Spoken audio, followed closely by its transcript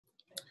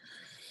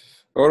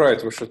All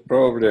right, we should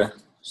probably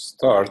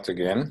start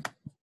again.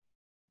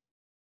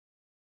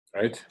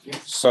 Right?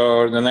 Yes.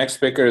 So the next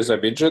speaker is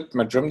Abhijit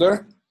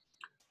Majumder,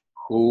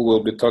 who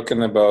will be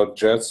talking about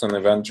jets and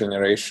event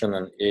generation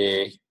and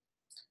AA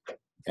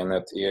and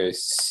at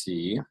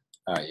EICi.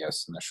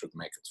 Yes, and I should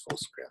make it full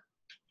screen.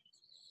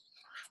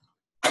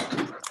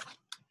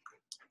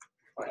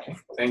 Okay,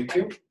 thank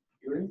you,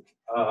 Yuri.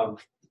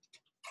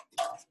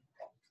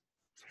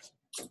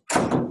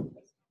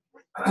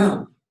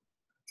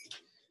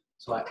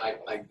 So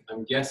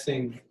I'm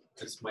guessing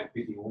this might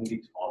be the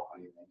only talk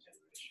on event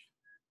generation.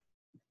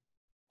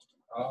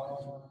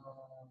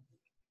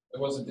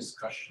 There was a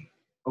discussion.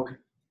 Okay.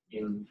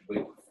 In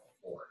week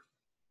 4.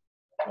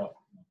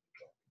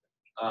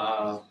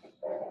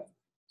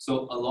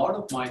 So a lot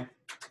of my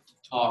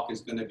talk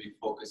is going to be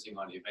focusing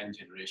on event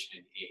generation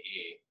in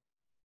AA.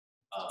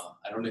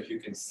 I don't know if you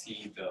can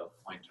see the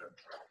pointer.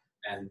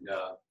 And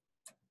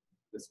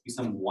there's be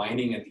some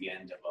whining at the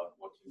end about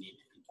what you need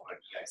to do for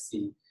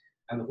EIC.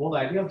 And the whole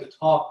idea of the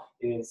talk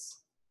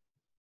is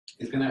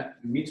going to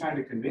me trying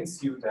to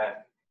convince you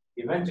that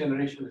event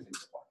generation is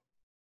important,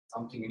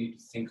 something you need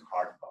to think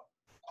hard about.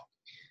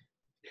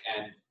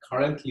 And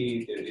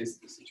currently, the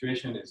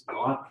situation is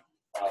not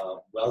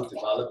well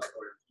developed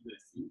for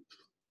EIC.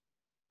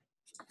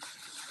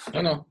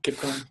 No,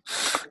 keep going.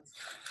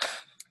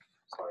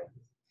 Sorry,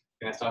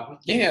 can I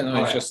stop? Yeah, no, All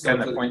it's right. just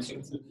kind of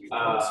pointing.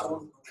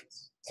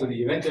 So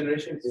the event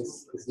generation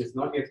is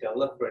not yet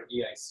developed for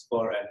EIC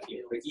for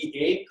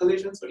EA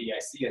collisions or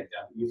EIC, and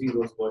I'm using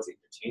those words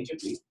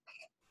interchangeably.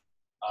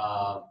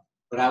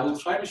 But I will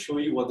try to show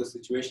you what the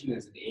situation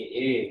is in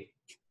AA,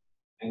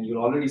 and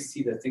you'll already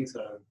see that things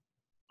are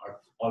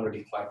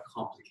already quite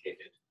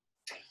complicated.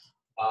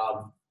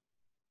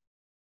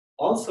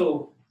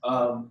 Also,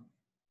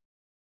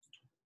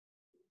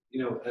 you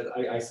know,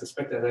 I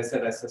suspect, as I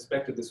said, I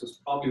suspected this was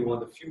probably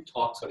one of the few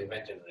talks on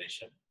event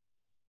generation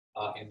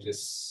in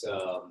this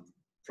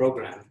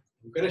program.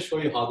 I'm going to show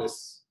you how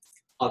this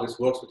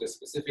works with a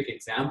specific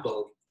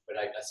example, but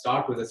I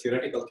start with a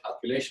theoretical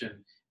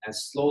calculation and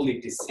slowly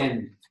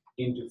descend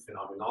into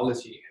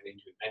phenomenology and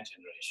into event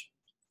generation.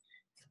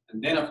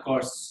 And then, of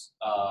course,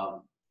 I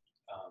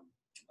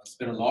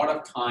spent a lot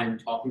of time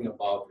talking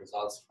about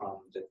results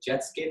from the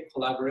Jetscape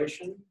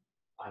collaboration,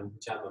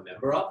 which I'm a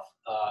member of.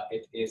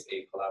 It is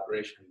a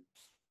collaboration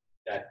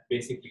that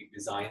basically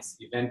designs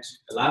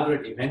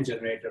elaborate event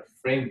generator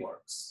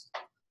frameworks.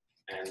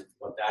 And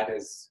what that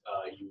is,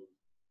 you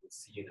will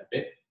see in a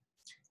bit.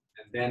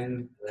 And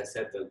then, as I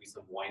said, there'll be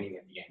some whining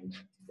at the end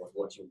about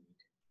what you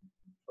need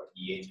for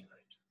EA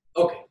generator.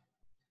 Okay,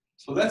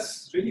 so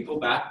let's really go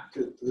back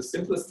to the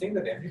simplest thing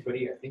that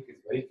everybody, I think,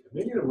 is very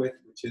familiar with,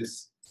 which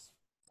is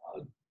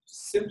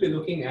simply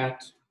looking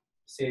at,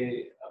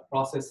 say, a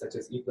process such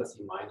as E plus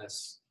E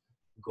minus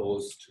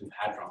goes to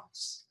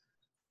hadrons.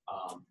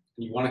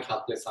 You want to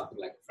calculate something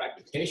like a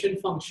fragmentation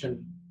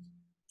function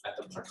at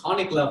the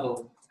platonic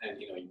level, and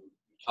you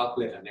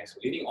calculate an next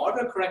leading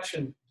order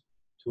correction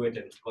to it,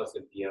 and of course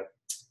there'd be a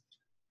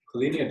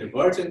collinear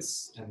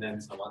divergence, and then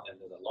so on, and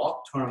there's a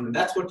log term, and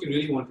that's what you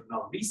really want to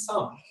now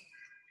resum.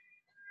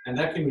 And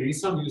that can be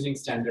resummed using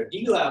standard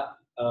DLAB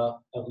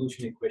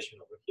evolution equation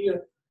over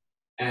here.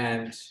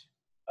 And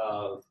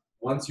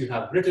once you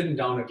have written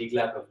down a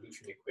DLAB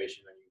evolution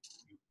equation and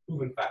you've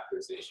proven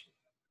factorization,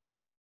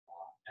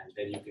 and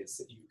then you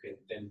can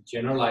then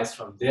generalize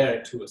from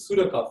there to a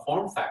pseudo-curve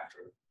form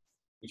factor,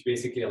 which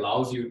basically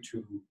allows you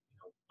to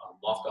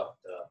lock up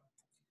the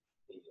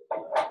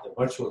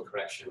virtual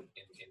correction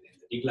in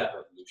the DLAB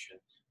evolution.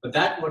 But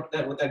what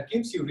that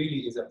gives you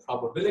really is a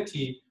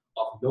probability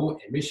of no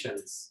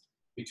emissions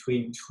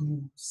between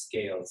two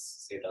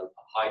scales, say a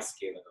high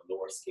scale and a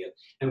lower scale.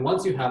 And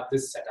once you have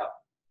this set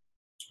up,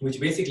 which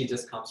basically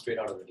just comes straight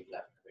out of the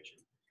DLAB equation,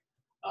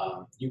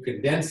 you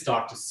can then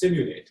start to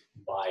simulate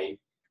by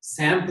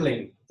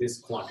sampling this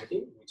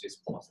quantity, which is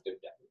positive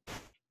definitely.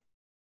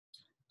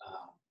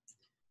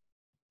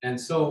 And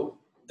so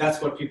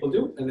that's what people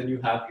do. And then you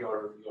have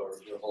your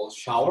whole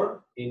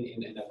shower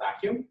in a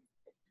vacuum.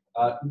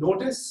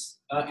 Notice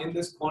in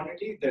this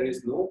quantity, there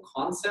is no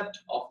concept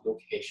of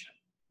location.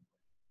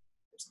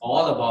 It's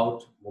all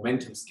about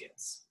momentum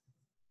scales.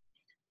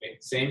 Okay,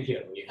 same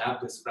here. When you have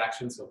this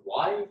fractions of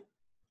y,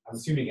 I'm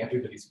assuming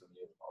everybody's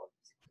familiar with all of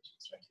these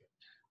equations right here.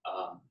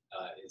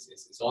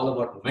 It's all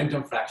about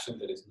momentum fraction.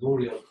 There is no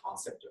real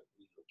concept of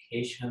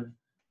relocation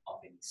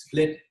of any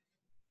split.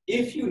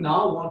 If you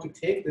now want to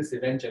take this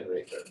event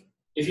generator,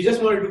 if you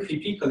just want to do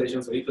PP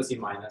collisions or E plus E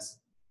minus,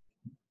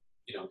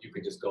 you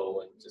can just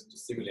go and just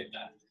simulate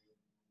that.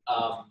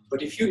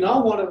 But if you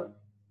now want to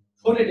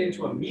put it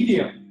into a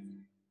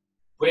medium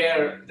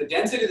where the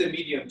density of the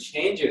medium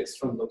changes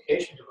from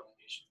location to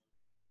location,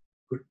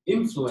 could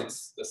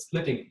influence the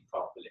splitting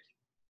probability,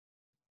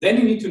 then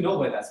you need to know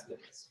where that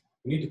split is.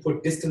 You need to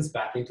put distance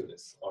back into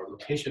this or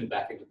location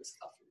back into this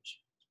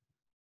calculation.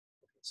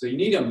 So you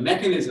need a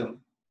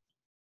mechanism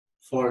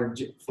for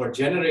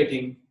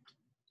generating.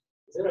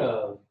 Is there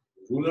a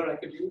ruler I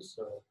could use?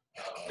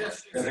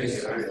 Yes,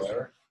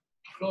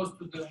 Close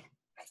to the.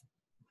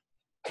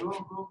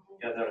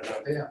 Yeah,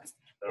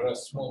 There are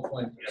small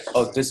pointers.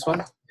 Oh, this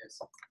one? Yes.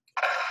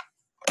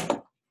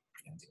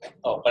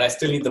 Oh, but I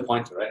still need the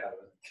pointer, right?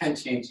 Can't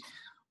change.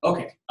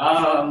 Okay.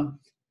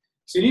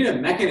 So you need a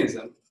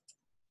mechanism,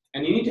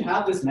 and you need to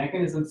have this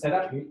mechanism set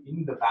up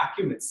in the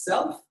vacuum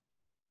itself,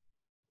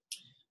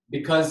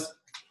 because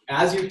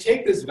as you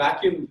take this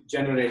vacuum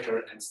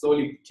generator and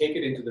slowly take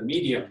it into the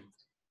medium,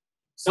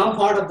 some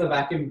part of the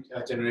vacuum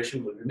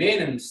generation will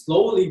remain and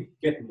slowly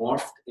get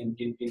morphed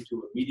into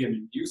a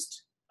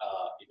medium-induced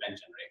event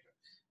generator.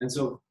 And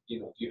so,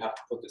 you have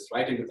to put this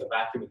right into the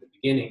vacuum at the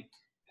beginning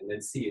and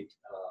then see it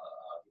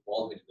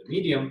evolve into the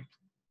medium.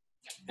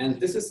 And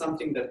this is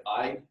something that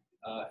I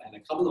and a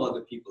couple of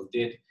other people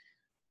did.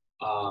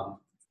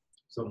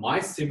 So my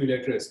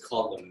simulator is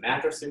called the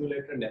matter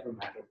simulator.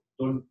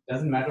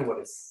 Doesn't matter what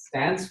it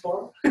stands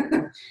for.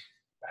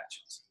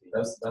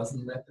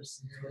 Doesn't matter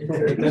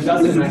simulator. It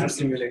doesn't matter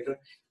simulator.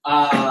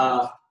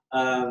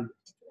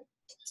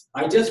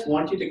 I just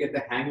want you to get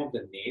the hang of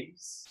the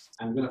names.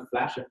 I'm going to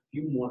flash a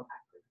few more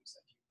acronyms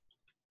at you.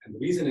 And the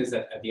reason is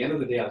that at the end of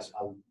the day, at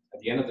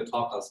the end of the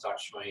talk, I'll start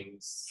showing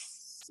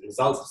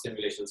results of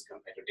simulations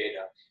compared to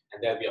data,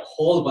 and there'll be a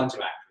whole bunch of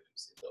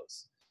acronyms in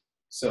those.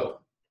 So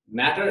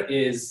matter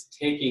is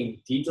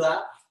taking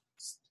DGLAB,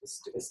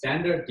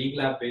 standard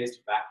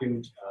DGLAB-based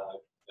vacuum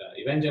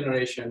event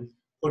generation,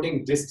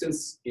 putting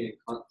distance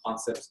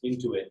concepts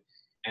into it,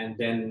 and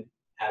then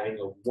having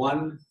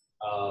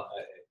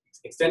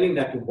extending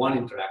that to one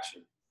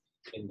interaction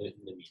in the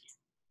medium.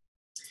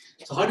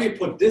 So how do you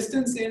put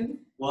distance in?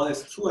 Well,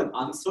 it's through an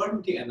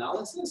uncertainty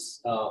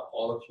analysis.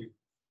 All of you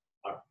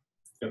are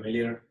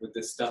familiar with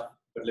this stuff,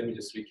 but let me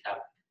just recap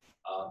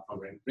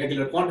from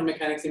regular quantum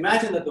mechanics.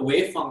 Imagine that the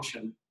wave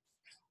function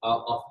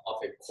of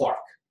a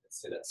quark,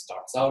 let's say that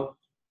starts out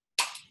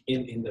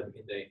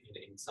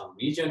in some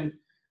region.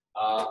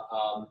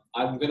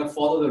 I'm going to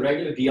follow the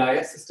regular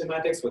DIS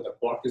systematics where the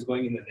quark is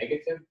going in the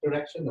negative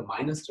direction, the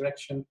minus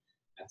direction,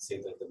 and say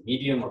that the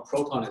medium or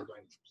proton is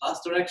going in the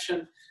plus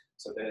direction.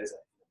 So there's a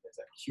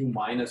Q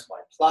minus Y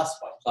plus.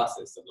 Y plus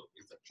is the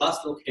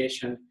plus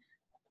location.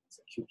 It's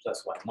a Q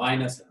plus Y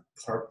minus and a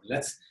perp.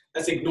 Let's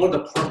ignore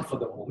the perp for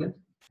the moment.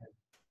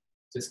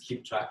 Just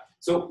keep track.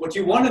 So what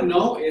you want to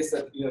know is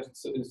that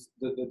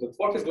the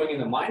quark is going in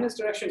the minus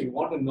direction. You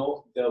want to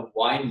know the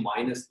Y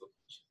minus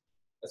location.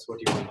 That's what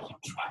you want to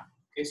keep track.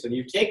 Okay, so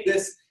you take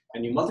this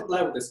and you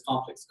multiply with this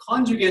complex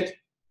conjugate.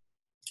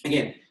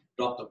 Again,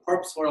 drop the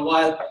perps for a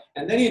while,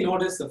 and then you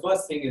notice the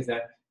first thing is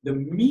that the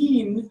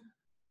mean,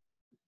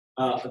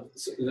 the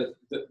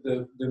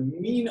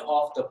mean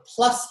of the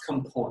plus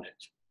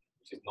component,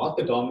 which is not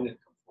the dominant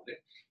component,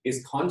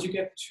 is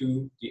conjugate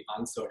to the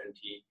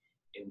uncertainty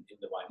in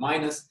the Y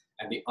minus,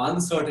 and the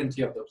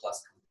uncertainty of the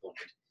plus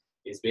component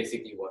is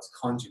basically what's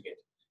conjugate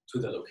to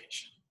the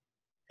location.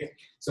 Okay,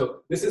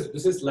 so this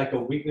is like a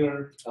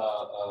Wigner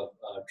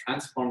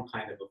transform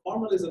kind of a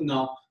formalism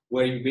now,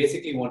 where you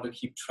basically want to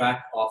keep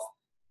track of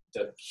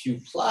the Q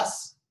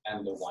plus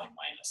and the Y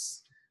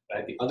minus,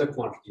 right? The other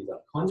quantities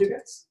are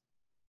conjugates.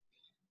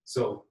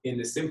 So in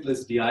the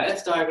simplest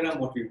DIS diagram,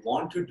 what we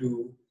want to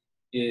do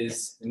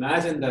is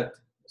imagine that,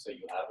 so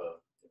you have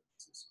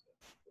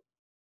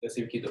let's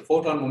say you keep the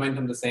photon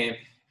momentum the same,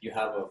 you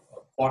have a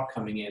quark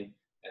coming in,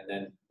 and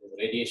then there's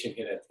radiation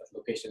here at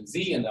location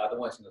Z, and the other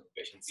one is in the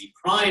location Z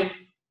prime.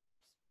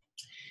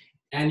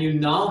 And you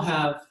now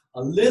have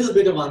a little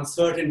bit of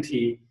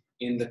uncertainty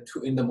in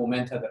the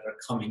momenta that are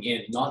coming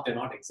in. They're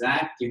not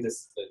exactly the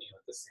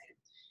same.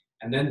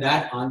 And then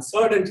that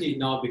uncertainty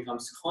now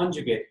becomes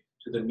conjugate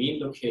to the mean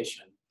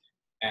location,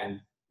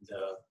 and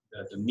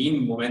the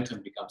mean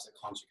momentum becomes a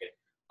conjugate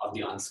of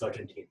the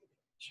uncertainty in the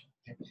location.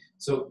 Okay?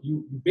 So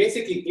you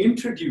basically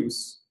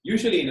introduce,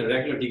 usually in a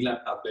regular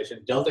DGLAB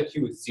calculation, delta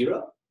Q is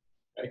 0,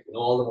 right? You know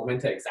all the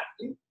momenta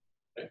exactly,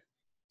 right?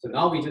 So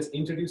now we just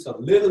introduce a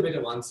little bit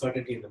of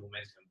uncertainty in the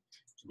momentum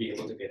to be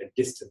able to get a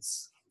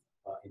distance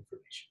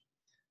information.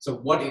 So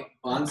what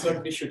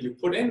uncertainty should you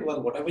put in?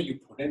 Well, whatever you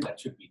put in, that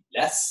should be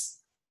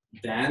less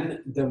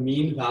than the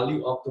mean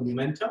value of the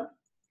momentum.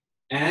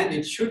 And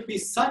it should be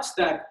such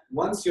that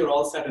once you're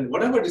all set, and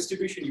whatever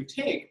distribution you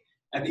take,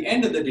 at the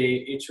end of the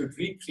day, it should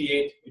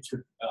reinstate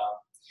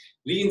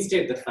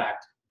the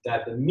fact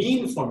that the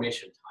mean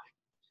formation time,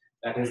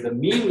 that is the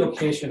mean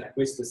location at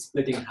which the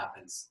splitting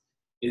happens,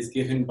 is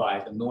given by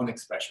the known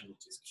expression,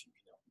 which is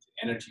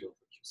the energy over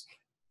Q squared,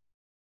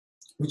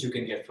 which you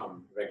can get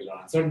from regular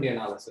uncertainty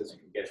analysis, you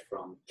can get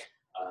from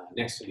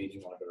next to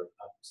leading order,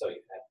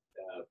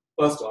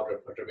 first order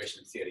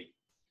perturbation theory,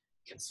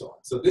 and so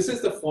on. So this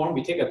is the form.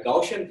 We take a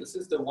Gaussian, this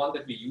is the one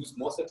that we use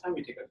most of the time.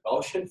 We take a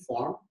Gaussian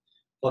form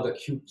for the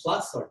Q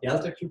plus or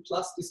delta Q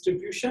plus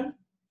distribution.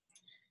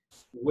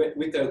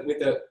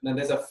 Now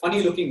there's a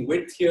funny looking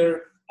width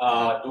here.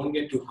 Don't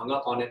get too hung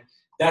up on it.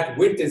 That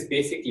width is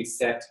basically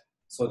set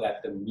so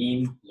that the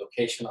mean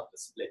location of the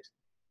split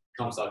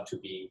comes out to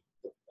be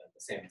the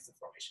same as the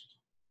formation.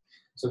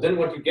 So then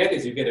what you get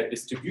is you get a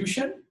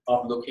distribution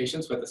of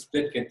locations where the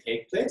split can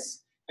take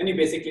place, and you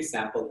basically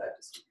sample that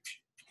distribution.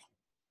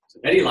 So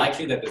very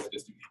likely that there's a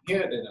distribution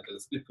here, then the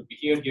split could be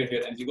here, here,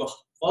 here, and you go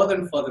further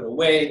and further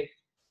away,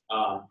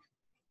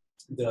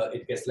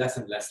 it gets less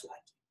and less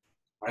likely.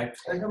 Right?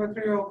 I have a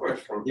trivial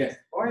question. Yes.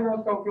 Why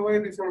not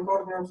calculate this in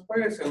coordinate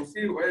space and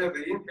see where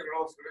the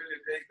integrals really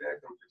take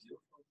that contribution?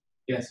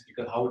 Yes,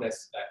 because how would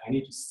I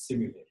need to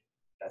simulate it.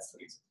 That's the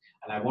reason.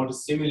 And I want to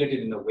simulate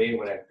it in a way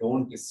where I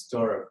don't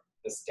disturb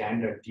the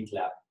standard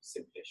DGLAP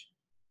simulation.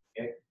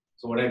 Okay?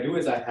 So what I do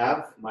is I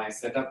have my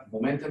setup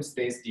momentum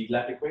space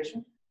DGLAP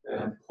equation, and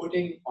I'm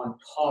putting on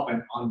top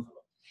an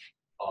envelope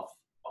of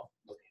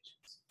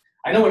locations.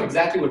 I know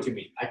exactly what you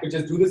mean. I could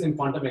just do this in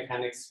quantum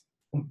mechanics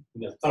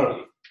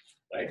thoroughly,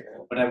 right?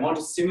 But I want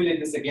to simulate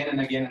this again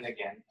and again and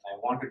again. I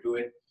want to do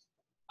it.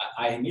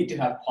 I need to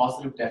have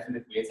positive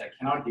definite weights. I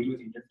cannot deal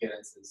with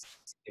interferences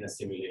in a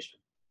simulation,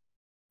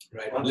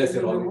 right? Unless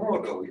they're all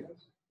model,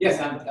 yes. Yes,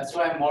 that's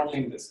why I'm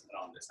modeling this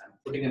around this. I'm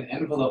putting an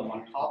envelope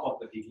on top of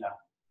the DGLAP.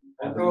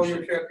 And how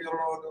you check your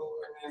model?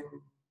 I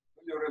mean,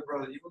 you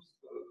reproduce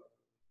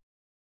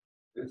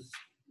this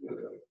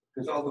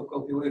result of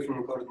calculation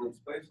in coordinate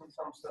space in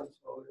some sense,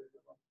 or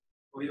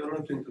you're not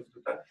interested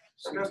in that?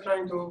 I'm just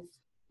trying to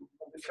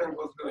understand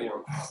what's going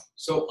on.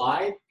 So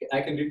I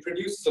can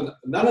reproduce, so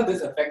none of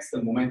this affects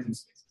the momentum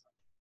space.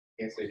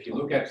 Okay, so if you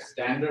look at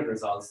standard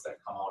results that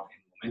come out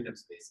in momentum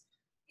space,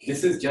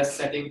 this is just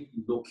setting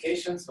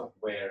locations of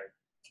where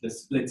the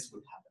splits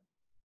would happen.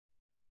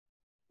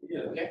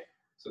 Yeah. Okay,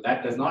 so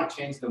that does not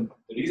change the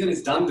reason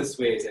it's done this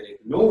way is that it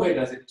nowhere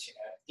does it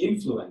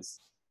influence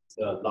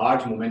the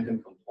large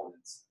momentum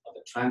components or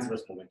the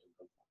transverse momentum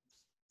components.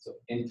 So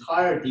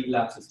entire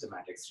DGLAP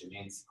systematics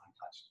remains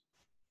untouched.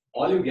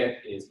 All you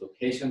get is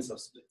locations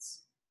of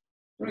splits.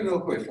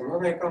 Trivial question.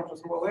 When I come to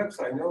small x,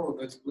 I know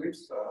that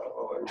splits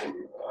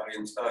are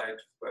inside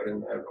very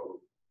narrow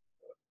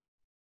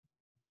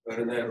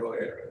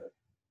area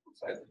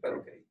inside the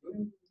pancake. Do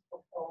you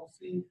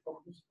see from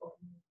this point?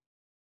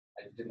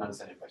 I didn't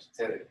understand your question.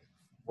 Say it again.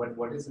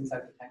 What is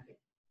inside the pancake?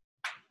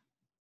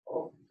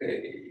 Okay.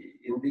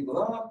 In the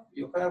graph,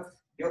 you have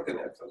Jochen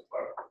axis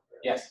parameter.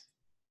 Yes.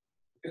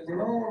 It's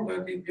known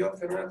that if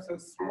Jochen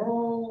axis is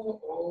small,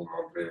 all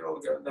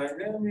non-trivial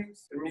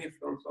dynamics,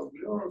 emissions of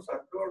gluons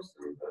occurs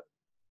in the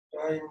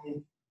tiny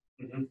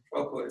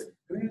chocolate.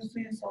 Do you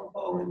see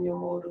somehow in your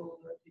model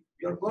that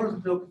your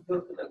first job is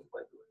Jochen axis, by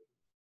the way?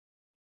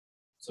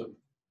 So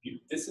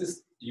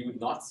you would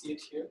not see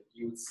it here.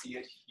 You would see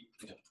it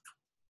here.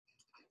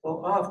 So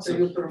after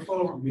you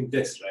perform, I mean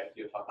this, right?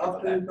 You're talking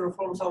after about you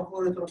perform some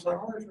Fourier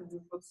transformation,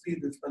 you could see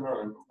this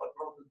phenomenon, but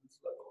not at this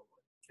level.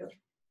 Yeah.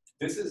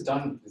 This is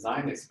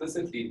designed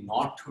explicitly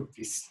not to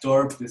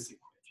disturb this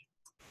equation.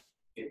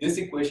 Okay, this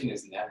equation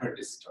is never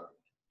disturbed.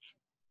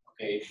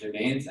 Okay, it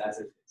remains as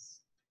it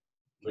is.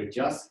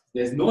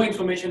 There's no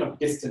information of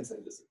distance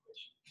in this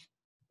equation.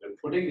 We're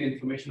putting the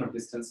information of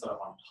distance sort of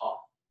on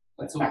top.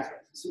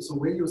 So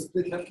where your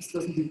split happens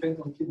doesn't depend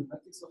on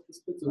kinematics of the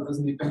split, so it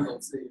doesn't depend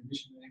on, say,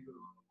 emission angle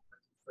or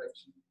momentum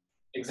fraction.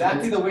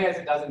 Exactly the way as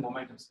it does in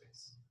momentum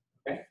space.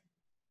 Okay?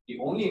 The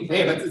only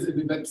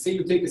but say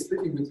you take a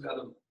splitting with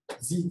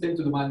z 10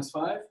 to the minus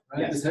 5, right?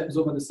 Yes. This happens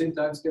over the same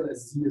time scale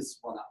as z is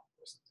 1 half.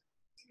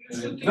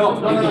 No.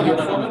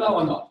 Formula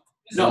or not?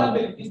 No.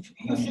 Labeling.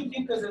 You should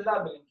think as a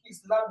labeling.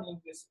 He's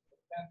labeling this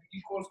and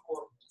he calls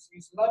coordinates.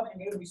 He's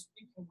labeling every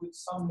splitting with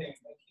some name,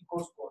 like he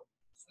calls coordinates.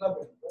 It's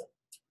labeling, right?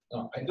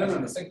 No, I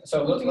don't think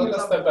so.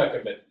 Let's step back a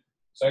bit.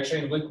 So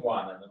actually, in week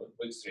 1 and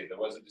week 3, there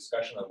was a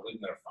discussion of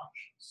Wigner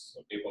functions.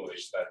 So people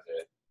which study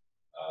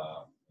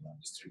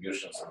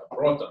distributions of a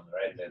proton,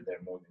 right?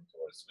 They're moving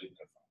towards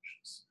Wigner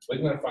functions.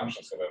 Wigner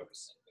functions have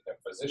everything. They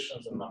have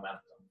positions and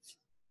momentum,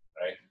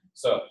 right?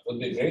 So it would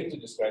be great to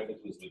describe it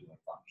with Wigner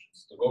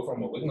functions. To go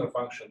from a Wigner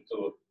function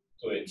to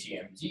a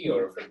TMD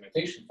or a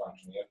fragmentation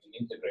function, you have to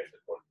integrate the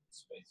coordinate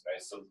space,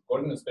 right? So the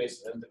coordinate space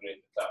is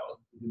integrated out.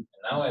 And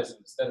now, as I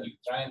understand,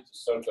 you're trying to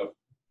sort of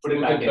put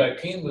it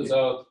back in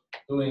without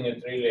doing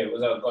it really,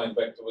 without going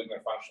back to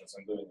Wigner functions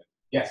and doing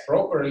it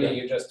properly.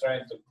 You're just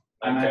trying to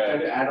I'm trying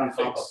to add on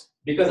top of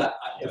because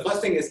the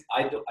first thing is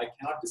I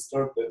cannot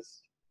disturb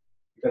this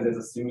because there's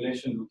a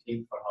simulation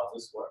routine for how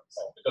this works.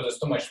 Because it's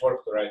too much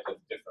work to write the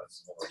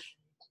difference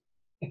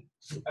simulation.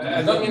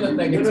 I don't mean that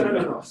negative.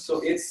 No.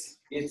 So it's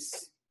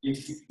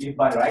if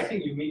by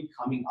writing you mean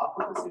coming up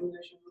with a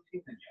simulation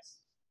routine, then yes.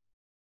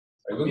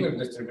 Wigner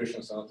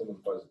distributions are not even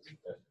positive.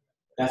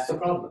 That's the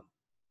problem.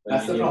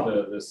 That's the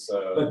problem.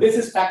 But this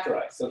is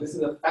factorized. So this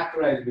is a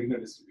factorized Wigner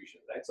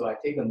distribution, right? So I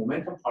take the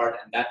momentum part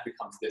and that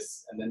becomes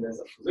this. And then there's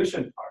a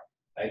position part,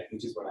 right?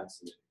 Which is what I'm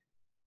simulating,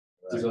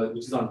 right.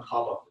 which is on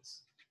top of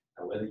this.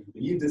 Now, whether you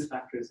believe this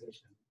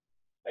factorization,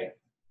 right?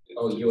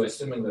 Oh, you're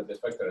assuming that the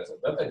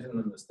factorization. That I didn't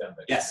understand.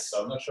 Actually. Yes.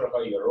 So I'm not sure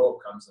how your rho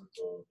comes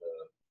into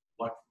the.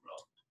 What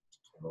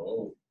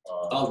rho?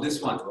 Oh,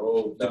 this one.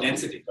 Rho. The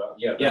density.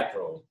 That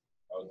rho.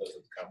 How does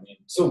it come in?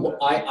 So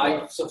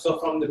so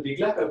from the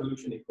DGLAP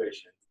evolution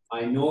equation,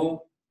 I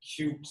know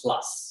Q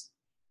plus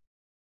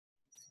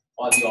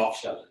or the off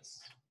shell is.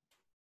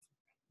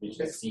 Which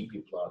is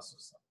CP plus or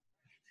something.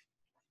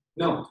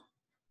 No,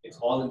 it's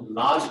all in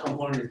large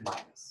component is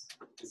minus.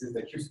 This is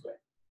the Q square.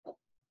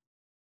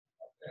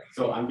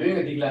 So I'm doing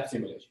a DGLAP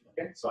simulation,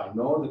 okay? So I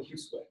know the Q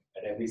square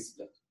at every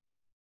split,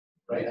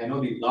 right? I know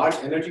the large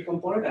energy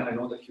component and I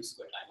know the Q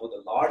square. I know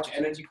the large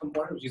energy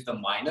component, which is the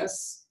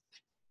minus,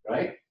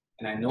 right?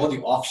 And I know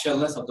the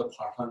off-shellness of the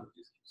parton, which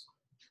is Q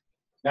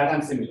square. That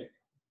I'm simulating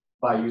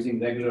by using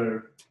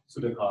regular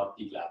pseudocode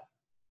DGLAP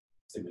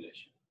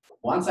simulation.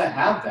 Once I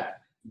have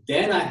that,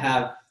 then I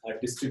have a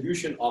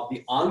distribution of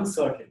the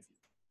uncertainty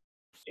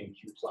in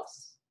Q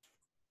plus.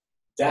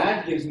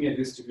 That gives me a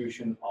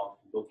distribution of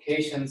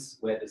locations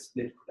where the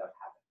split could have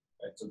happened.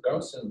 Right, so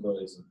Gaussian though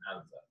is an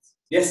ansatz.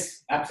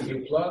 Yes,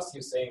 absolutely. Q plus,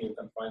 you're saying you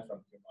can find from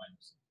Q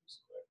minus and Q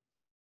squared.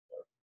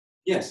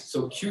 Yes,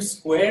 so Q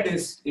squared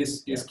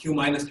is Q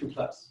minus Q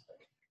plus.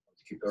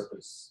 Q dot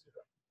is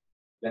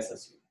Let's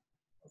assume.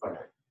 okay.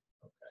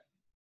 Okay.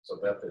 So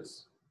that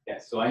is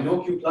Yes, so I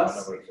know Q plus.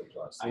 1 over Q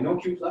plus. I know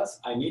Q plus.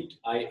 I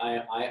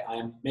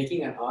am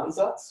making an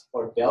ansatz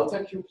for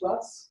delta Q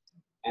plus,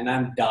 and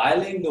I'm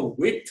dialing the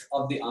width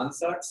of the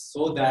ansatz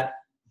so that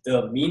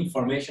the mean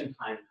formation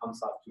time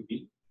comes out to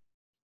be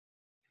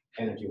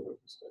energy over Q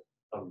squared.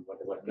 From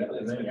whatever.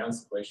 And then the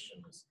answer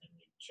question is, can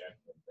you check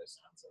that this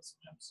ansatz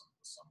maps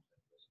onto something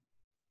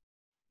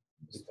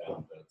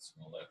that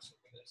small x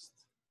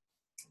exists?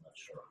 I'm not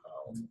sure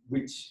how.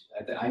 Which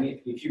I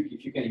need, if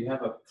you can, you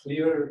have a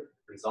clear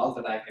result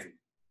that I can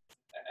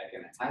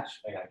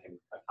attach, like I can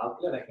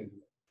calculate, I can do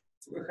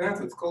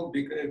that. It's called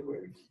BK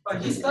equation.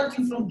 But he's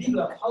starting from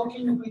DGLAP. How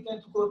can you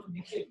pretend to go to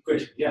BK?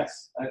 Equation,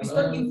 yes. He's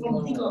starting from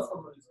DGLAP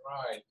formalism.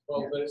 Right.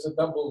 Well, there's a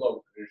double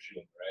log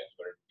regime, right,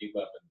 where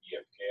DGLAP and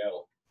BFKL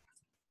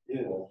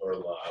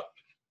overlap.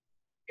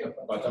 Yeah,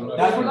 But I'm not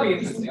That sure. would be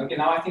interesting. Okay,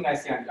 now I think I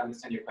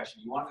understand your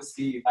question. You want to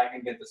see if I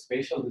can get the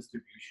spatial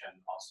distribution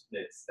of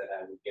splits that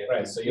I would get.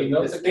 Right, so in you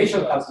know the the spatial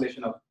Q plus.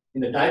 calculation of,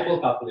 in the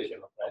dipole calculation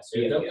of. Right, so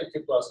your delta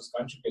Q plus is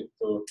conjugate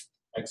to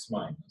x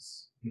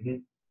minus.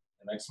 Mhm.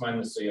 And x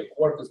minus, so your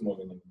quark is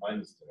moving in the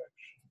minus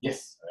direction,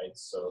 Yes. right?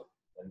 So,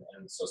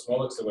 and so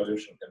small x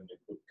evolution can be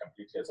put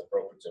completely as a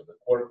property of the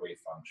quark wave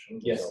function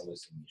with Yes. all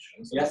these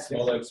emissions. Yes,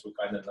 Small x, we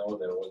kind of know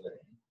they're ordering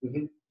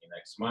Mhm. in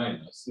x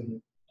minus,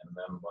 Mhm. and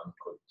then one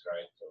could try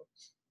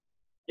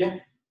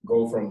to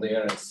go from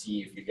there and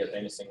see if you get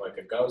anything like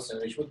a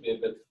Gaussian, which would be a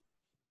bit,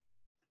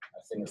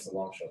 I think it's a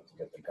long shot to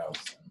get the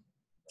Gaussian.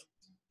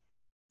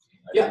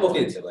 Yeah,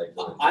 okay. Like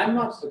I'm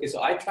not, okay,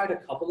 so I tried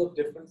a couple of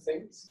different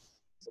things.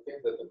 Okay,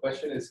 the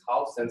question is,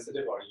 how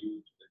sensitive are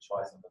you to the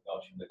choice of the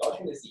Gaussian? The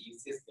Gaussian is the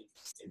easiest thing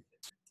to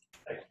simulate,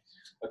 right?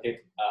 Okay,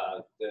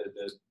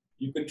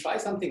 you could try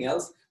something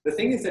else. The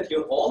thing is that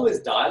you're always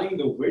dialing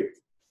the width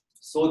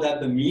so that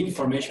the mean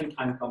formation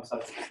time comes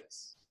out to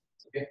this.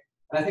 Okay,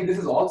 and I think this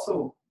is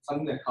also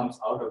something that comes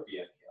out of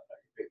BFK.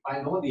 Right? If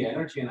I know the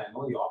energy and I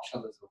know the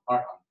option that's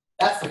required,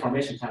 that's the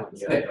formation time of the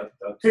split.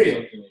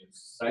 Period.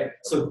 Right?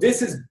 So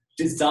this is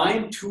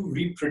designed to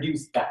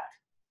reproduce that.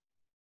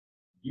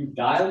 You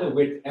dial the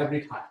width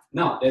every time.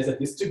 Now, there's a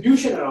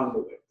distribution around the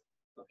width.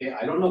 Okay,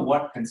 I don't know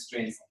what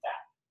constrains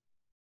that.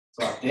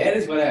 So there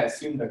is where I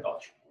assume the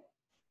Gaussian.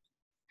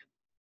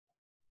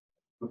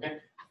 Okay?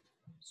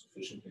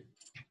 Sufficiently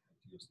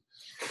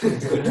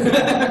Good.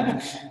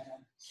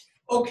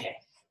 Okay.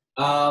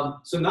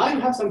 So now you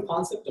have some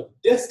concept of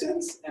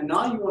distance, and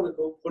now you want to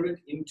go put it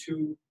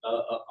into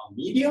a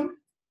medium.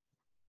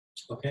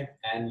 Okay,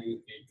 and you're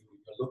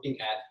looking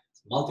at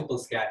multiple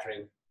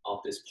scattering of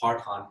this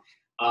parton.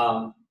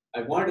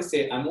 I wanted to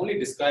say I'm only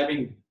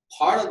describing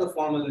part of the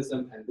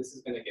formalism, and this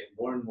is going to get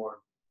more and more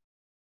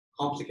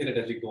complicated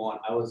as we go on.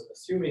 I was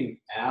assuming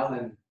Al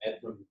and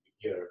Edmund would be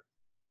here,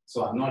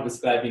 so I'm not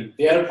describing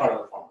their part of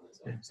the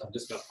formalism. So I'm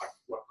just going to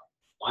work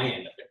on my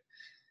end of it.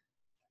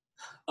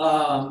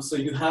 So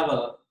you have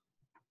a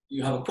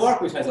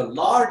quark which has a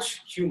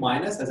large Q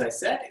minus, as I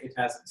said. It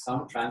has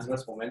some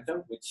transverse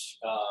momentum, which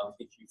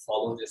if you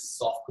follow this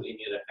soft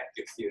linear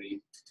effective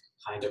theory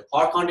kind of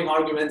quark counting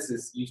arguments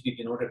is usually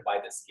denoted by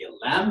the scale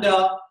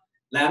lambda.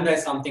 Lambda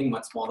is something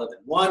much smaller than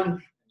 1. You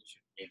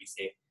should maybe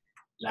say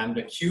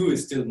lambda Q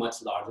is still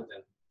much larger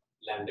than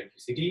lambda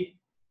QCD.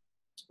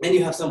 And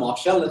you have some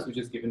off-shellness, which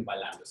is given by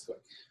lambda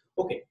squared.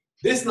 Okay,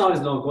 this now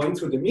is going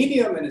through the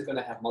medium and is going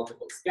to have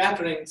multiple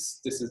scatterings.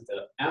 This is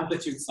the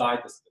amplitude side,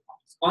 this is the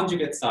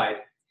conjugate side.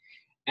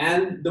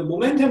 And the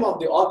momentum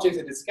of the objects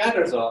that it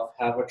scatters off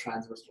have a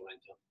transverse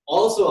momentum,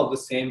 also of the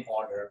same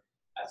order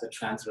as the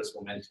transverse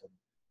momentum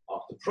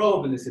of the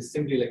probe. And this is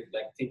simply like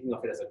thinking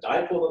of it as a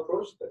dipole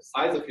approach. The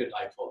size of your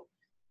dipole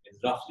is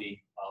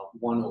roughly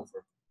 1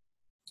 over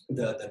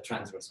the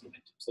transverse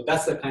momentum. So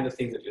that's the kind of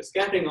things that you're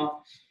scattering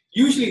off.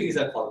 Usually these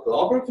are called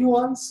Glauber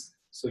gluons.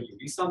 So you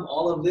resum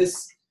all of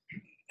this,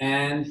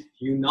 and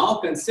you now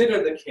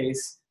consider the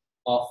case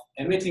of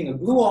emitting a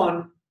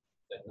gluon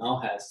that now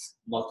has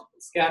multiple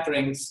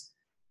scatterings.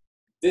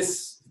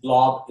 This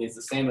blob is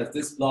the same as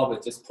this blob,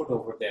 it's just put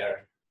over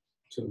there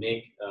to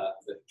make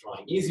the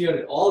drawing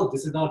easier.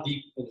 This is now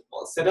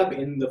all set up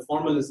in the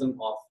formalism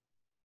of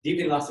deep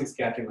inelastic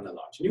scattering on a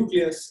large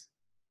nucleus.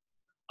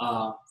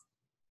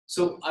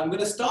 So I'm going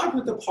to start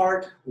with the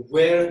part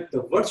where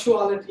the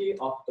virtuality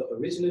of the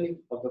originating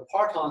of the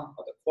parton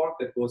or the quark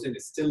that goes in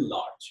is still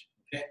large.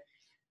 Okay,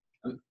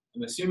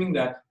 I'm assuming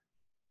that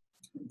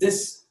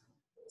this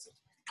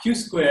q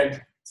squared,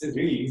 this is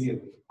really easy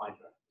to find.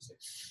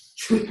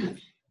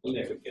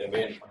 Only I could get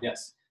away and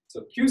yes.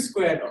 So q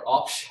squared or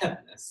option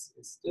is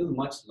still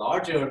much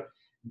larger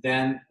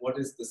than what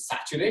is the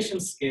saturation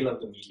scale of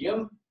the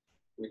medium,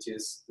 which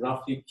is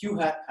roughly q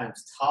hat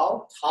times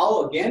tau.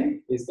 Tau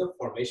again is the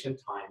formation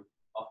time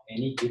of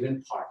any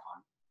given parton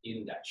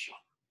in that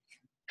shot.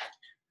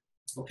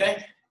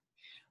 Okay?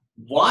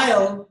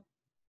 While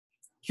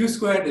q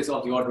squared is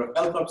of the order of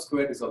L corp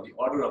squared is of the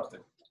order of the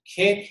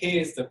k. K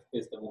is the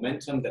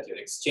momentum that you're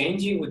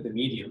exchanging with the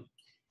medium.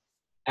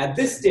 At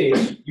this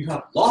stage, you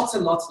have lots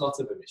and lots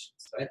of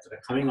emissions, right, that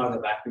are coming out of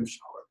the vacuum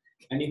shower.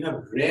 And you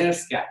have rare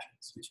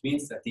scatterings, which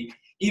means that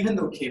even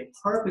though k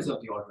perp is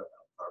of the order of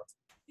L perp,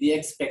 the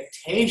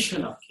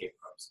expectation of k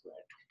perp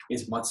squared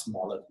is much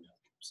smaller than L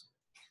perp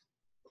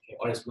squared. Okay,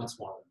 or is much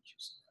smaller than q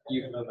squared.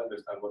 You cannot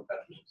understand what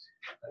that means.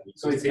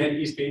 So is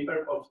k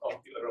perp of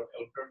the order of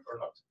L perp or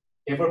not?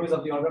 K perp is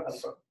of the order of L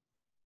perp.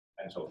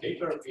 And so k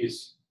perp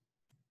is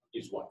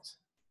what?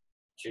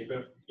 K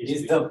perp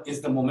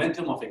is the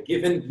momentum of a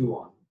given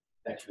gluon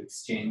that you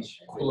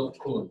exchange.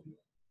 Coulomb.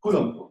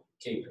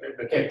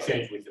 The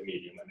exchange with the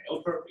medium, and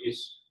L perp is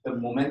the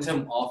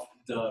momentum of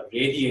the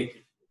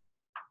radiated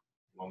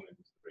moment of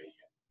the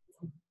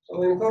radiant.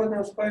 So in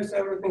coordinate space,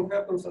 everything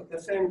happens at the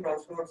same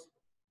transverse,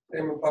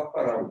 same impact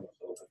parameter.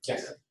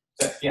 Yes.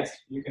 So, yes,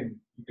 you can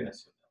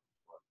assume that.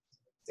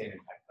 Same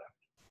impact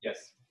parameter.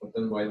 Yes. But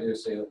then why do you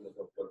say that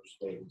the curve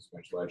square is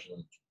much larger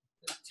than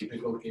the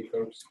typical K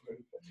curve square?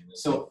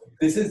 So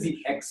this is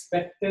the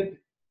expected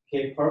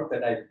K perp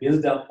that I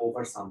build up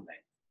over some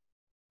length.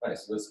 Right,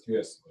 so that's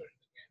QS squared.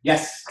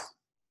 Yes.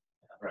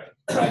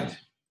 Right.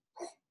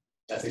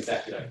 That's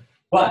exactly right.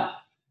 But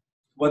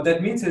what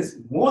that means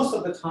is most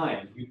of the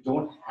time you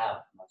don't have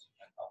much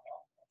of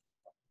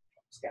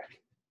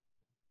scattering.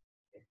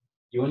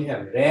 You only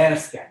have rare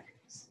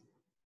scatterings.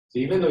 So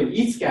even though in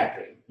each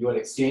scattering you are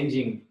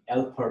exchanging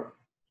L perp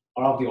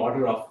or of the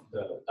order of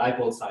the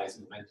dipole size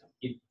momentum,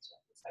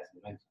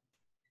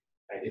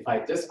 right? If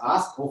I just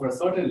ask over a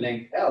certain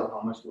length L,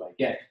 how much do I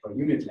get per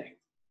unit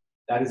length?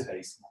 That is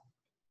very small.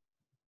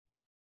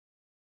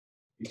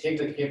 You take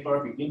the K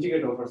perp, you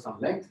integrate over some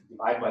length,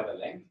 divide by the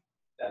length,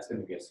 that's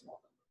going to be a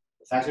small number.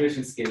 The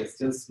saturation scale is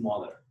still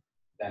smaller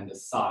than the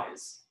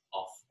size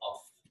of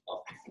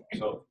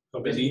So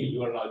basically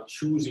you are now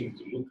choosing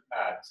to look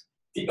at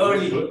the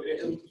early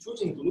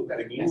choosing to look at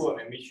a gluon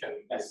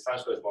emission as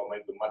transverse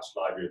momentum much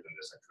larger than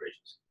the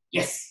saturation scale.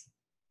 Yes.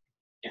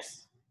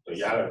 Yes. So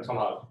you have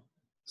somehow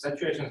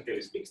saturation scale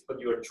is fixed, but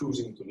you are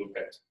choosing to look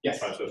at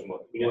transverse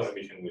gluon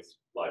emission with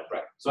large.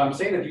 Right. So I'm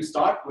saying that you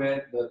start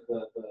where the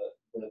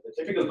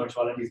typical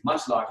virtuality is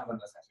much larger than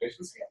the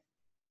saturation scale.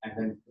 And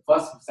then the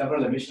first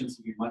several emissions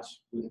will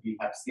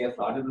have scales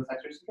larger than the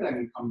saturation scale, and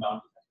then come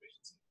down to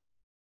saturation scale.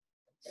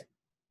 Okay.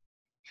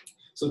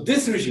 So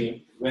this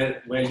regime,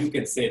 where you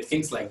can say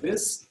things like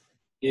this,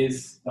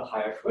 is the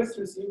higher twist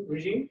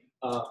regime.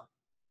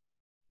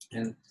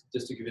 And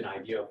just to give you an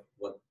idea of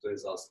what the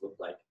results look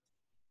like,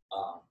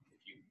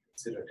 if you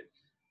considered it.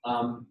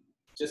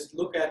 Just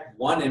look at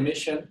one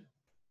emission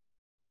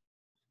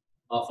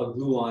of a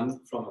gluon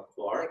from a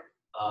quark.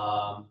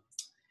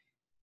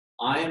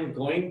 I am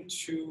going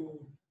to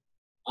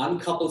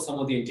uncouple some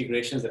of the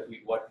integrations that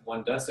what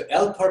one does. So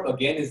L perp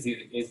again is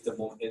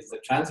the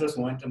transverse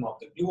momentum of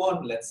the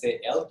gluon. Let's say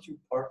LQ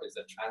perp is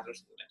the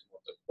transverse momentum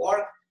of the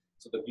quark.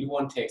 So the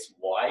gluon takes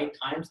y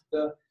times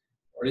the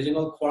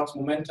original quark's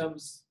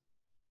momentums,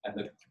 and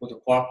the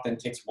quark then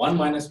takes 1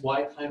 minus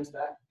y times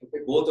that.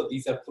 Okay, both of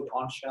these are put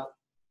on shell.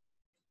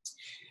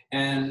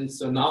 And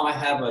so now I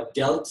have a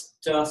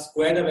delta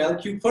squared of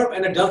LQ perp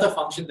and a delta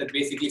function that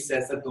basically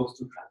says that those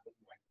two transverse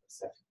momentum are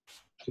set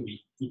to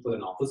be equal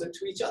and opposite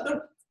to each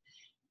other.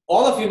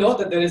 All of you know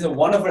that there is a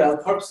 1 over L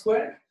perp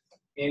squared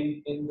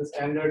in the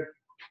standard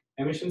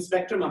emission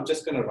spectrum. I'm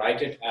just going to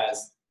write it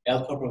as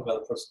L perp of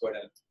L perp squared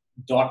and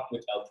dot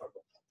with L perp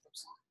of L perp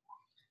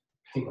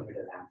squared. Think of it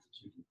as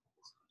amplitude.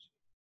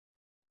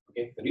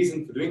 Okay, the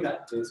reason for doing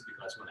that is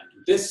because when I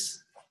do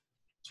this,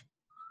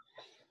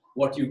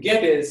 what you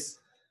get is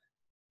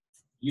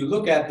you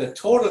look at the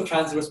total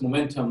transverse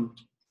momentum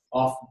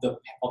of the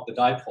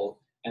dipole,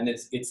 and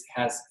it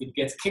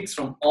gets kicks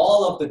from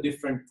all of the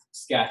different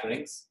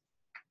scatterings,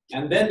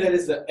 and then there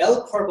is the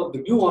L perp of the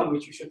gluon,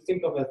 which you should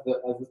think of as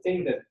the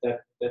thing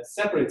that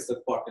separates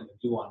the quark and the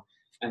gluon,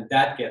 and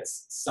that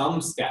gets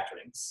some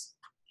scatterings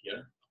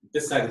here.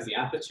 This side is the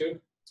amplitude,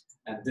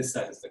 and this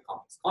side is the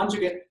complex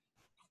conjugate.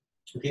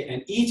 Okay,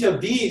 and each of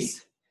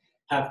these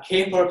have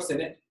K perps in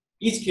it.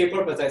 Each K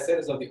perp, as I said,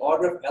 is of the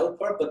order of L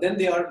perp, but then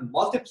they are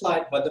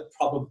multiplied by the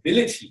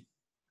probability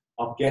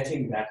of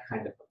getting that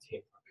kind of a K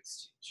perp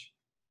exchange.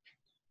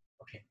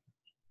 Okay,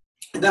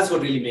 and that's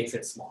what really makes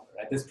it smaller,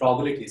 right? This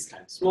probability is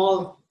kind of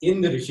small in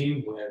the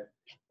regime where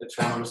the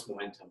transverse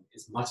momentum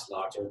is much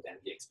larger than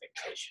the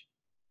expectation.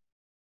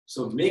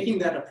 So making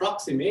that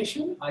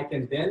approximation, I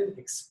can then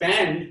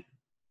expand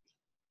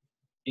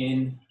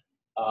in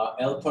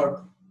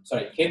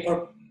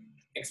K-perp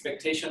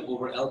expectation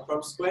over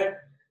L-perp squared.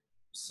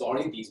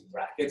 Sorry, these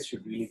brackets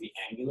should really be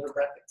angular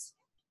brackets.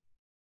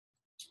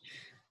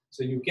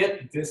 So you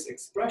get this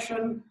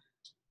expression,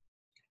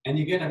 and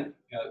you get an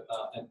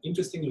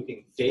interesting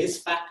looking phase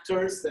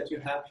factors that you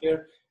have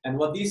here. And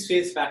what these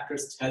phase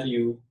factors tell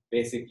you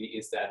basically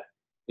is that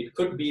it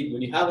could be,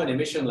 when you have an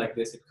emission like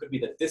this, it could be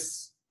that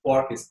this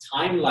quark is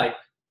time-like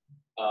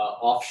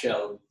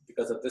off-shell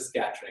because of this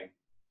scattering,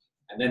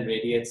 and then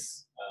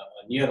radiates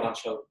a near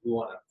on-shell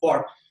gluon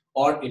quark,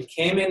 or it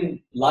came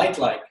in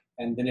light-like,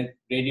 and then it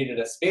radiated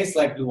a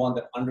space-like gluon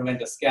that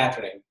underwent a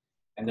scattering,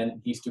 and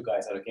then these two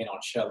guys are again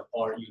on-shell,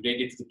 or you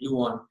radiated the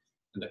gluon,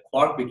 and the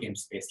quark became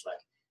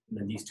space-like, and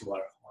then these two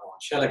are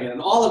on-shell again,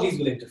 and all of these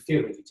will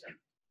interfere with each other.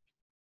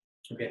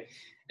 Okay,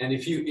 and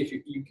if you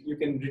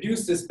can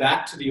reduce this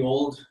back to the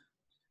old,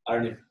 I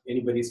don't know if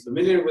anybody's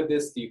familiar with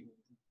this, the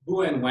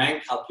Wu and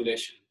Wang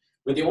calculation,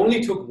 where they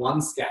only took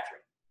one scattering.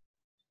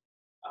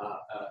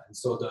 And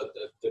so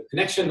the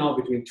connection now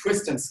between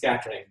twist and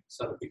scattering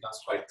sort of becomes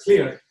quite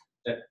clear,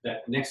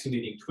 that next to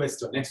leading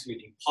twist or next to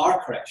leading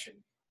power correction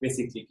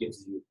basically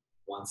gives you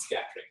one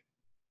scattering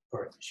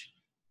per emission.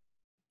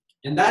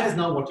 And that is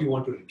now what you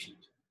want to repeat.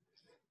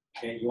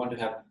 Okay, you want to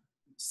have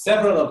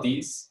several of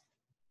these.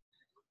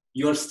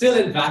 You're still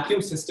in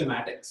vacuum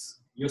systematics.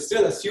 You're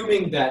still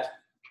assuming that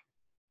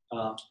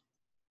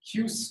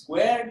Q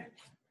squared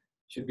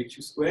should be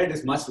Q squared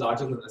is much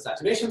larger than the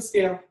saturation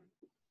scale.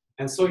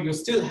 And so you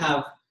still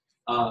have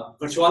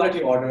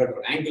virtuality ordered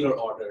or angular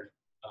ordered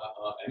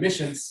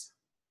emissions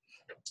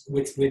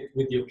with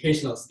the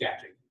occasional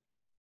scattering.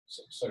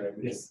 So, sorry,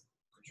 yes.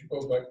 Could you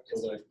go back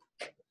to the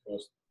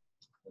first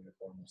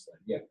slide?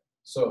 Yeah.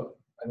 So,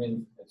 I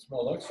mean, at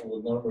small x, you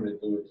would normally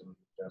do it in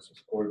terms of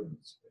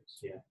coordinate space.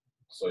 Yeah.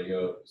 So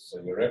your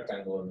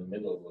rectangle in the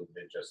middle would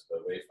be just the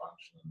wave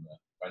function and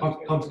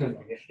the Constant.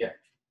 Yeah.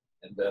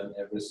 And then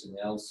everything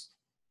else.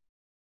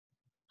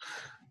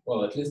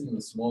 Well, at least in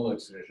the small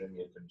x regime,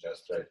 you can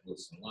just write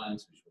Wilson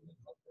lines, which will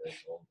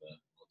incorporate all the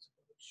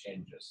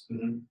exchanges.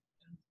 Mm-hmm.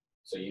 And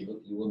so you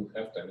wouldn't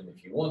have to. I mean,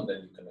 if you want,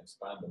 then you can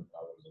expand and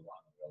power the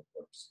one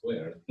over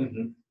squared. Mm-hmm.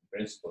 In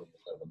principle, you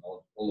have an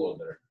full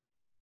order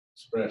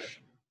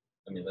expression.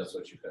 I mean, that's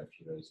what you have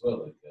here as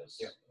well, I guess.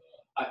 Yeah.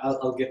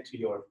 I'll get to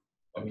your.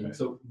 I mean,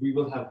 so we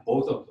will have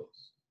both of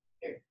those.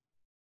 Okay.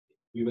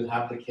 We will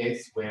have the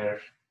case where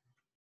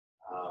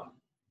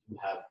you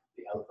have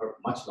the L perp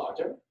much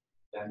larger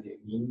than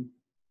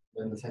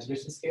the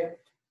saturation scale.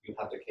 You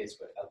have the case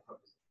where L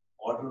perp is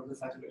order of the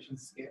saturation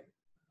scale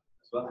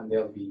as well, and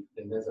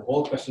there's a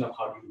whole question of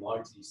how do you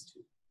merge these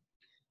two.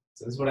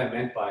 So this is what I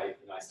meant by,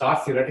 I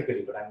start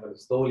theoretically, but I'm going to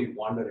slowly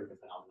wander into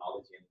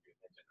phenomenology and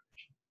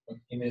generation.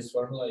 In this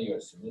formula, you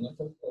assume that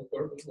L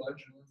perp is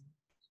larger.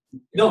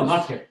 No,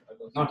 not here.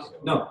 Not here.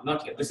 No,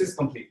 not here. This is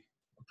complete.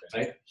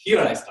 Okay. Right? Here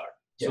I start.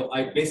 Yeah. So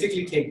I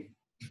basically take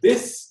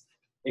this,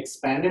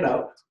 expand it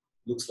out,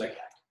 looks like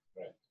that.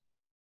 Right.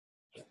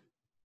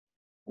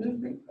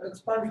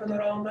 Expansion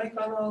around I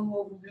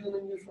canal of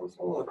building emissions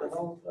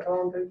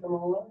around I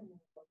canal line.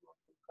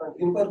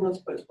 In coordinate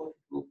space.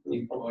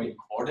 In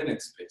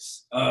coordinate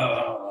space.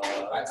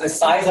 It's the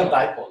size of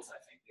dipoles, I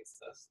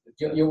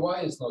think. Your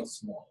y is not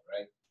small,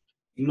 right?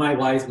 My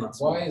y is not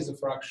small. Y is a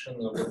fraction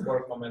of the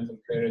quark momentum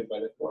carried by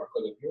the quark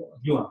or the gluon.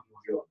 Gluon.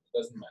 It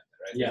doesn't matter,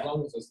 right? Yeah. As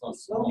long as it's not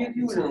small. No,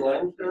 building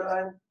lines.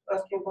 I'm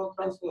asking for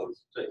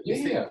transfers. So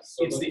Yeah.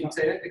 So it's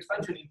an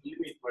expansion in the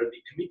limit where the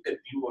emitted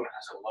gluon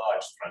has a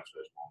large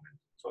transverse moment.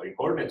 So in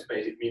coordinate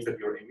space, it means that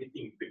you're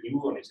emitting, the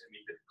gluon is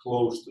emitted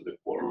close to the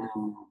quark.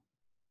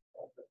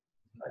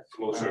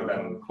 Closer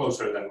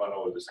than 1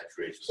 over the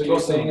saturation. So you're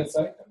saying it's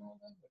like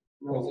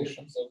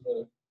positions of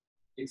the.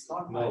 It's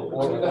not. No.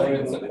 Or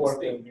it's a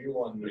quark and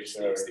gluon, which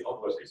are. It's the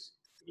opposite,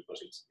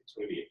 because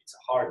it's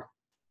a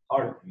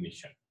hard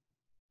emission.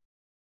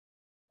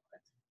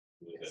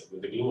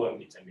 With the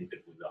gluon, it's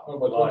emitted with the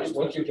but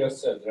what you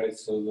just said, right?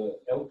 So the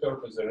L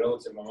curve is a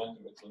relative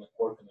momentum between the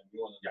quark and the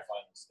gluon in the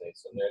final state.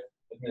 So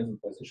that means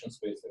the position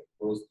space are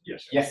close to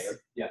yes. each other.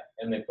 Yeah.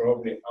 And they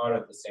probably are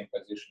at the same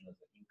position as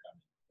the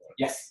incoming quark.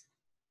 Yes.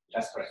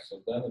 That's correct.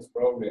 So then it's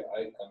probably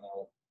I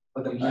canal.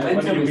 But the What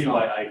momentum do you is mean not.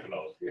 by I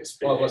canal?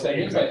 Well, what I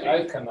mean by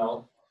I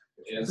canal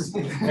is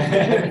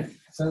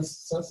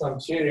since I'm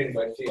cheering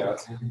by fiat,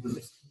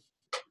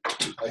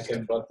 I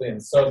can butt in.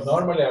 So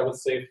normally I would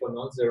say for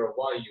non-zero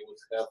y you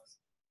would have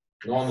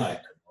non-I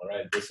canal,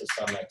 right? This is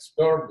some X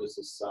perp, this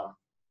is some,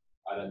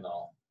 I don't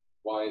know,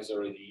 y is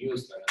already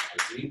used, I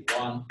don't know,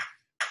 Z1,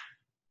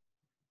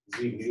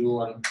 Z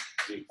gluon,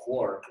 Z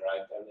quark,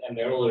 right? And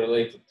they're all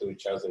related to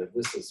each other.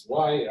 This is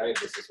y, right?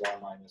 This is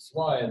 1 minus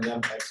y, and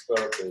then X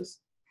perp is,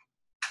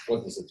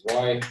 what is it,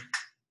 y,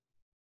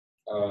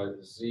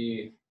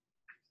 Z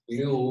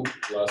glu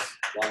plus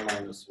 1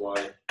 minus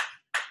y,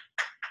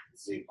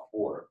 Z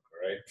quark,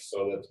 right? So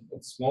that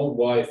it's small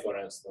y, for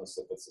instance,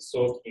 if it's a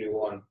soft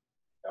gluon,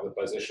 have the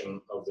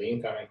position of the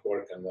incoming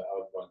quark and the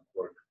outgoing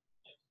quark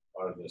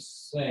are the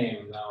same.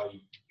 Now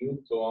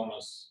you,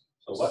 Thomas.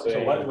 So what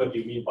do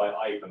you mean by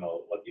iconal?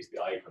 What is the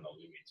iconal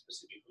limit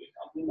specifically?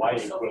 Y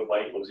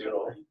equals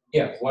 0?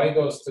 Yeah, y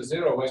goes to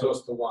 0, y goes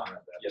to 1.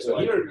 Yeah, so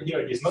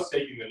here he's not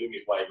taking the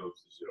limit y goes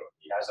to 0.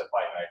 He has a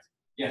finite.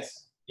 Yes.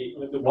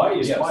 The y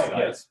is finite.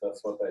 Yes,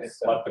 that's what I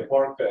said. But the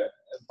quark,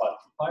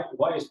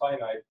 y is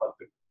finite, but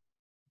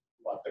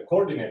the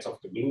coordinates of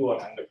the gluon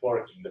and the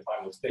quark in the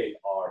final state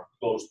are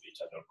close to each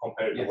other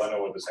compared to 1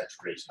 over the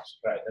saturations.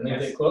 Right, and if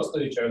they're close to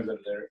each other,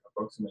 they're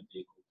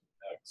approximately equal to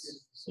x.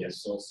 So Yes.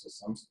 it's also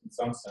in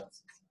some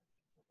sense.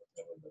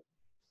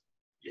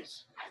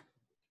 Yes.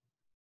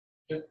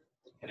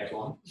 Can I go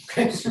on?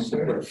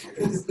 Sure.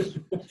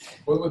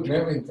 We would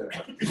never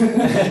interrupt.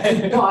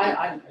 No,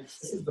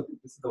 this is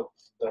the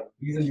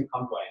reason you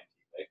come to INT,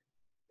 right?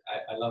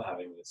 I love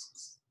having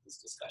this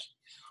discussion.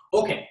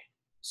 Okay,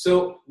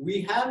 so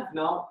we have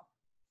now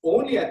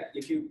only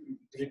if you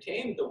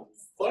retain the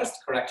first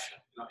correction,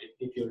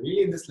 if you're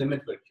really in this limit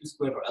where q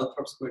squared or L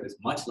perp squared is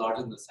much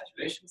larger than the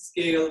saturation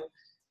scale,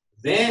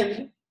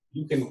 then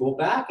you can go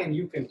back and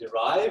you can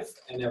derive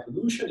an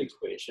evolution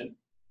equation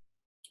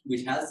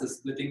which has the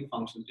splitting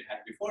functions we had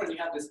before, and you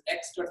have this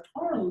extra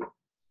term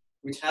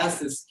which has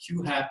this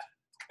q hat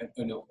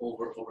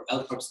over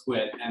L perp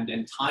squared, and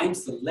then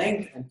times the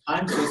length and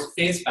times those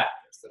phase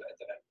factors that I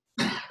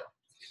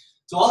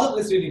So all of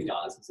this really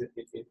does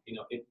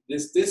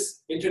is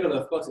this integral,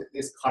 of course,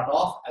 is cut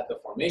off at the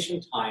formation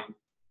time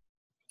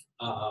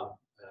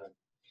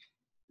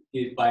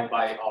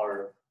by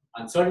our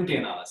uncertainty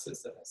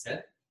analysis that I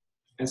said.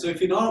 And so if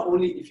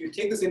you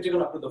take this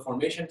integral up to the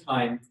formation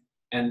time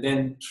and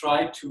then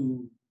try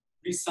to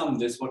resum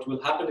this, what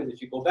will happen is if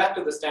you go back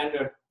to the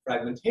standard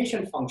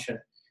fragmentation function,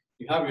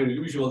 you have your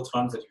usual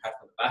terms that you have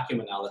for the vacuum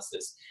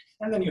analysis,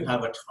 and then you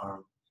have a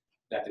term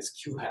that is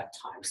q hat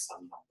times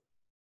some number.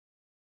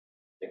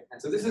 Okay.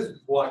 And so this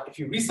is what, if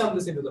you resum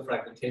this into the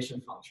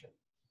fragmentation function,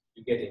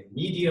 you get a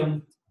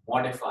medium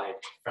modified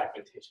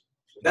fragmentation.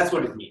 So that's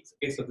what it means.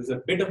 Okay, so there's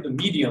a bit of the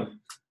medium,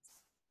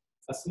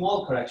 a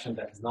small correction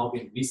that has now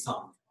been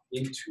resummed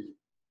into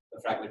the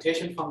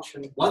fragmentation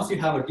function. Once you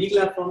have a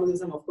D-glab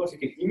formalism, of course, you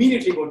can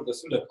immediately go to the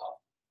pseudo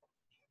curve,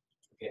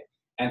 okay,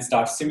 and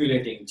start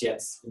simulating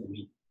jets in the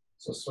medium.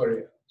 So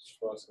sorry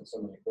for asking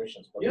so many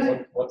questions, but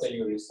what are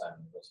you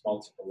resigning? Those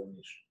multiple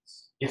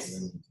emissions?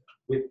 Yes,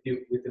 with the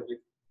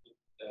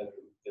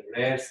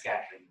rare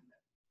scattering.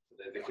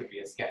 There could be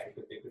a scattering.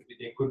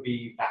 They could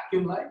be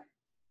vacuum-like,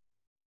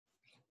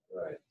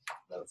 right?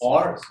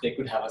 Or they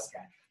could have a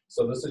scattering.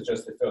 So this is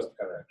just the first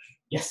correction.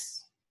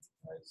 Yes.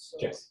 Right. So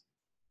yes.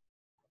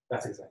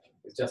 That's exactly.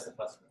 It's just the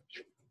first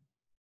correction.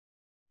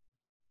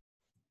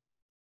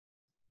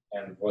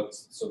 And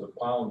so the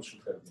pound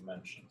should have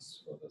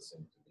dimensions for the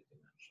thing to be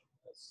dimension.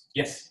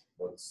 Yes.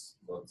 What's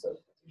that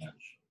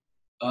dimension?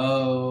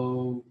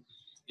 Oh,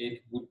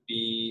 it would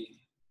be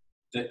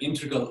the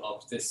integral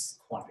of this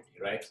quantity,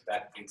 right?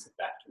 That brings it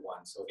back to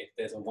 1. So if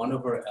there's a 1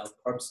 over L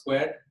perp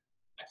squared,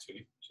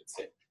 actually, I should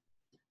say,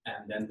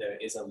 and then there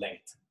is a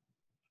length.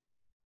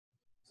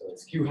 So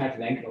it's q hat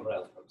length over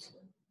L perp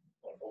squared,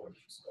 or over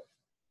q squared.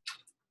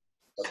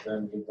 But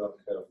then you don't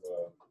have.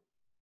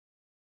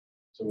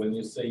 So when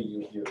you say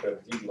you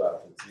have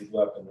D-glab, it's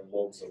D-glab in the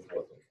logs of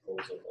what?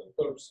 Logs of L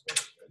perp squared,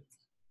 right?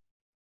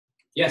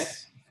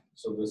 Yes.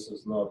 So this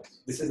is not.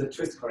 This is a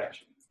twist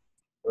correction.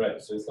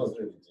 Right. So it's not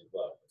really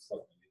D-glab.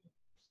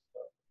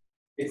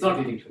 It's not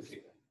leading to a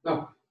D-glab.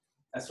 No,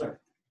 that's right.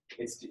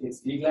 It's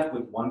D-glab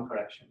with one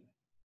correction,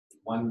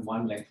 one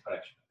length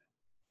correction.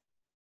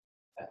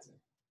 That's it.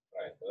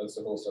 Right. That's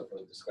a whole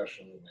separate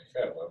discussion we may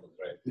have. I would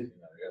write, you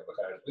have a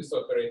higher twist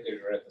operator,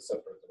 you write a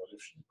separate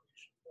evolution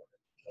equation for it,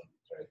 and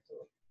try to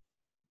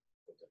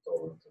put it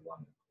all into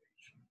one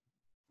equation.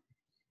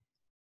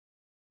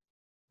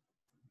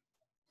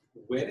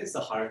 Where is the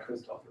higher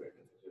twist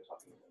operator that you're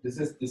talking about? This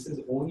is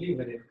only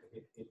when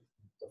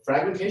the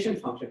fragmentation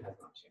function has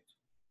not changed.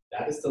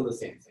 That is still the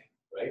same thing,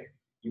 right?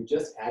 You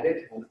just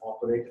added an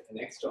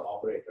extra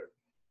operator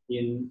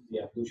in the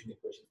evolution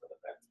equation for the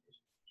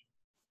fragmentation function.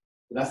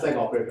 So that's like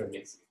operator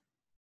mixing.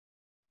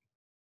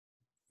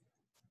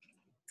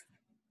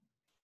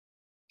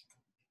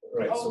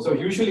 Right. So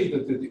usually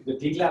the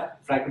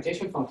D-glab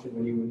fragmentation function,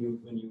 when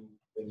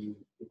you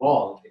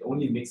evolve, it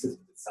only mixes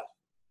with itself,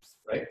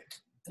 right?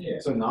 Yeah.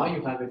 So now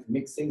you have it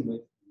mixing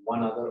with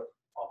one other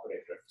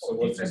operator. So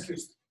what's different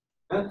twist?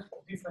 Huh?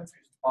 Different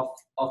twist.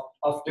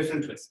 Of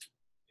different twist.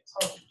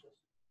 How to twist?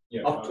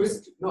 Yeah. Of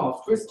twist, no,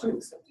 of twist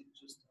too.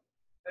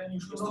 Then you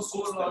should not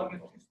call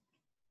argument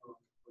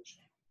twist.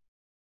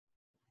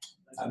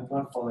 I'm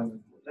not following.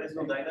 There is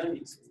no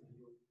dynamics.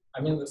 I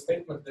mean, the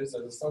statement is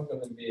that it's not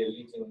going to be a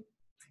leading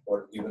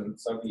or even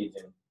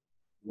sub-leading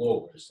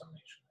log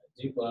resummation.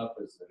 D-glab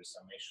is the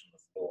resummation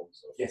of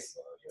logs of Yes.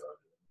 Your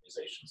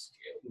organization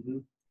scale. Mm-hmm.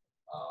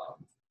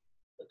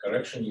 The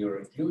correction you're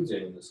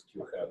including, this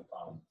Q-hat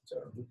pound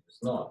term, is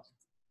not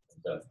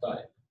of that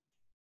type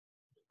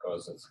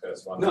because it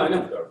has one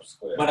curve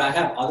square. But I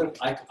have other.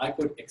 I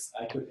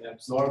could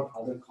absorb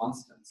other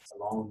constants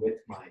along with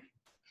my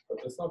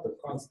But it's not a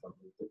constant.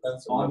 It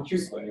depends On Q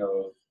squared.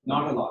 your.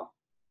 Not a lot.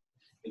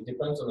 It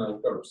depends on our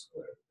curve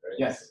square, right?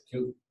 Yes.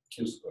 Q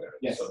squared.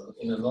 Yes. So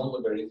in a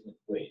non-logarithmic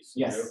way. So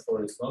Yes.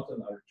 therefore, it's not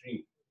an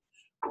R3.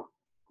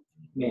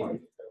 Yeah.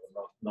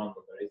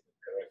 Non-logarithmic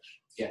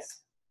correction. Yes.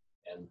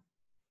 And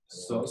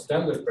So- the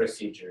standard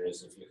procedure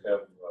is if you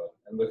have,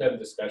 and we had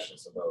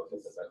discussions about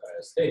it at the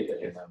higher state, I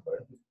remember,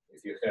 if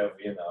you have,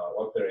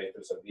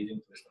 operators of leading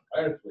twist and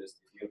higher twist,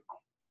 if you're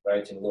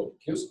writing low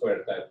Q square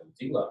type of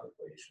D-log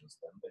equations,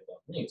 then they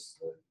don't mix.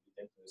 The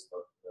leading twist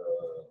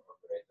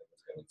operator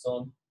would have its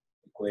own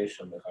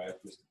equation, the higher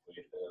twist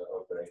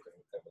operator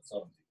would have its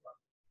own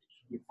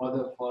D-log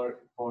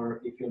equation. For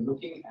if you're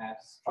looking at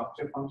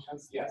structure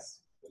functions, yes.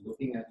 You're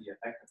looking at the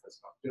effect of the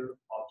structure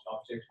of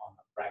object on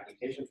the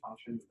fragmentation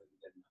function.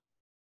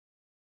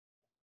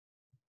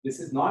 This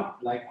is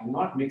not like, I'm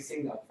not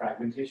mixing a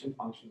fragmentation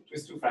function,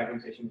 twist 2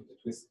 fragmentation with a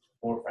twist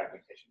 4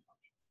 fragmentation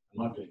function. I'm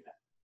not doing that.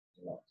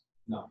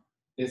 No.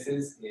 This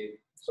is a.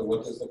 So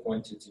what is the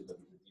quantity that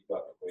the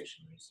D-log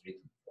equation is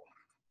written for?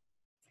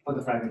 For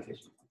the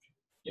fragmentation function.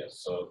 Yes,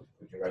 so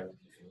could you write the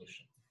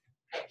definition?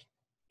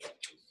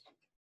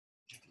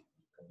 You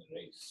can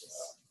erase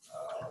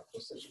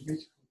such a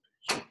beautiful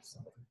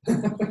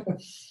picture.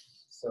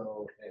 So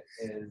it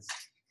is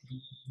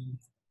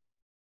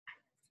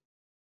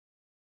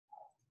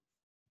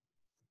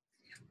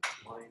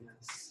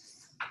minus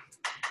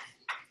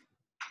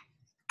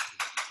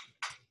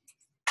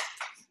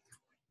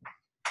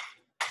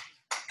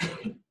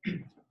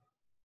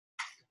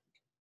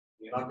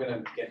you're not going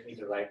to get me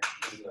to write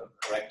in the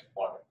correct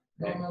order.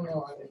 No, I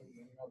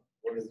mean,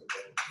 what is it?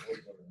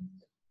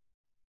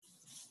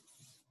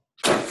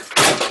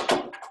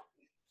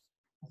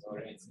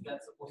 Sorry,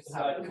 that's supposed to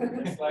happen.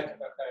 It's like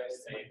the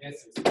highest saying,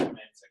 this is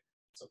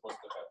supposed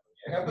to happen.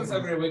 It happens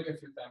every week a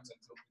few times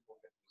until people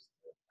get used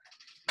to it.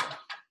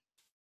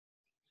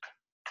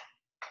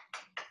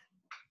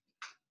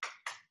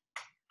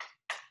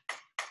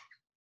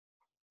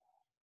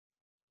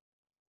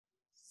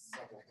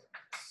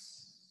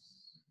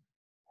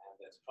 And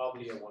that's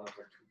probably a 1 over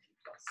 2t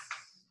plus.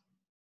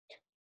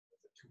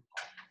 That's a 2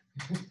 part.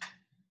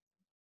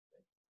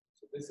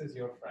 So this is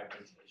your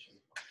fragmentation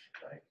function,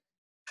 right?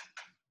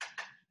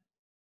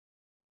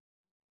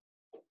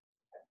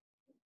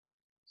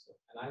 So,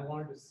 and I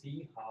wanted to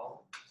see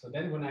how. So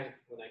then when I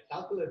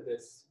calculate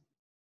this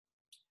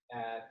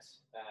at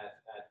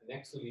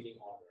next to leading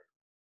order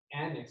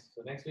and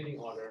next leading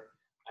order,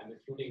 I'm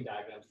including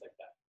diagrams like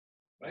that,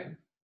 right? And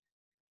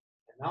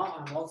now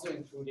I'm also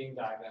including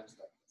diagrams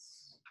like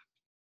this.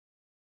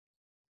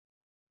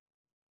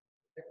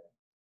 Okay.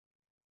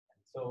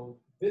 And so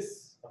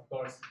this, of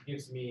course,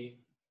 gives me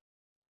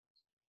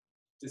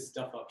this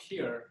stuff up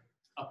here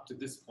up to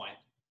this point,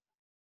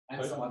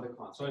 and some other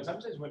constants. So in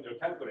some sense, when you're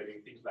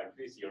calculating things like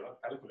this, you're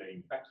not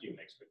calculating vacuum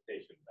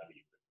expectation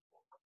value.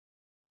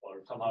 Or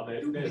somehow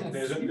there's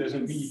a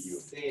medium.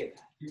 Say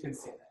that. You can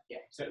say that,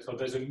 yeah. So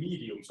there's a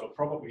medium. So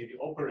probably the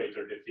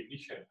operator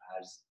definition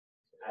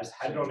as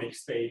hadronic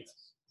state,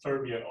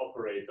 fermion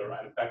operator,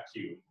 and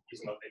vacuum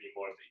is not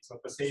anymore. It's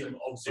not the same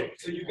object.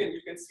 So you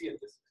can see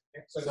it this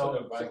way. Okay?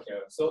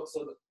 So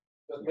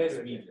There's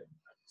a medium.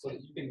 So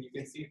you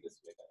can see it this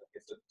way.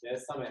 Okay, so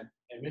there's some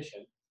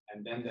emission,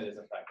 and then there is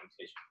a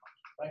fragmentation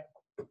function, right?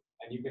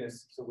 And you can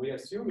so we're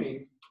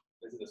assuming,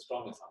 this is a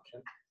strong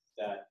assumption,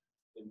 that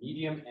the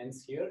medium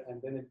ends here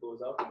and then it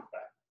goes out in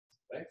fragments,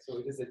 right? So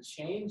it is a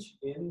change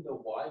in the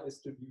Y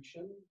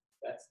distribution,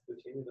 that's the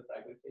change in the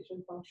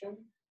fragmentation function,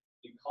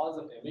 because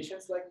of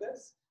emissions like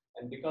this,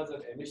 and because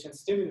of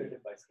emissions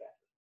stimulated by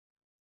scattering.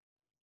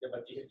 Yeah,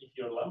 but if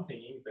you're lumping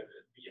in the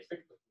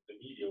effect of the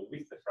medium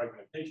with the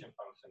fragmentation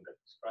function that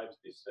describes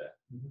this,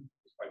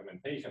 this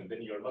fragmentation,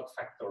 then you're not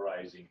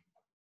factorizing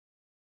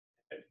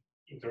an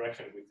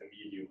interaction with the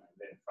medium and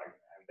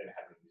then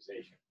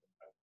hadronization.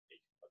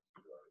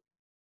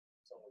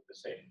 It's almost the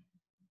same.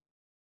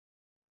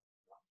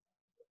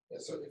 Yeah,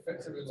 so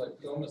effectively, like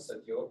you almost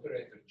said, your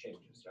operator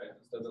changes, right?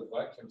 Instead of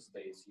vacuum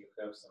states, you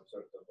have some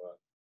sort of a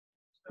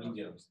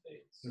medium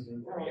states.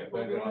 Yeah,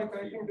 but you're like,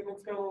 I think an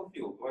external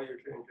field. Why you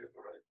change it,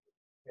 right?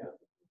 Yeah.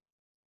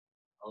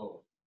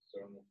 Oh,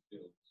 external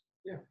field.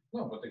 Yeah.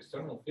 No, but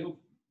external field,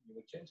 you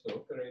would change the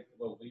operator.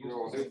 Well, we use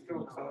No, they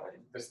still high.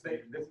 The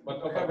state,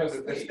 But what happens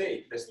is the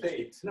state.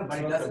 No, but it's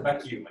it not a doesn't-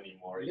 vacuum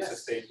anymore. It's a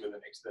Yes. state with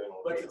an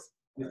external But field.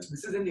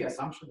 this is in the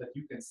assumption that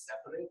you can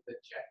separate the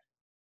jet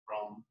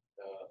from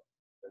the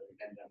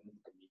and then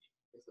the medium.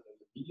 Okay, so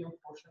there's a medium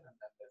portion and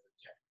then there's a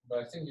jet. But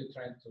I think you're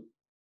trying to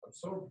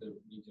absorb the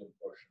medium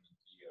portion of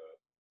the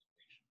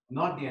equation.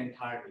 Not the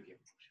entire medium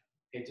portion.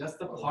 Okay, just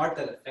the part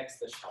that affects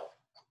the shell.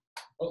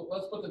 Well,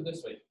 let's put it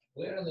this way.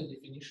 Where in the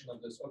definition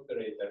of this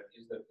operator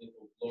is that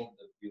little blob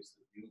that gives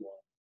the view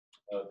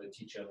on the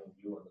T-channel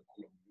view and the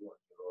Coulomb view on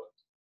the rod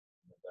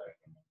in the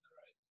diagram on the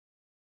right?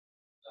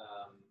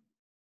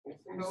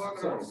 It's in the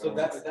Lagrange. So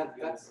that's It's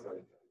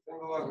in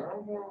the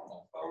Lagrange,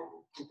 some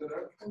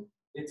interaction.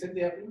 it's in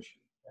the evolution.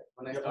 Right?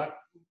 When I start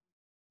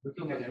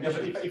looking at Yeah,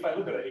 but if I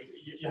look at it,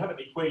 you have an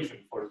equation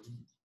for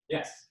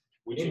yes,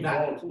 which In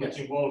that,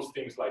 involves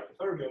things like the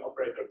fermion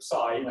operator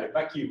psi, the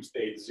vacuum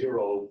state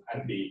 0,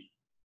 and the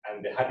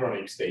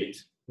hadronic state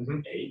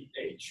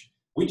H.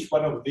 Which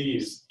one of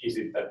these is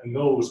it that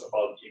knows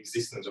about the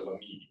existence of a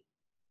medium?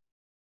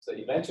 So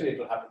eventually it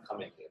will have to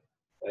come in here,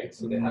 right?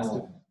 So there has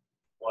to.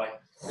 Why?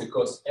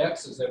 Because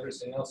X is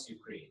everything else you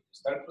create. You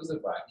start with a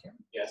vacuum.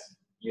 Yes.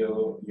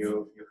 You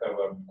have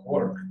a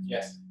quark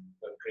Yes.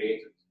 that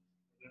created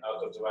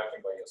out of the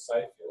vacuum by your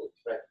psi field.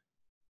 Right.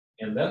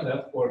 And then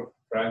that quark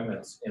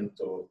fragments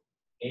into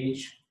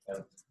H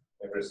and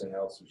everything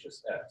else, which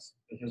is X.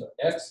 So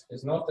X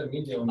is not a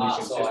medium which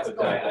is so just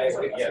a I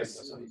agree. dipole.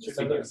 Yes.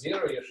 Instead of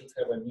 0, you should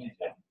have a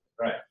medium.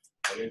 Right.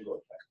 Very good.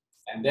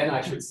 And then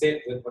I should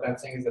say that what I'm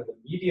saying is that the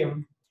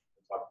medium,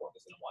 we'll talk about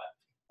this in a while,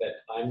 that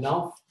I'm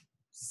now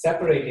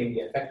separating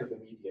the effect of the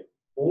medium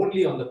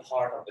only on the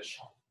part of the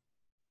shock.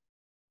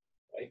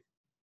 Right?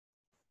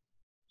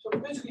 So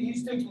basically,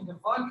 he's taking the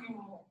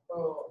vacuum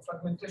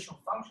fragmentation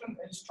function and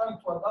he's trying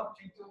to adapt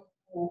it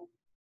to,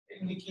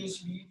 in the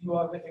case you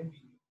have an MV.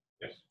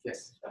 Yes.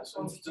 Yes.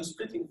 So it's the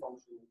splitting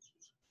function.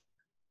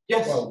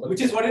 Yes, Well,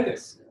 which is what it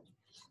is.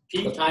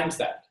 P times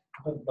that.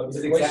 But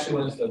This the is question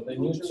exactly is that the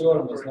new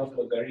term is not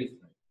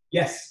logarithmic.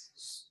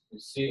 Yes. You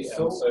see,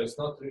 So- and so it's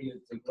not really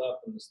deglap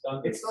in the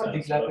standard It's not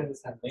sense, deglap but in the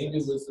sense. maybe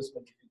with this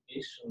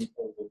modification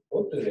of the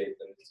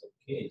operator, it's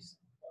okay,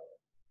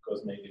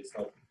 because maybe it's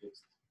not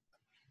fixed.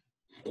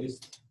 At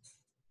least,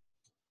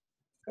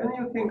 Can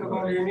you think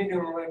about your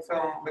medium like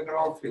some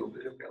background field?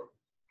 You can.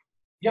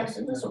 Yes.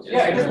 it's okay.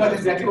 Yeah, it is what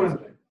exactly what I'm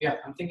doing. Yeah,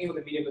 I'm thinking of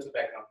the medium as a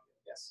background.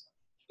 Yes.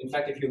 In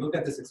fact, if you look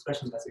at this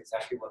expression, that's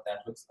exactly what that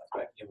looks like.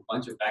 Right? You have a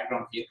bunch of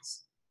background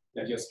fields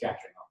that you're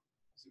scattering on.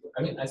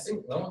 I mean, I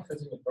think no one has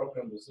any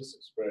problem with this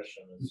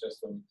expression. It's just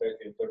when you try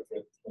to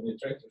interpret, when you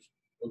try to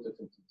put it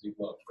into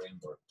deglap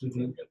framework, you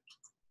get,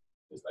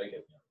 just I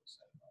get nervous.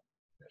 I don't know.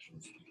 I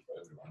shouldn't speak for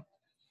everyone.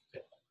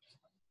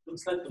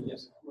 Looks like when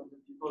the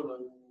people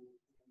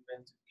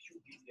invent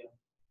QPD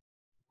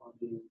on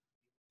the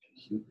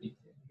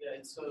yeah,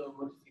 it's a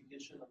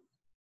modification of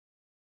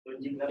the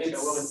deglap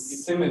shower and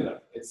It's similar.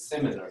 It's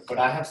similar, but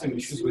I have some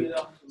issues with.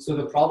 So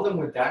the problem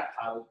with that,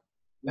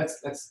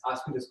 let's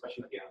ask me this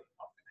question again.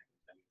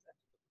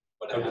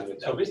 What I have with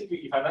So that. basically,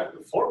 if I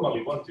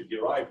formally want to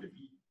derive the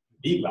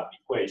deglap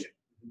equation,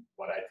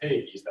 what I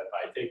take is that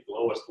I take the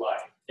lowest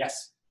line.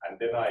 Yes. And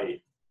then I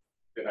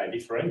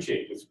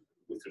differentiate with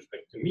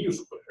respect to mu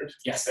squared.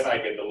 Yes. Then I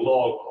get the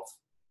log of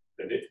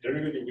the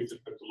derivative with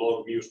respect to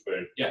log of mu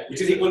squared. Yeah, which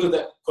is equal to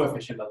the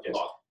coefficient of the Yes.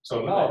 log.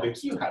 So now the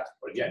q hat,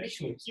 or the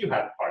additional q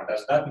hat part,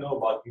 does that know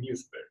about mu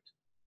squared?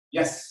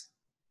 Yes.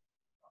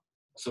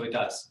 So it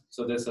does.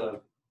 So there's a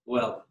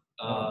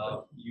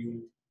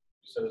You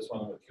said it's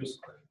one of the Q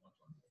squared. Not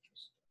one of the Q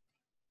squared.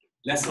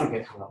 let's not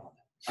get hung up on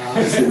that.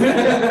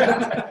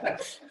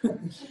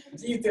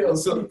 Details.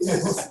 So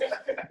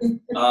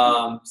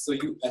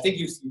I think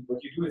what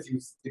you do is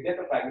to get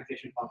the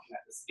fragmentation function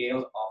at the scale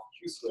of q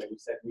squared, you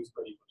set mu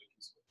squared equal to q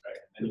squared,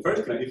 right? And And first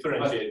you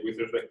differentiate with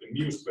respect to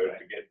mu squared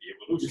to get the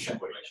evolution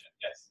equation.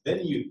 Yes. Then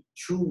you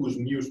choose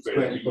mu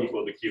squared to be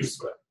equal to q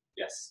squared.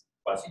 Yes.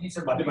 But it's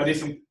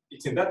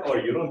in that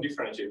order. You don't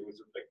differentiate with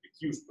respect to q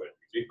squared.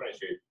 You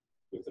differentiate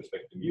with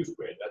respect to mu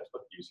squared. That's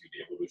what gives you the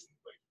evolution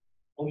equation.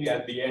 Only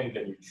at the end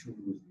then you choose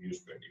mu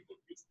squared equal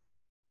to q squared.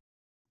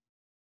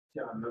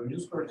 Yeah, and the mu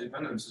square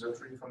dependence is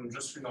actually from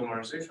just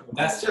renormalization.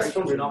 That's just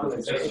from It's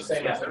renormalization. the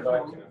same as the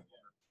vacuum.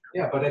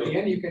 Yeah, but at the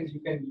end you can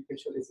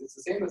show this. It's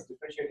the same as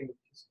differentiating with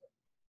q squared.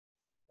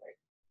 Right?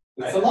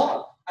 It's a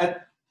law.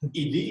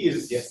 It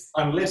is, Yes.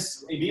 unless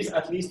it is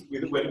at least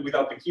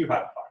without the q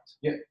hat part.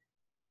 Yeah.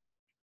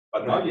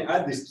 But now you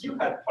add this q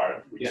hat part,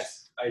 which Yes.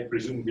 I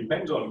presume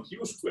depends on q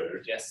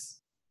squared, Yes.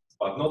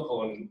 but not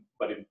on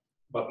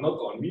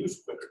mu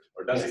squared,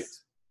 or does Yes. it?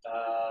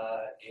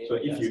 So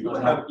if you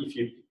don't have, if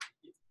you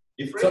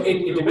So it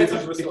depends on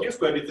with the q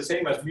squared, it's the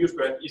same as mu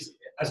squared. Is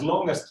as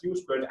long as q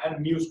squared and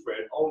mu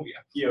squared only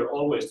appear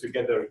always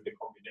together in the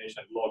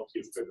combination log q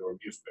squared or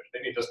mu squared,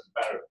 then it doesn't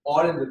matter. or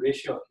in the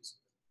ratio of q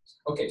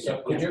squared. Okay, so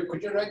could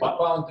you write the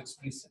bound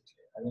explicitly?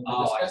 I mean,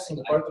 we're discussing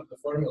the part of the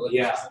formula.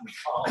 Yeah.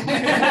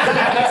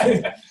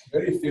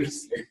 Very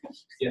fiercely.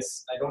 Yes,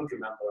 I don't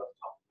remember off the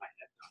top of my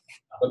head now.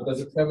 But does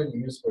it have any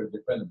mu squared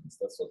dependence?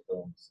 That's what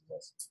Thomas is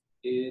asking.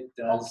 It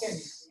does. Okay,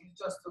 it's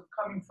just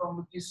coming from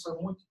this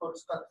multiple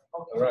stack.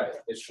 Okay. Right,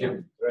 it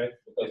should, right?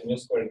 Because mu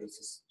squared is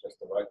just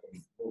a vacuum.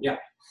 Yeah.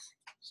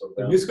 So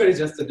The then mu squared is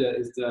just the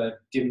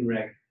dim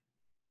reg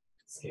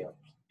scale.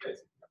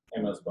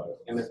 MS bar.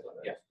 MS bar,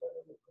 yeah.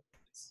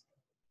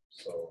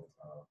 So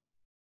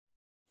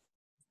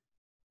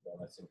then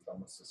I think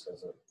Thomas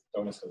has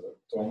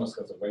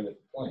a valid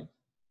point.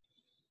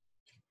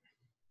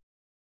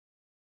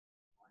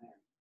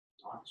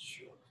 Not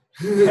sure.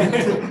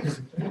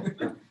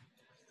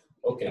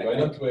 Okay, why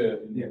don't we,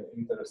 in the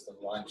interest of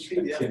lunch, The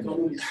continue?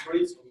 autonomy is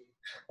free, so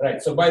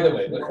Right, so by the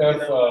way, we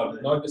have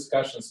no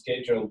discussion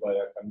scheduled by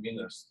our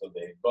conveners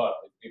today, but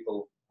if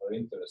people are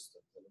interested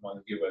and want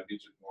to give a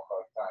digit more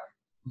hard time,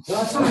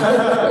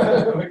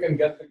 we can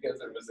get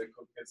together with the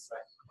cookies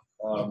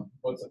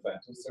What's the plan?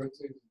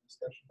 230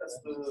 discussion? That's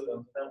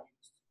the time.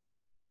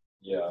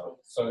 Yeah.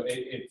 So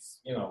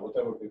it's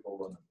whatever people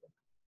want to do.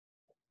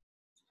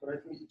 So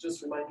let me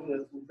just remind you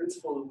that in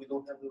principle we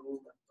don't have the room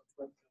at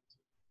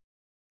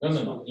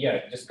 20. No.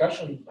 Yeah,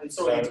 discussion.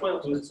 Sorry, it's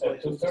 12. At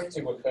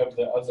 2:30 we have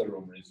the other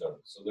room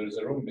reserved. So there is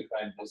a room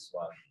behind this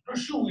one. For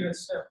sure, we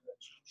accept that.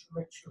 Should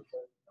make sure.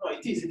 No,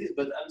 it is.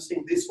 But I'm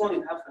saying this one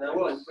in half an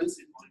hour. In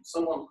principle, if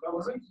someone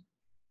comes,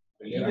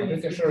 Yeah, I'm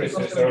pretty sure it's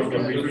reserved for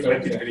 2:30. yeah,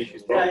 let it finish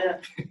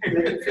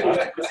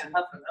because in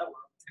half an hour.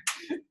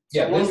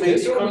 Yeah, Someone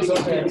this may room is be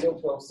open coming until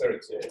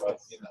 12:30, but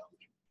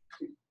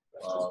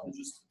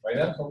just by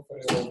then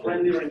hopefully we'll be.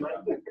 friendly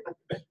reminder.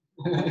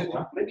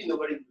 Maybe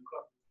nobody will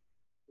come.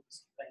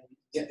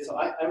 Yeah, so I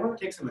want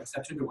to take some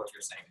exception to what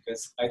you're saying,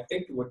 because I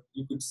think what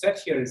you could set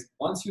here is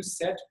once you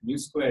set mu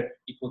squared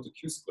equal to q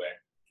squared,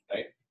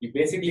 right, you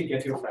basically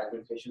get your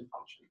fragmentation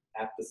function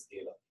at the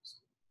scale of mu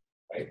squared,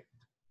 right?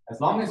 As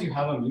long as you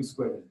have a mu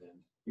squared in them,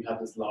 you have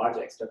this large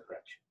extra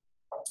correction,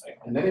 right?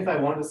 And then if I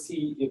want to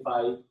see if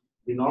I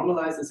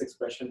renormalize this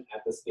expression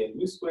at the scale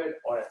mu squared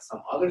or at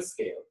some other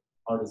scale,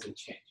 how does it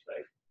change,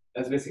 right?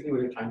 That's basically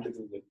what you're trying to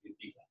do with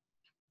beta,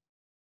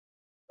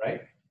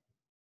 right?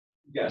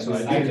 Yeah, so I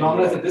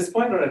normalize at this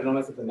point or I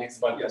normalize at the next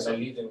But one? yes, I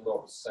need in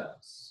low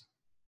sense.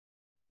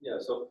 yeah,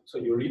 so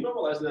you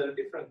renormalize at a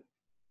different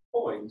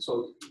point.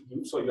 So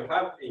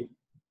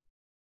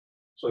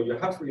you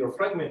have your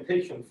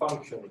fragmentation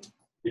function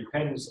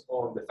depends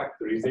on the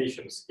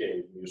factorization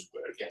scale mu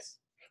squared. Yes.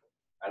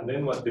 And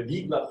then what the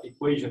Diglap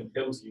equation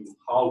tells you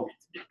how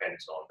it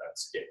depends on that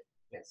scale.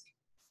 Yes.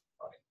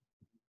 Right.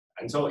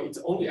 And so it's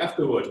only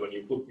afterwards when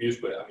you put mu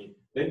squared. I mean,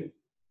 then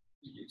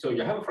so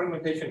you have a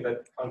fragmentation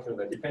that function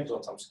that depends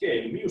on some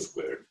scale mu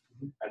squared,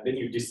 and then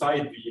you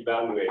decide to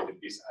evaluate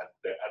this at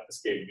the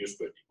scale mu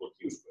squared equal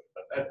q squared.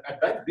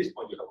 But at this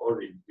point, you have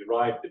already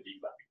derived the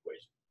Diglap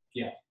equation.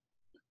 Yeah.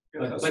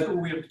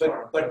 Weird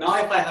But now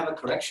if I have a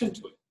correction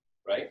to it,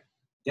 right,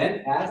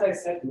 then as I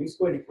set mu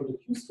squared equal to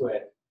q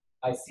squared,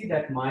 I see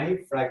that my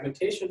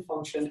fragmentation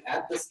function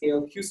at the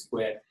scale q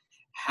squared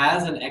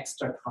has an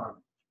extra term.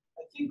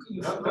 I think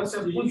you That- should that's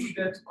also the put issue.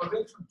 that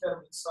correction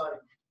term inside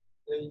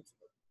the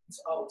interval.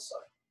 It's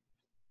outside.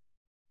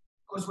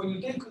 Because when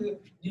you take the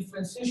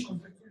differentiation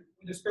with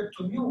respect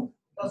to mu,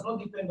 it does not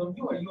depend on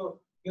you, and your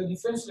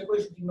differential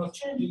equation did not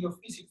change, your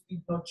physics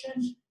did not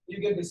change, you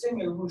get the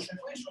same evolution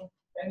equation,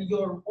 and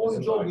your whole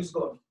job is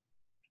gone.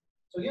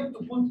 So you have to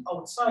put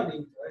outside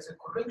it as a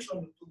correction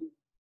to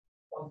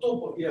on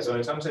top of it. Yeah. So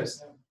in some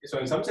sense,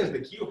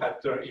 the q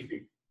hat term, if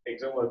you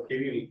examine what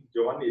Kirill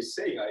Giovanni is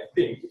saying, I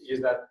think,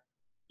 is that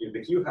if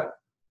the q hat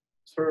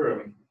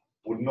term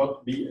would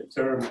not be a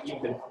term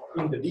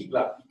in the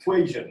Diglap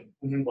equation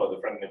for the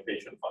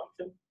fragmentation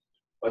function,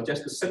 but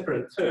just a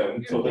separate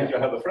term, so that you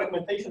have a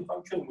fragmentation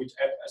function which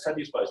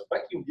satisfies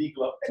vacuum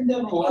Diglap And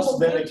then plus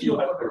then a q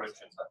hat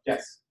correction.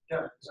 Yes.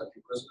 Yeah,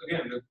 exactly. Because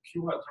again, the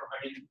Q hat term, I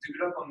mean,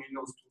 Diglap only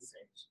knows two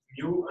things: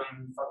 mu and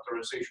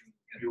factorization,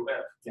 mu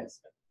f. Yes.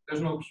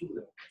 There's no Q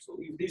there. So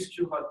if this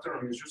Q hat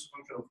term is just a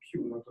function of Q,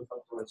 not a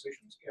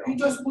factorization scale, you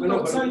just put No,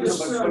 outside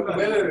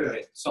the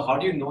wait. So how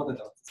do you know that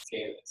the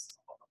scale is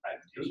of a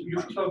fragmentation? you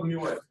should have mu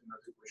f in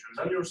that equation.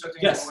 Then you're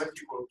setting Yes. mu f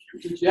equal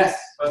Q. Yes.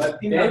 But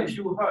in Then- that Q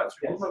hat,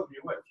 you Yes. don't have mu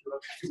f, you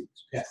have Q.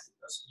 Yes.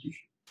 That's the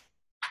issue.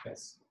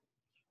 Yes.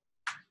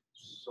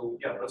 So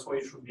yeah, that's why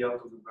it should be out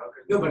of the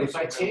bracket. No, but if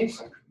I change,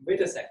 wait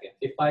a second.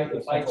 If I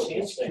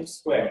change q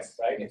squared,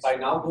 right? If I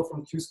now go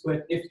from q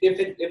squared,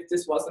 if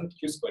this wasn't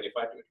q squared, if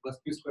it was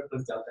q squared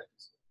plus delta q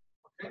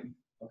squared,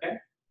 okay,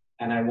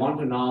 and I want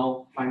to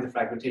now find the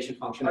fragmentation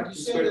function Are of you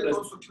q saying squared that plus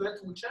also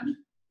QT will change?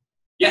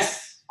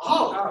 yes,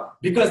 How?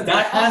 because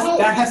that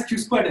has q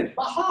squared in it.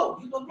 But how?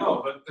 You don't know.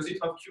 No, but does it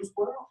have Q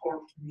square or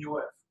mu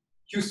f?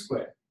 Q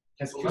squared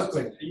has So q that's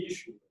squared in it. the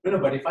issue. No,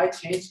 but if I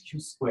change q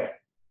squared,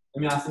 let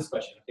me ask this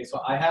question. Okay,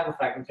 so I have a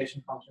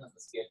fragmentation function at the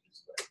scale q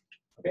squared.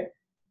 Okay,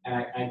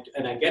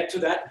 and I get to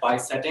that by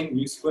setting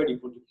mu squared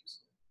equal to q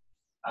squared.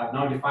 I've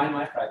now defined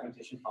my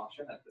fragmentation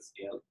function at the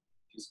scale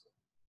q squared.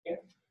 Okay,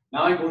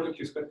 now I go to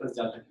q squared plus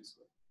delta q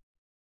squared.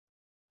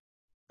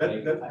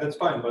 That's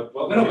fine, but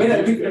what No, wait,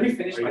 let me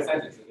finish my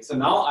sentence. Okay, so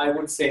now I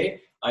would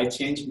say I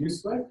change mu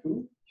squared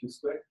to q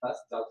squared plus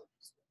delta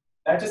q squared.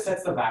 That just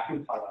sets the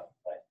vacuum part out,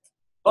 right?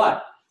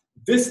 But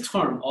this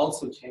term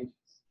also changes.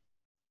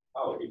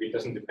 Oh, if it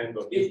doesn't depend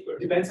on q It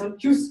squared. depends on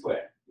q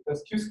squared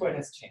because q squared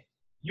has changed.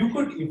 You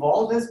could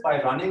evolve this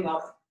by running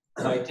up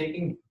by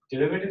taking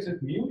derivatives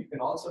with mu. You can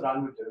also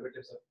run with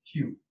derivatives of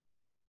q,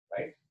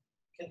 right?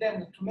 And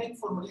then to make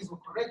formalism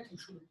correct, you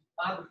should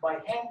add by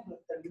hand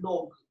the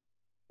log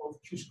of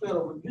q square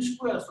over mu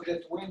square, so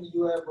that when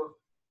you have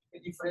a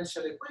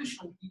differential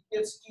equation, it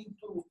gets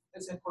into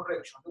as a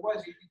correction.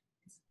 Otherwise,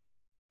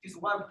 it is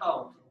wiped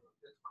out.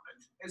 That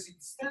correction. As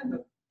it stands,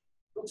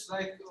 looks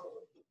like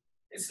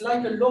it's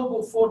like a log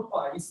of 4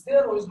 pi. It's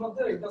there or it's not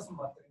there. It doesn't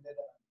matter in that.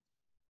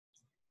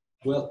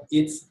 Well,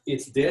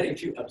 it's there.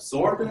 If you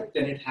absorb it,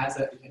 then it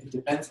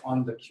depends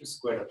on the q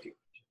squared of the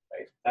equation,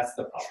 right? That's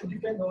the It should problem.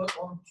 depend on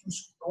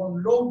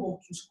log of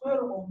q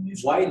square or mu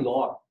square. Why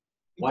log?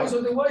 Because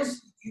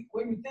otherwise,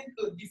 when you take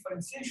a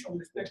differentiation with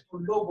respect to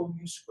log of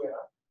mu square,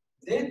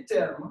 that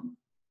term,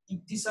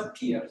 it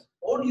disappears.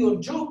 All your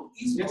job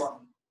is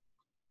gone.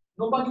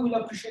 Nobody will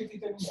appreciate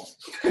it anymore.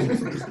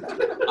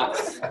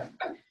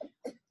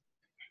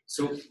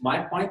 So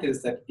my point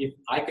is that if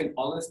I can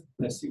always,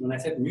 when I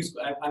said mu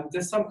square,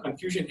 there's some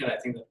confusion here. I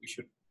think that we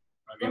should.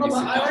 No, but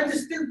I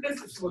understand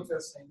perfectly what you're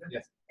saying.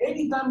 Yes.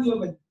 Anytime you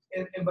have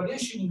a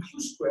variation in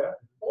Q square,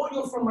 all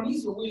your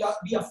formalism will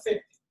be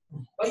affected.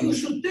 But you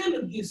should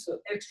tell this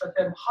extra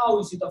term, how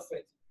is it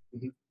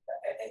affected?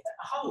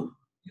 How?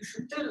 You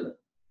should tell.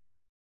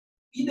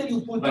 Either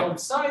you put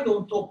outside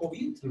on top of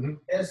it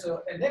as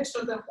an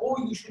extra term, or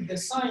you should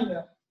design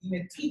in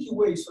a tricky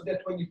way so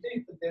that when you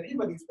take the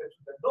derivative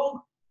to the log,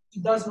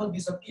 it does not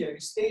disappear.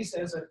 It stays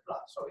as a plus.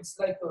 So it's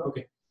like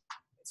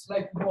it's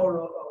like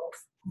more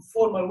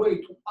formal way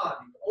to add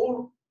it,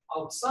 or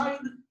outside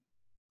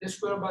the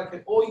square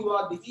bracket, or you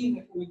add the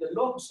in with the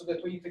log so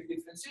that when you take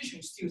differentiation,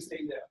 you still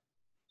stay there.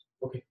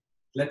 Okay,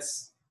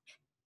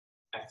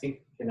 I think,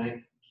 can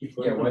I keep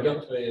going? Yeah, why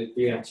don't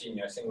we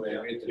continue? I think we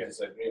agree to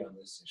disagree on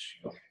this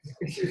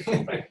issue.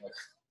 Right.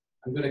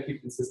 I'm going to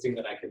keep insisting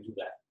that I can do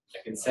that.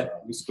 I can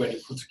set mu squared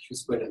equal to q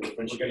squared and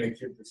differentiate. We're going to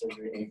keep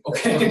disagreeing.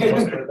 Okay.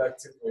 Most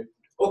productive way.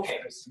 Okay.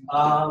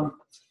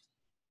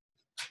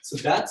 So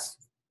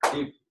that's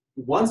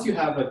once you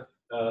have a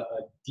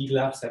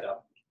DLAB set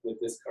up with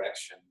this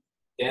correction,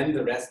 then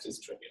the rest is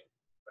trivial.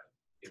 Right?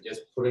 You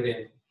just put it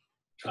in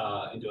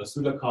into a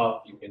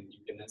pseudocurve. You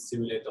can then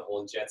simulate the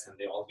whole jets, and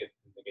they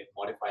get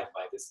modified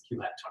by this Q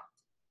hat term.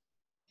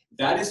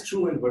 That is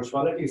true when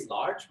virtuality is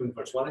large. When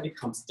virtuality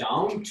comes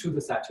down to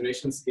the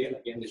saturation scale,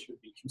 again, this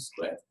should be Q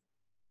squared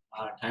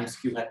times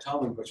Q hat tau.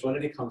 When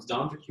virtuality comes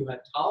down to Q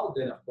hat tau,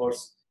 then of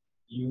course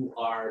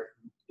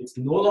it's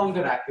no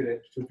longer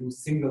accurate to do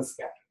single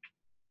scattering.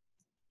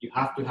 You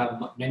have to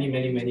have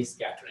many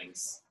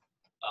scatterings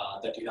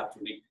that you have to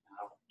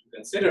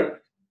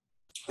consider.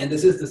 And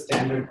this is the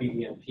standard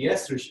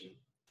PDM-PS regime.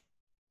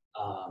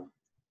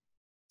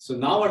 So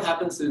now what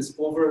happens is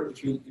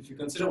if you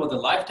consider what the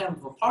lifetime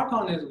of a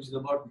parton is, which is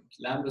about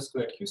lambda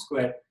squared Q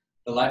squared,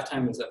 the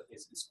lifetime is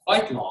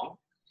quite long.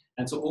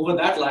 And so over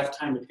that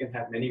lifetime, it can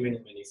have many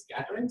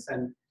scatterings.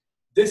 And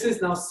this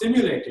is now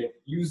simulated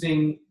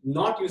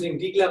not using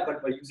DGLAB,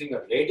 but by using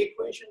a rate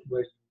equation,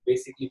 where you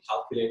basically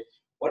calculate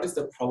what is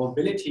the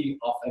probability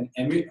of an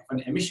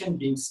emission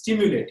being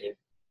stimulated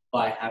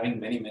by having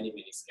many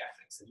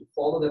scatterings. So you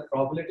follow that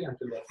probability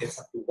until that gets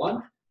up to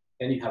 1,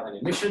 then you have an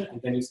emission,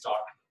 and then you start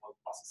the whole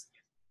process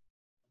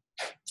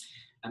again.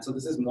 And so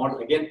this is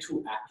modeled, again,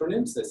 2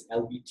 acronyms. There's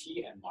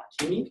LBT and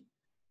Martini.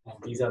 And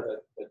these are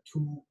the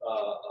 2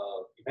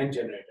 event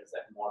generators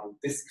that model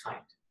this kind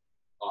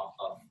of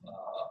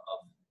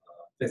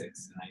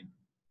physics.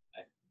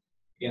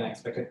 And I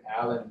expected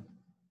Al and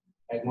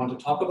I'd want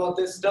to talk about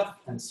this stuff,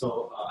 and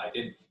so I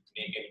didn't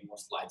make any more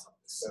slides on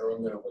this. They're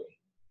on their way.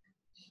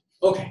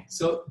 Okay,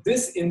 so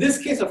in this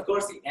case, of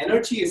course, the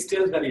energy is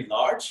still very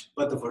large,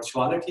 but the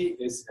virtuality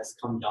has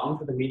come down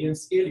to the medium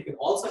scale. You can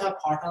also have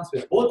partons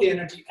where both the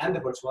energy and the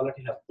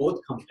virtuality have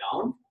both come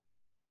down.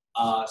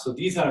 So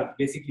these are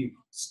basically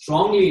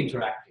strongly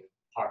interacting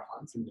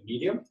partons in the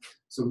medium.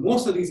 So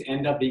most of these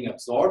end up being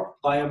absorbed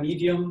by a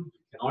medium.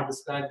 You cannot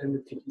describe them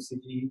with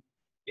PQCD.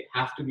 They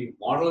have to be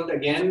modeled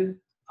again.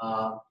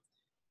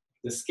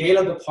 The scale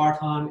of the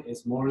parton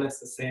is more or less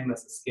the same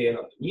as the scale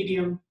of the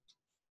medium.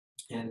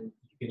 And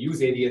you can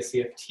use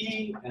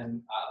ADS-CFT,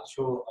 and I'll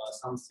show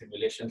some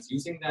simulations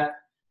using that.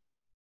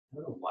 I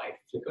don't know why it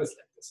flickers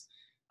like this.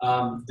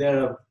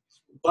 There are a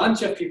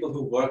bunch of people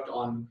who worked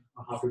on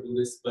how to do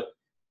this, but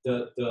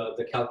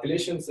the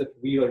calculations that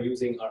we are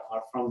using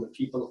are from the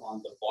people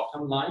on the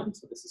bottom line.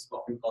 So this is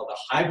often called the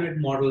hybrid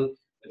model,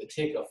 where they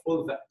take a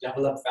full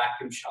developed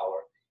vacuum shower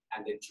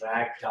and they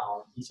drag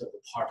down each of the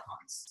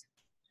partons.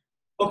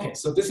 Okay,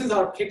 so this is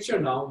our picture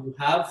now. You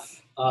have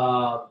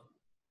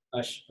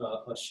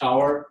a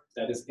shower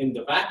that is in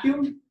the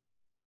vacuum.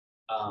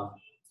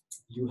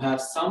 You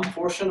have some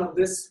portion of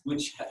this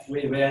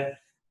where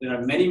there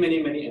are many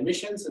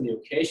emissions and the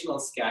occasional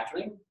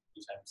scattering,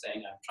 which I'm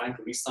saying I'm trying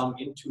to resum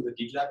into the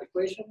DGLAB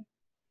equation.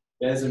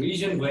 There's a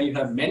region where you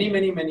have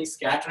many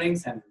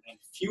scatterings and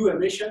few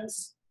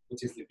emissions,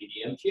 which is the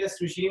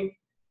PDM-PS regime.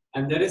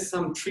 And there is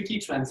some tricky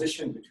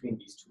transition between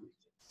these 2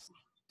 regions,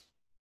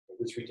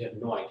 which we have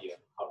no idea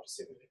how to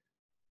simulate.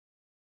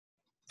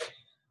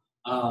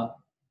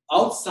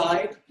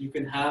 Outside, you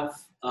can have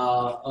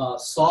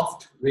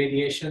soft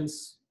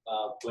radiations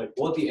where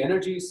both the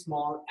energy is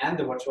small and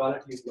the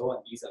virtuality is low,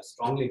 and these are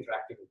strongly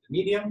interacting with the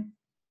medium.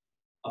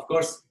 Of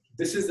course,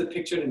 this is the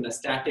picture in a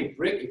static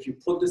brick. If you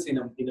put this in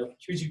a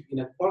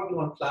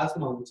quark-gluon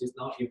plasma, which is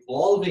now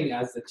evolving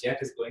as the jet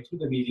is going through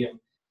the medium,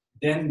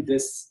 then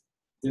this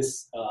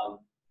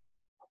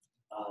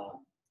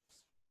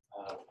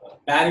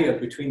barrier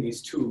between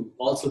these 2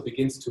 also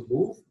begins to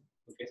move.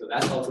 Okay, so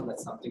that's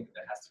something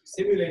that has to be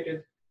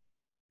simulated.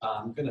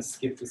 I'm going to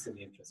skip this in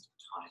the interest of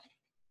time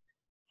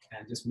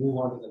and just move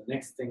on to the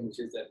next thing, which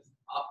is that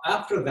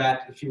after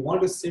that, if you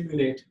want to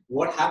simulate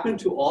what happened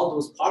to all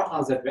those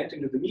partons that went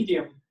into the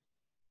medium,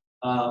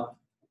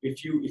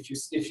 if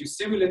you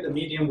simulate the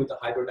medium with the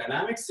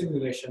hydrodynamic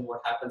simulation,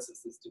 what happens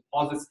is this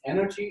deposits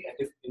energy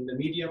in the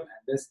medium, and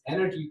this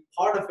energy,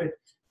 part of it,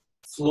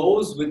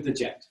 flows with the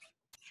jet.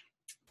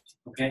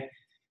 Okay,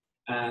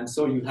 and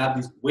so you have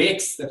these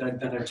wakes that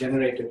are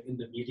generated in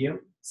the medium.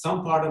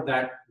 Some part of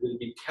that will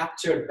be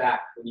captured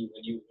back when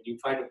you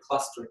try to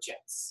cluster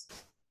jets.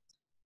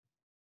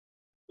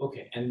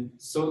 Okay, and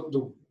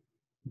so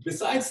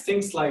besides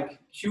things like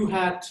Q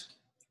hat,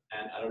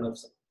 and I don't know if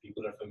some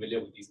people are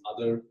familiar with these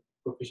other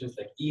coefficients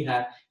like E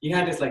hat. E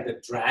hat is like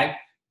the drag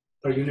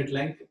per unit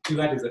length. Q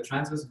hat is the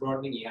transverse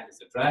broadening. E hat is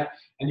the drag,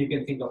 and you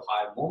can think of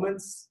higher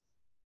moments.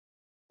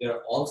 There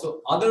are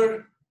also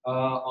other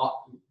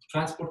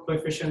transport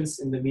coefficients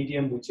in the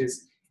medium, which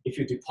is if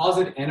you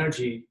deposit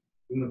energy,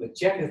 the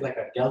jet is like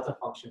a delta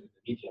function in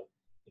the medium.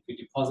 If you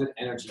deposit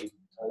energy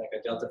like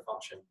a delta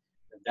function,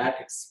 then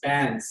that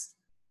expands.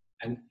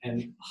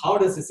 And how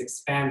does this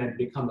expand and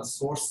become a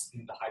source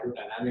in the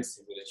hydrodynamic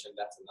simulation?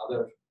 That's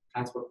another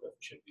transport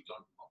coefficient we don't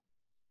know.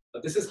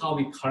 But this is how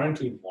we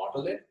currently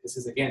model it. This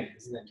is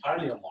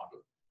entirely a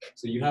model.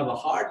 So you have a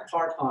hard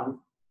parton,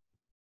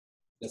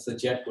 that's a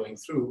jet going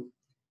through,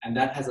 and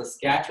that has a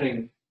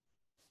scattering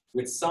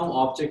with some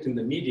object in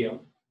the medium.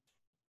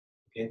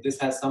 Okay, this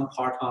has some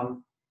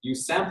parton. You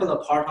sample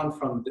a parton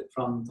from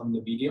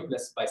the medium,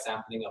 that's by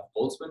sampling a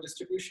Boltzmann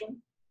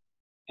distribution.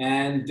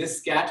 And this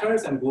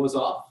scatters and goes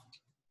off.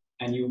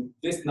 And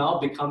this now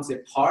becomes a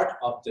part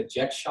of the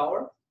jet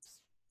shower.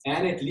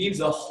 And it leaves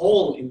a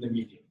hole in the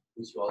medium,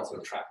 which you also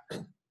track.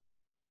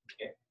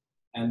 Okay.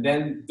 And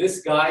then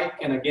this guy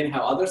can again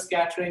have other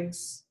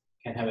scatterings,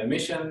 can have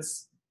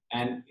emissions.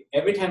 And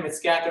every time it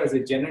scatters,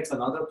 it generates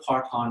another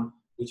parton,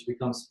 which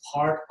becomes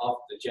part of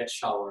the jet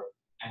shower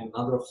and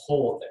another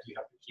hole that you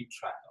have to keep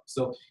track of.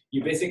 So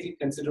you basically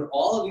consider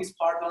all of these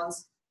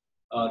partons.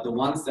 The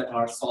ones that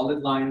are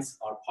solid lines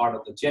are part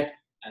of the jet,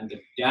 and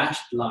the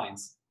dashed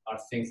lines are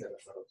things that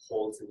are sort of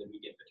holes in the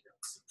medium that you have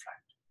to subtract.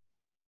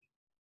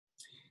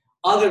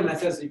 Other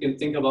methods you can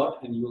think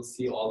about, and you will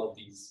see all of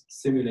these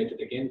simulated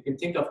again. You can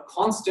think of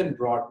constant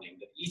broadening,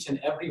 that each and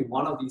every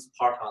one of these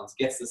partons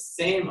gets the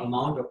same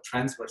amount of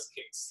transverse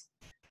kicks.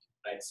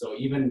 Right? So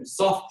even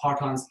soft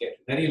partons get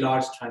very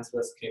large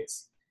transverse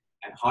kicks,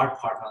 and hard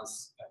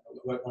partons,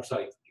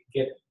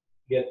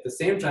 get the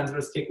same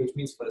transverse kick, which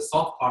means for a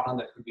soft parton,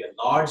 that could be a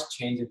large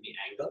change in the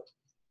angle.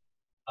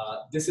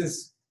 This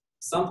is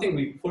something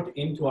we put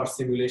into our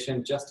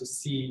simulation just to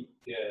see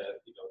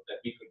that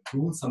we could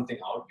rule something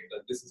out,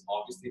 because this is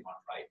obviously not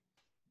right.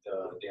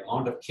 The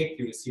amount of kick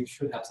you receive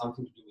should have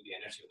something to do with the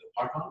energy of the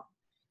parton.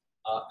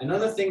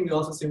 Another thing we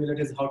also simulate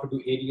is how to do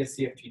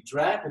ADS-CFT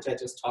drag, which I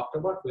just talked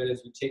about,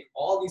 whereas we take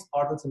all these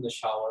partons in the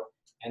shower,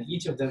 and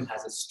each of them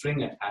has a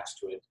string attached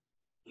to it,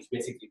 which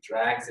basically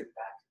drags it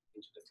back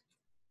into the field.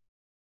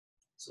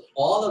 So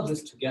all of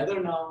this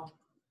together now,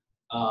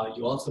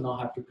 you also now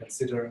have to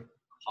consider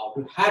how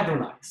to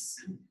hadronize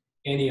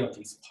any of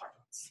these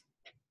partons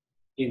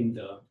in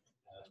the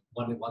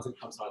once it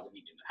comes out of the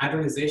medium.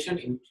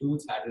 Hadronization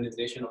includes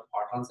hadronization of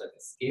partons that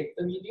escape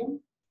the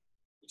medium,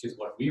 which is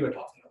what we were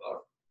talking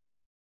about,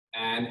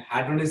 and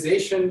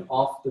hadronization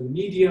of the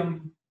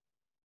medium,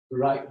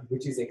 right,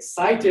 which is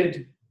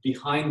excited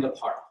behind the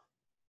parton,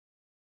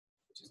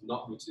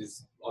 which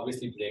is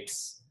obviously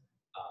breaks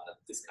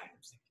this kind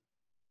of thing.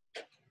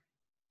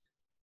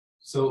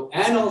 So,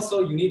 and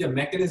also you need a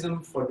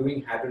mechanism for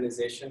doing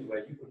hadronization where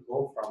you could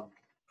go from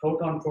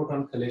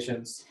proton-proton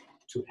collisions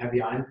to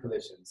heavy ion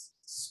collisions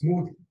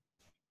smoothly.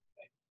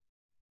 Right?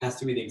 It has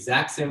to be the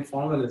exact same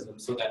formalism,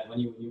 so that when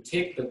you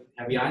take the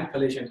heavy ion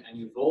collision and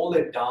you roll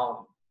it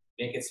down,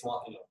 make it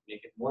small,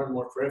 make it more and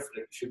more peripheral,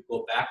 it should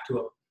go back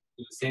to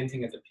the same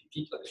thing as a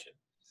PP collision.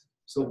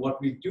 So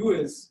what we do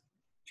is,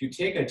 if you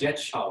take a jet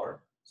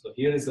shower, so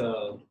here is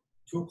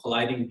two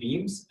colliding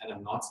beams, and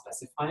I'm not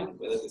specifying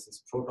whether this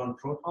is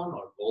proton-proton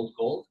or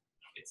gold-gold,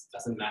 it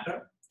doesn't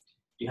matter.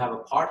 You have a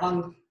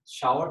parton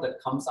shower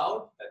that comes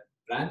out, that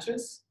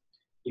branches.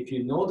 If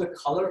you know the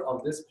color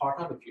of this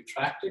parton, if you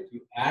tracked it,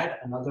 you add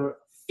another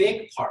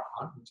fake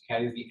parton, which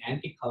carries the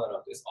anti-color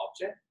of this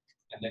object,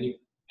 and then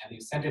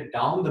you send it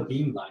down the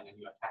beam line, and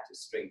you attach a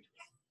string to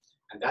it.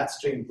 And that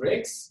string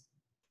breaks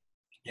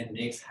and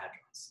makes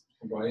hadrons.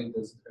 Why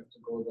does it have to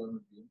go down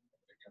the beam?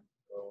 It can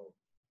go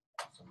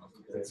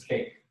it's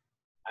fake.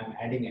 I'm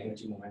adding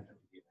energy momentum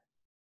to the event.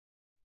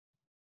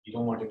 You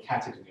don't want to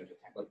catch it in your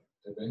detector. But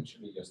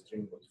eventually your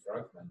string would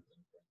fragment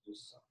and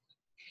produce something.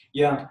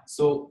 Yeah,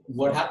 so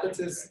what happens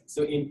is,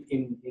 so in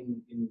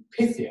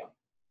Pythia,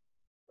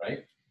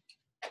 right,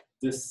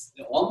 this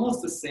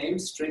almost the same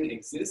string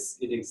exists.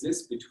 It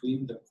exists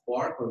between the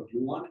quark or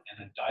gluon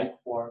and a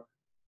diquark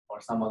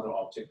or some other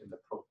object in the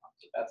proton.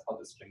 So that's how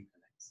the string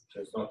connects. So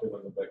it's not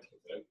even the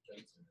back-to-back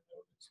jets in the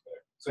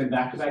expect. So in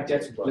back-to-back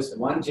jets, just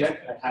one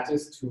jet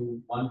attaches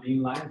to one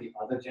beam line, the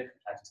other jet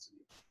attaches to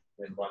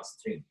the In one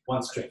string.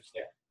 one string.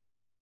 Yeah.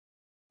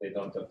 They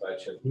don't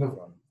attach it No.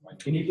 from one.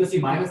 In E+E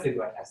minus, they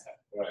do attach that.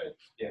 Right.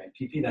 Yeah, in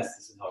PP,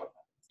 this is how it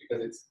happens.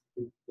 because it's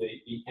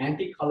the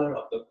anti-color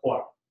of the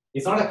quark.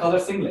 It's not a color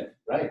singlet,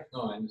 right?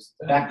 No, I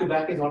understand. Back to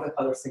back is not a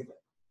color singlet.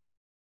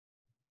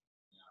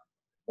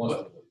 Most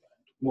of it.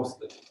 Most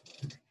of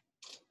it.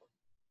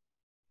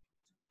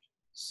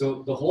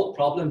 So the whole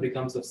problem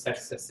becomes of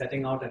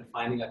setting out and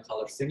finding a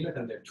color singlet,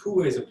 and there are two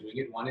ways of doing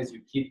it. One is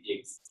you keep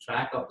the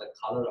track of the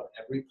color of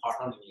every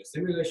parton in your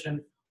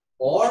simulation,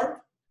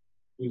 or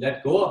you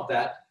let go of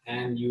that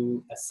and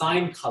you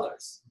assign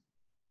colors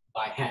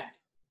by hand,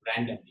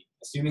 randomly,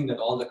 assuming that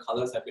all the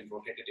colors have been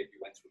rotated if you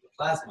went through the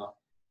plasma.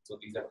 So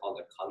these are called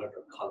the colored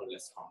or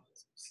colorless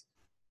formalisms.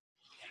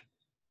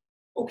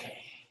 Okay.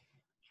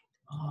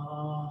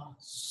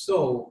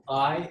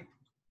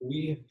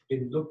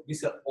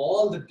 These are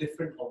all the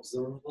different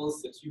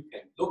observables that you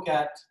can look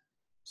at.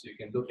 So you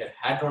can look at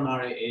hadron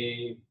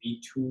RAA,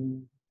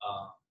 B2,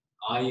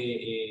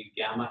 IAA,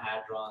 gamma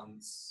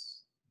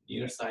hadrons,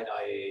 near side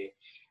IA,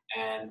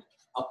 and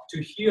up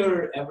to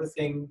here,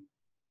 everything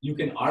you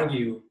can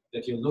argue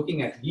that you're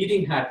looking at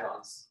leading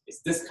hadrons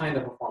is this kind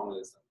of a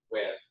formalism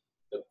where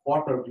the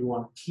quark or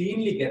gluon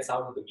cleanly gets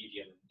out of the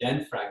medium,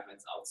 then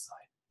fragments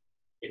outside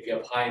if you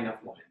have high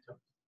enough momentum.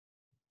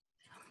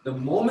 The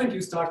moment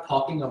you start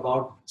talking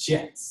about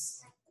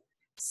jets,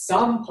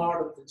 some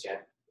part of the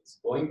jet is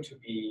going to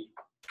be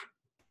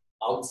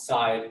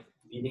outside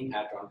leading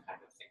hadron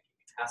kind of thing.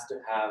 It has to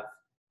have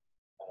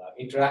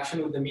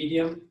interaction with the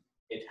medium.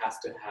 It has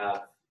to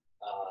have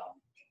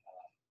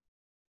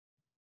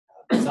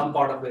some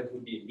part of it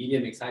would be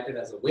medium excited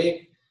as a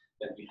wave.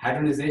 There'll be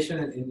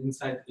hadronization and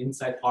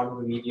inside part of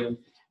the medium.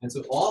 And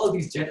so all of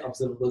these jet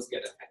observables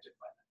get affected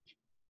by that.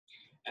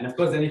 And of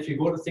course, then if you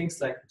go to things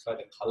like, sorry,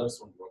 the colors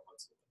won't work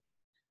also.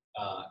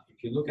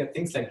 If you look at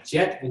things like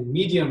jet and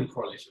medium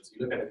correlations,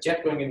 you look at a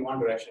jet going in one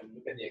direction,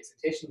 look at the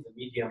excitation of the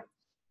medium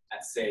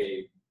at,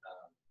 say,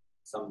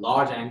 some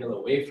large angle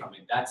away from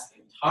it, that's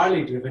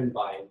entirely driven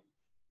by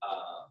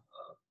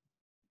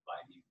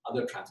the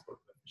other transport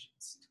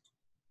coefficients.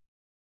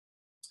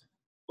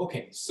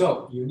 Okay,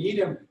 so you need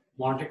a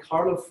Monte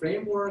Carlo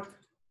framework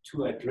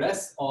to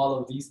address all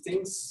of these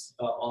things,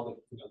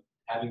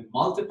 having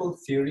multiple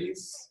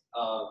theories,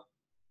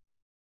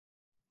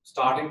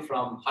 starting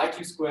from high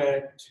Q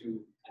squared to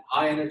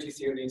high energy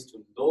theories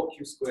to low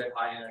Q squared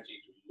high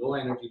energy to low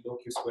energy low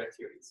Q squared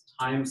theories,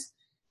 times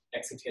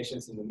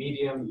excitations in the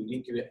medium. You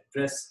need to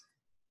address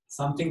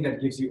something that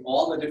gives you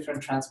all the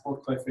different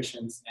transport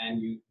coefficients,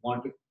 and you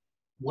want to,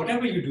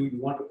 whatever you do,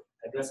 you want to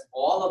address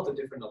all of the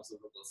different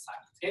observables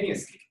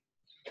simultaneously.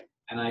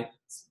 And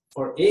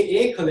for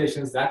AA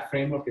collisions, that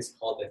framework is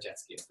called the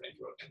Jetscape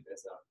framework. And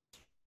there's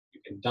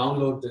you can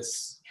download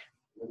this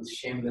little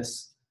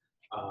shameless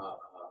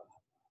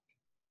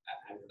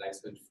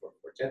advertisement for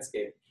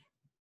Jetscape.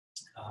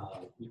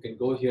 You can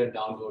go here and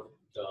download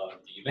the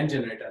event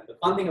generator. And the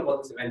fun thing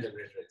about this event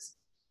generator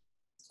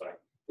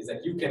is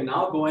that you can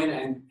now go in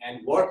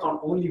and work on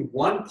only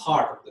one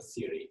part of the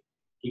theory,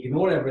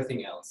 ignore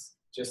everything else,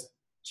 just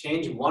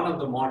change one of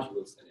the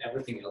modules and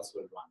everything else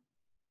will run.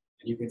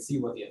 And you can see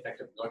what the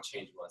effect of your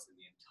change was in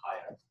the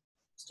entire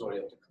story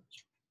of the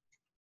collision.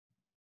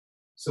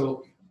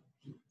 So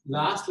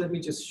last, let me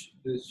just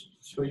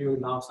show you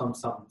now some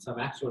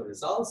actual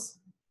results.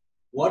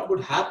 What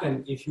would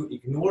happen if you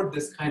ignored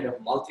this kind of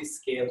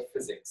multi-scale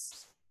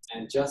physics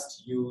and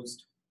just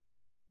used,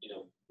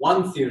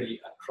 one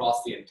theory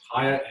across the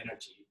entire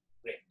energy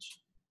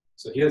range?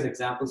 So here's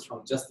examples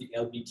from just the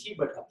LBT,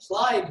 but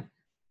applied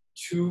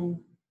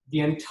to the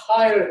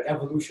entire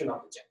evolution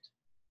of the jet.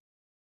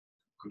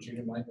 Could you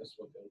remind us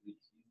what LBT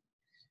is?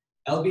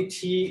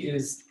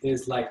 LBT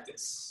is like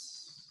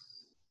this.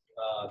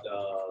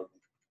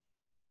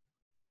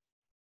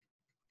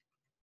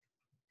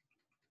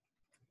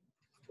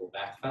 Go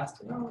back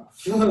fast enough.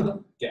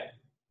 Yeah.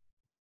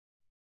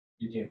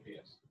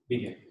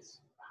 BDNPS.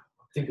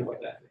 Think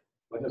about that.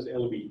 What does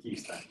LBT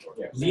stand for?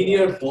 Yeah.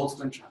 Linear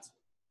Boltzmann transfer.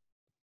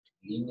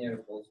 Linear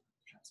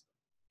Boltzmann transfer.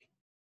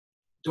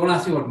 Don't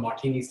ask me what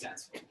Martini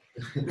stands for.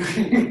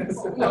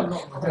 No.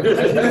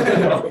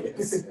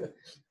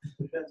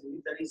 That's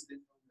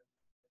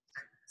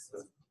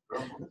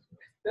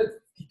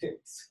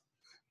details.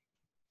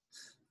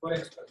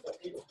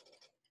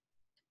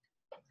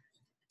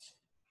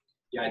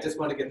 Yeah, I just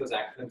want to get those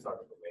acronyms out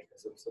of the way.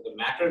 So the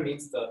matter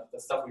means the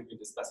stuff we've been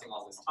discussing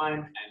all this time,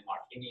 and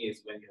Martini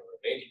is when you have a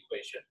rate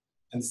equation.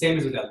 And the same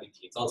is with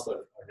LBT. It's also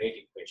a rate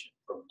equation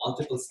for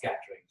multiple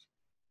scattering.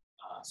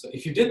 So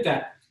if you did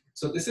that,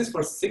 so this is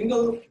for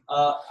single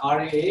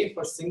RAA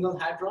for single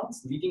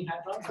hadrons, leading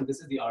hadrons, and this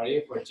is the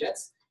RAA for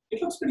jets.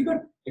 It looks pretty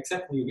good,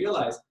 except when you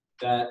realize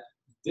that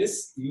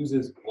this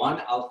uses one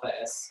alpha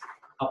S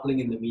coupling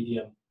in the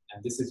medium,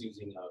 and this is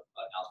using an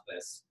alpha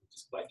S, which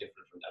is quite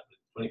different from that, with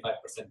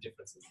 25%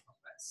 difference in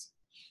alpha S.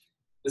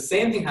 The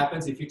same thing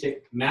happens if you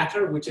take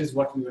matter, which is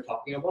what we were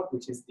talking about,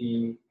 which is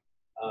the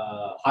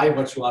high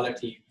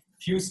virtuality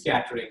fuse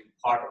scattering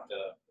part of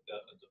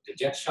the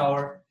jet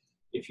shower.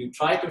 If you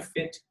try to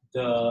fit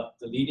the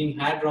leading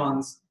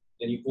hadrons,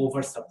 then you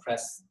over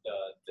suppress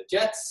the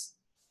jets.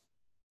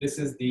 This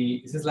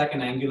is like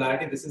an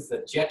angularity. This is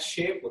the jet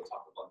shape. We'll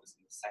talk about this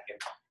in a second.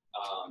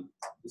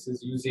 This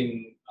is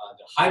using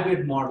the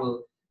hybrid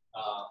model.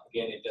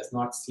 Again, it does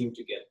not seem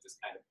to get this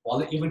kind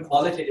of even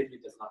qualitatively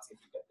does not seem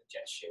to get the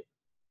jet shape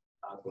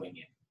going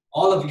in.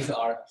 All of these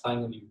are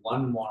applying only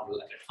one model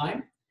at a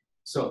time.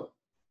 So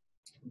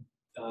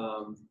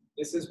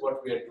this is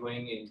what we are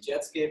doing in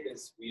Jetscape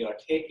is we are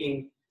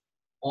taking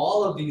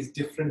all of these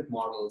different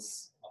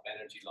models of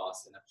energy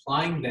loss and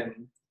applying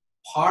them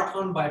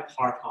parton by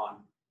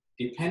parton,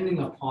 depending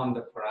upon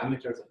the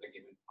parameters of the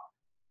given part.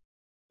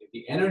 If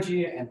the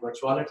energy and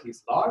virtuality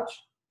is large,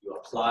 you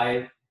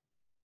apply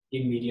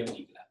in medium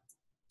equilibrium.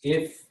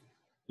 If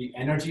the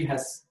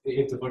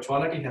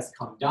virtuality has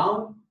come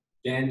down,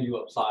 then you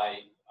apply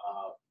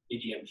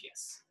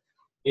ADMPS.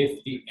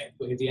 If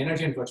the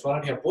energy and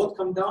virtuality have both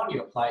come down,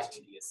 you apply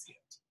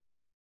ADSCFT.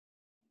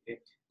 Okay.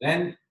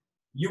 Then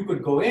you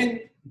could go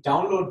in,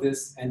 download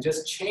this, and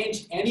just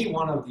change any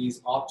one of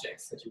these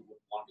objects that you would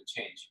want to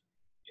change.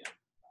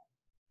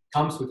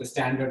 Comes with a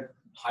standard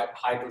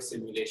hydro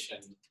simulation.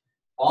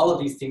 All of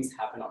these things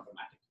happen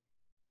automatically.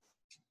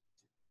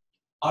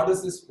 How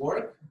does this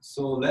work?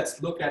 So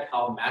let's look at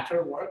how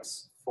matter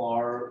works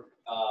for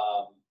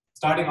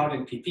starting out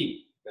in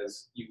PP,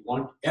 because you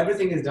want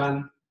everything is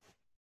done.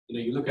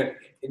 You look at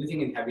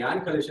anything in heavy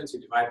ion collisions, you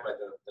divide by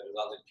the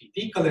resultant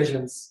PP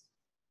collisions.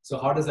 So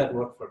how does that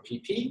work for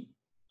PP?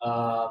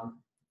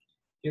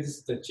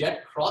 Here's the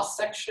jet cross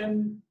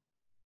section.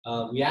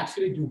 We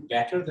actually do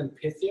better than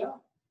Pythia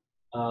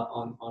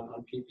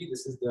on PP.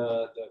 This is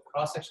the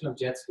cross section of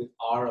jets with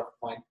R of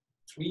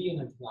 0.3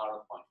 and I think R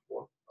of 0.4,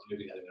 or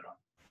maybe the other way around.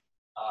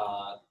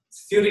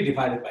 Theory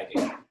divided by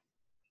data.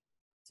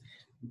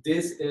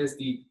 This is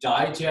the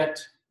dijet,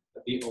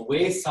 the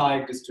away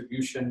side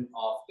distribution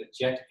of the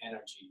jet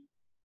energy.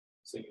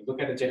 So you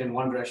look at a jet in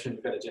one direction,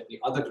 look at a jet in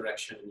the other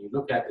direction, and you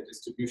look at the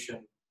distribution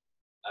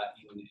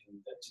in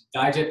the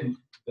dijet,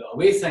 the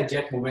away side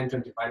jet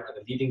momentum divided by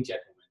the leading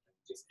jet momentum,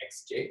 which is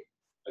xj.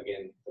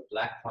 Again, the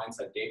black points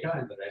are data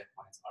and the red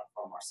points are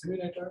from our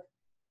simulator.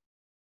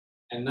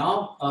 And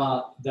now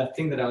the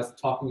thing that I was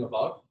talking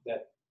about,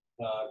 that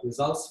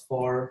results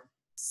for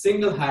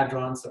single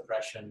hadron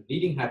suppression,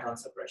 leading hadron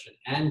suppression,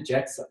 and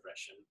jet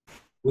suppression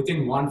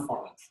within one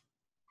formula,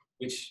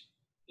 which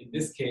in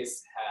this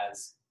case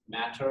has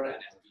matter and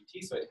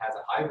LBT. So it has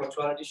a high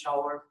virtuality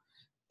shower,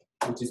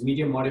 which is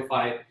medium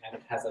modified, and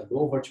it has a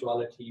low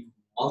virtuality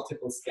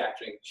multiple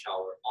scattering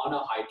shower on a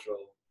hydro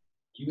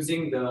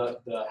using the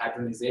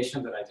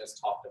hadronization that I just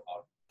talked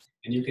about.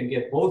 And you can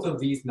get both of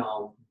these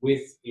now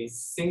with a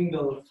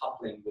single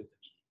coupling with the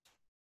medium,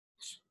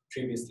 which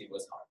previously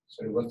was hard.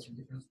 Sorry, what's the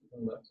difference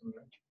between left and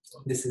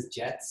right? This is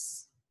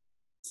jets,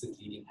 this is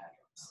leading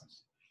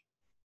hadrons.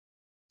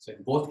 So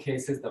in both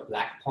cases, the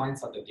black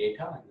points are the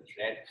data and the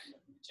red and the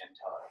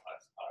magenta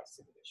are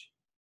simulation.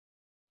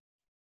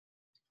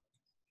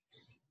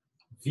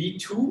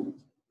 V2,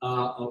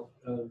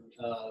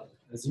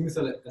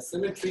 azimuthal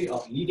asymmetry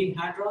of leading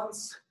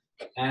hadrons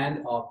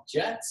and of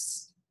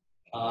jets.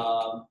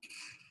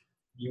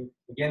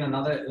 Again,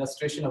 another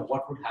illustration of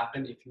what would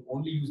happen if you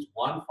only used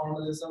one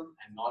formalism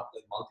and not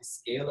the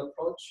multi-scale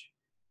approach.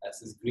 That's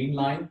this green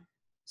line.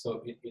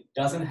 So it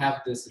doesn't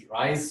have this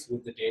rise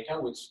with the data,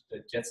 which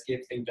the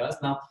Jetscape thing does.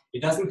 Now,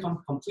 it doesn't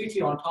come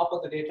completely on top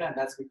of the data, and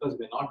that's because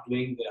we're not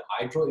doing the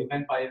hydro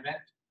event by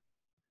event.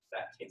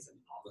 That takes an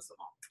enormous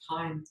amount of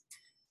time,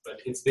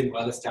 but it's been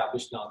well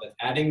established now that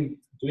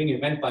doing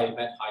event by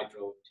event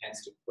hydro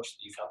tends to push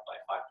these up by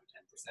 5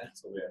 to 10%.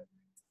 So we're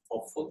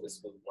hopeful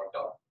this will work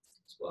out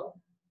as well.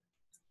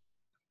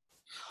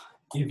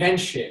 Event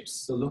shapes.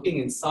 So looking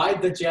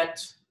inside the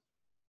jet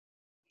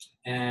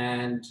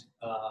and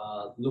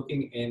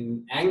looking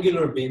in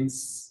angular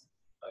bins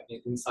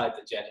inside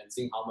the jet and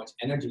seeing how much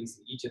energy is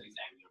in each of these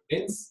angular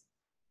bins.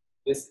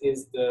 This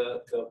is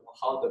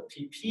how the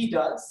PP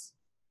does.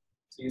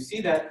 So you see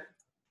that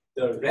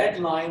the red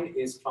line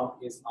is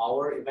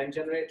our event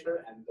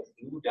generator, and the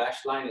blue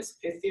dashed line is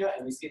Pythia,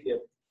 and we see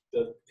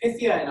the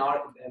Pythia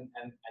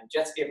and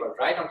Jetscape are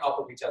right on top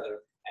of each other,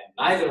 and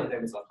neither of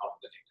them is on top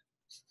of the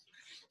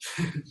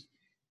data.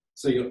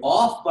 So you're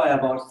off by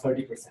about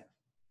 30%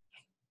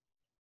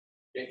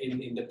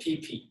 in the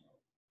PP.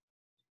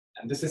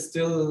 And this is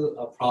still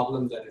a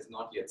problem that is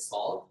not yet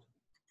solved.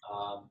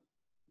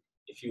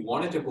 If you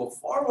wanted to go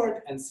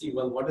forward and see,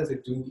 well, what does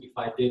it do if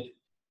I did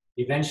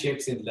event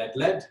shapes in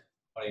lead-lead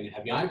or in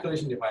heavy ion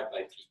collision divided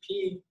by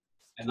PP?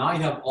 And now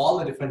you have all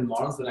the different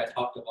models that I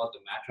talked about, the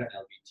matter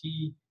and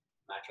LBT,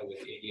 matter with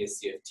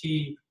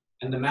ADS-CFT,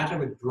 and the matter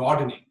with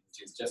broadening,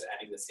 which is just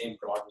adding the same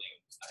broadening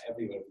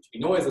everywhere, which we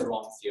know is a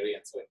wrong theory,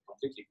 and so it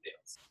completely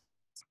fails.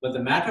 But the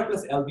matter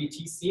plus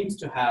LBT seems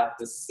to have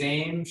the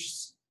same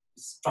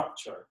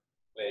structure,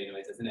 where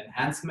it is an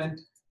enhancement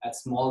at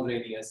small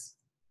radius,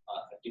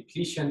 a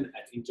depletion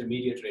at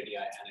intermediate radii,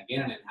 and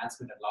again an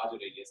enhancement at larger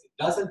radius. It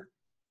doesn't.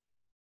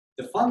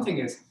 The fun thing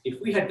is, if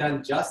we had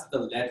done just the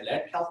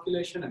lead-lead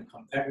calculation and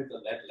compared with the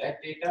lead-lead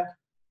data,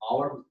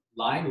 our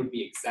line would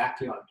be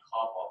exactly on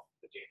top of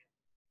the data.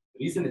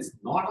 The reason it's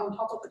not on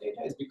top of the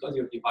data is because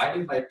you're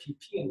dividing by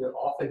PP and you're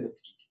off in the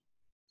PP.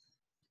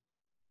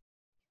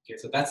 Okay,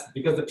 so that's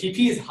because the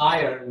PP is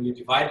higher. When you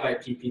divide by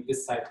PP,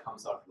 this side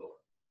comes out lower.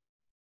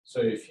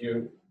 So if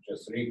you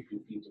just read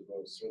PP to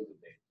go through the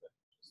data,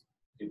 just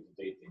give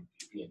the data in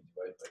PP and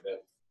divide by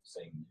that,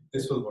 saying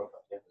This will work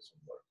out. yeah, this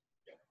will work.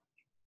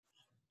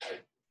 Yeah.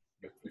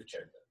 We've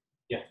checked that.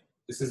 Yeah,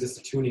 this is just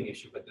a tuning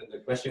issue. But then the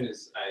question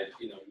is,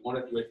 you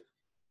want to do it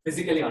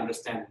physically,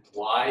 understand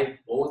why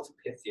both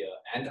Pythia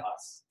and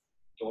us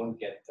don't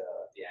get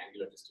the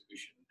angular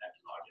distribution at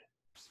large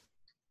angles.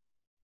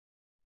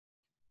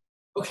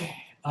 Okay.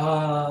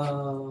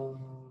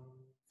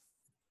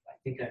 I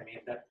think I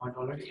made that point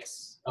already.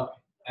 Yes. Okay.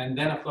 And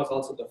then, of course,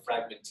 also the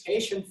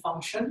fragmentation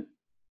function.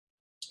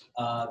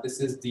 This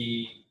is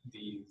the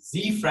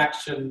z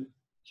fraction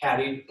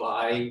carried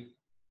by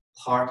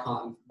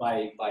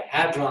by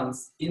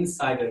hadrons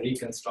inside a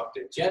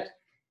reconstructed jet.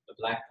 The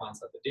black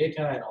points are the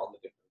data and all the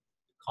different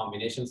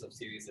combinations of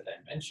series that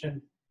I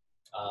mentioned.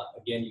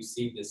 Again, you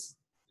see the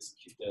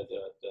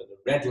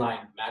red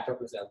line matter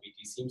plus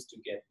LBT seems to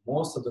get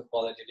most of the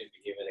qualitative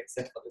behavior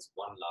except for this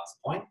one last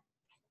point.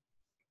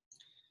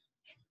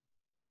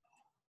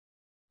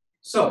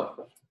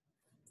 So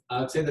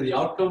I would say that the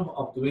outcome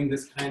of doing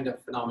this kind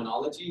of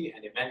phenomenology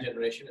and event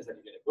generation is that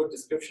you get a good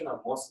description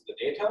of most of the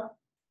data.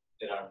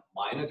 There are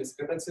minor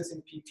discrepancies in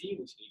PP,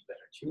 which need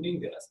better tuning.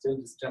 There are still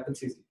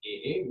discrepancies in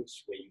AA,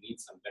 where you need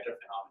some better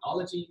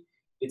phenomenology.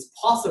 It's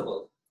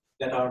possible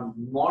that our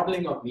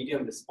modeling of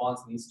medium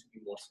response needs to be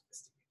more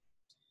sophisticated.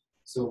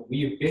 So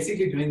we're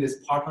basically doing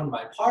this parton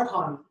by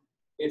parton.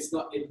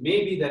 It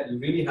may be that you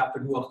really have to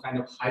do a kind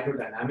of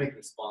hydrodynamic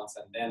response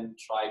and then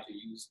try to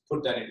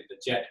put that into the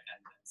jet and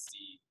then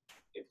see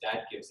if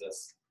that gives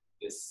us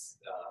this,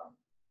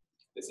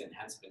 this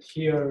enhancement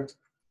here,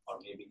 or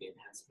maybe the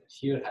enhancement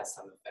here has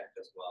some effect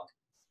as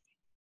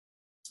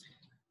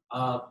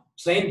well.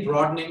 Plain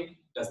broadening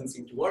doesn't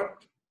seem to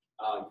work.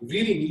 You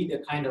really need a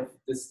kind of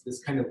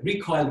this kind of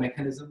recoil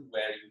mechanism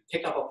where you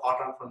pick up a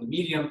parton from the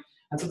medium.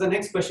 And so the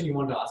next question you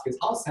want to ask is,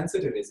 how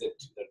sensitive is it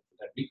to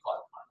that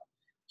recoil parton?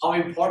 How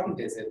important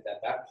is it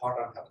that that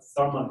parton have a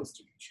thermal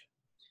distribution?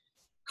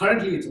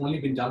 Currently, it's only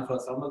been done for a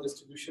thermal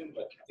distribution,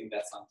 but I think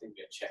that's something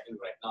we are checking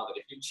right now, that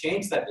if you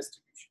change that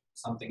distribution to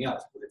something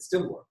else, would it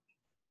still work?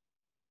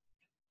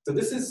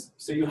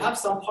 So you have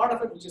some part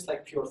of it which is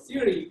like pure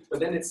theory, but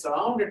then it's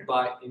surrounded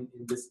by in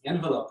this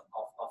envelope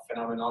of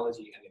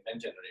phenomenology and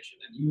event generation.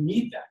 And you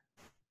need that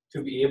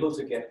to be able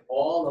to get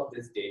all of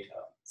this data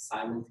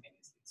simultaneously.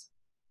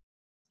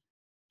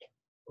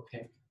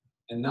 Okay.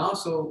 And now,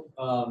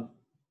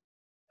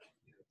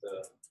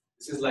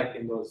 this is like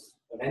in those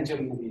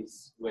Avenger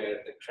movies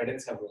where the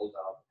credits have rolled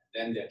out, and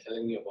then they're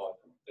telling me about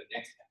the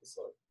next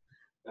episode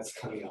that's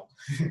coming up.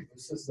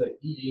 This is the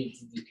EA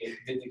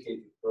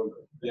dedicated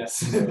program. Yes.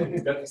 So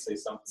you've got to say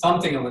something.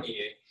 Something about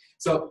EA.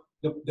 So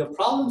the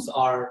problems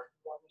are,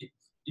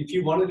 if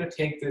you wanted to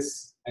take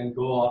this and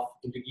go off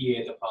into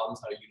EA, the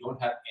problems are you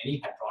don't have any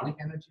hadronic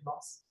energy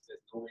loss. There's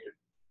no way to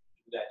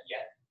do that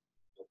yet.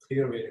 No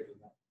clear way to do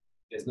that.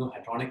 There's no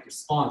hadronic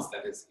response.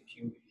 That is, if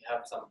you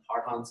have some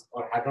partons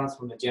or hadrons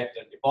from the jet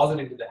that deposit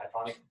into the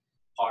hadronic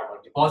part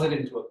or deposit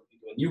into a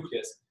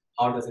nucleus,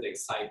 how does it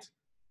excite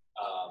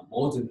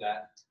modes in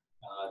that?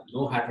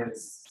 No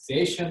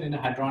hadronization in a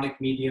hadronic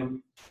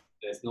medium.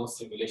 There's no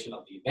simulation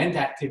of the event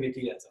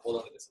activity. That's a whole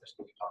other discussion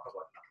we talk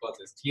about. Of course,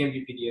 there's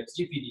TMB, PDFs,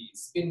 GPDs,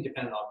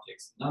 spin-dependent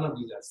objects. None of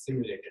these are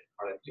simulated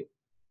currently.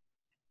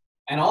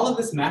 And all of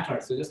this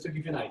matters. So just to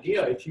give you an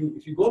idea, if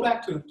you go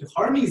back to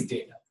Hermes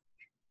data,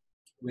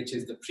 which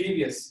is the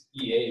previous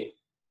EA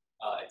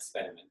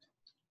experiment,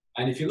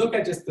 and if you look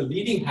at just the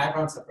leading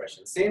hadron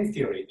suppression, same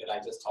theory that I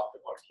just talked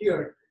about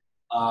here,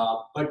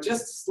 but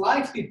just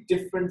slightly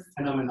different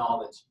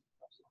phenomenology.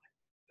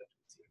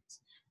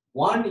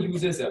 One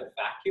uses a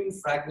vacuum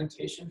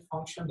fragmentation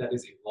function that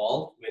is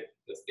evolved with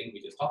the thing we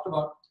just talked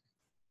about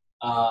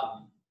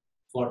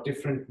for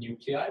different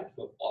nuclei.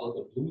 We'll follow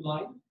the blue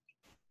line.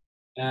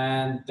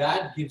 And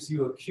that gives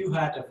you a Q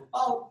hat of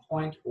about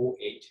 0.08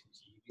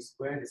 GeV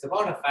squared. It's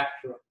about a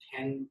factor of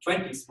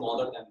 20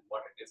 smaller than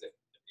what it is in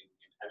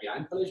heavy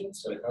ion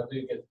collisions. So how do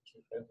you get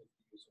Q hat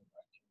using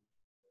vacuum?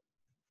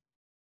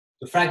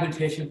 The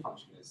fragmentation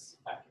function is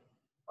vacuum.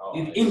 Oh,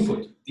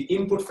 The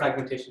input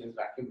fragmentation is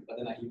vacuum, but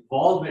then I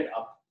evolve it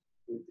up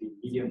with the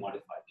medium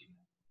modified data.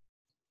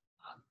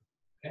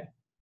 Okay.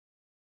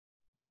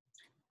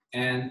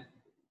 And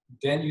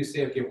then you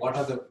say, okay, what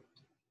are the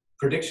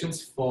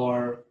predictions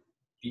for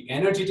the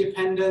energy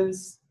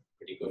dependence?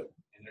 Pretty good.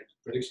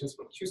 Predictions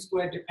for Q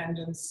squared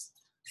dependence.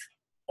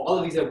 All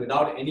of these are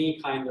without any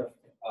kind of,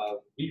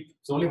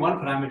 it's only one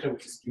parameter,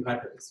 which is Q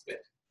hat with a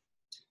split.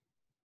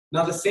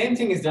 Now, the same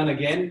thing is done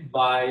again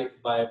by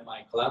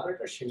my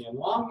collaborator, Xinyan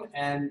Wang,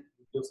 and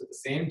looks at the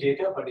same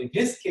data, but in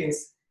his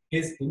case,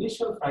 his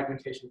initial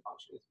fragmentation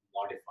function is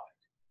modified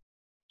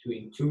to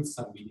include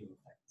some medium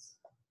effects.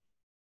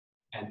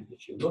 And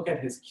if you look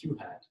at his Q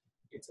hat,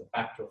 it's a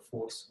factor of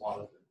 4 smaller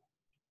than that.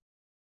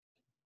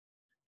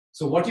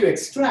 So what you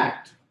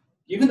extract,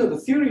 even though the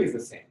theory is the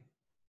same,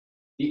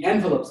 the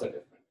envelopes are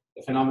different,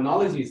 the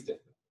phenomenology is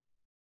different,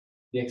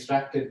 the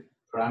extracted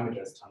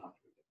parameters turn out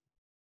to be different.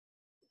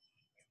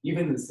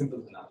 even in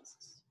simple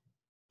analysis.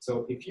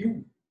 So if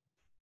you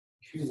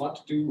want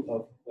to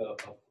do a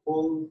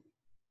full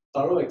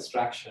thorough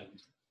extraction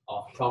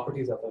of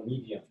properties of a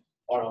medium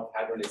or of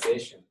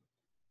hadronization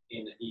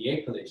in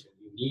EA collision,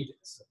 you need a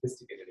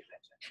sophisticated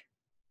event generator.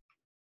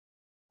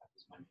 That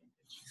was my main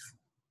pitch.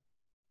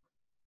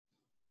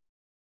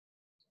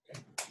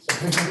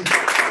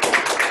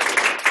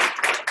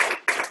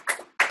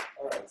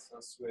 All right,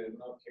 since we're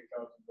not kicked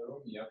out of the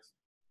room yet,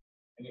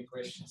 any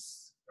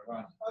questions?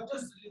 Ravani?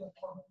 Just a little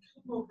comment. Can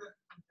you go back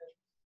to the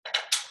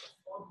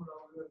formula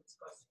we were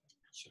discussing?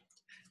 Sure.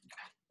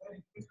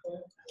 Very quick.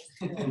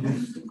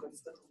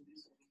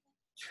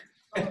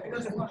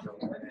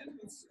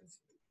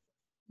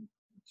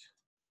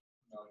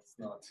 No, it's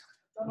not.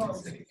 No.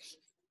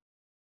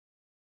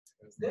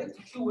 That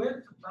QL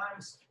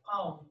times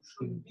pound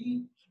should be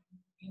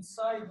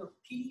inside of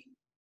P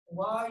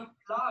y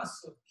plus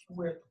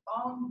QL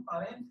pound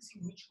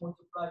parenthesis which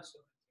multiplies.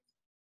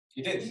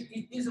 It is.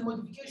 It is a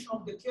modification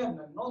of the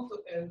kernel, not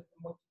a.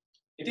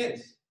 It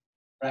is.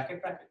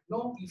 Bracket.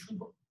 No, you should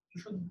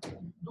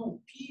do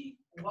P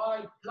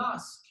y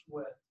plus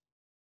QL.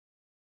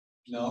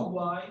 No.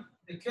 Why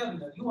the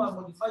kernel? You are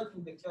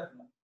modifying the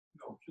kernel.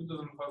 No, Q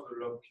doesn't have the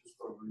log Q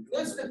score.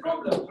 That's the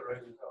problem.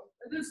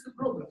 That's the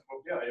problem.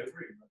 Well, yeah, I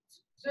agree. But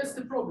That's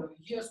the problem.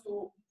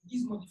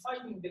 He's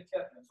modifying the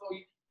kernel. So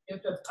you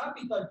have to have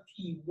capital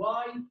P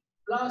y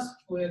plus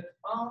squared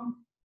pound,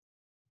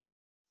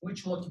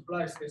 which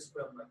multiplies the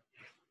square bracket.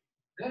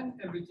 Then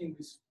everything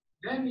is.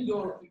 Then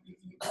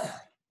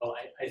Well,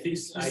 I think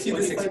see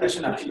this the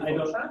expression. expression?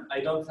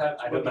 I don't have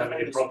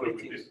any problem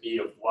with this B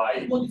of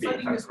Y being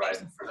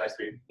factorized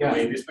precisely the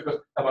way it is, because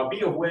B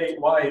of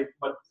Y,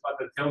 what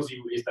that tells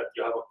you is that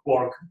you have a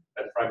quark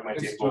that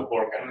fragments into a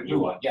quark and a new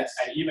one. Yes.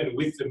 And even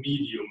with the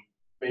medium,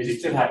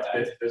 basically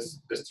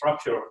the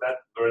structure of that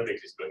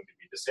vertex is going to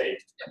be the same.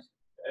 Yes.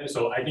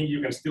 So I think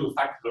you can still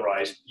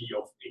factorize P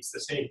of, it's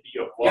the same P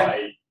of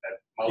Y that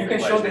multiplies You can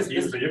show the this.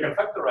 P, so you can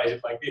factorize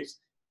it like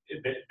this.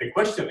 The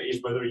question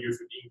is whether you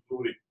should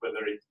include it,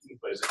 whether it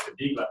influences the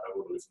D-glass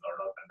evolution or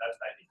not, and that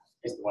I think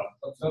is the one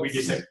we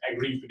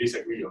agree to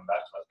disagree on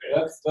that.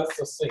 That's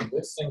the thing.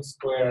 This thing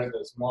squared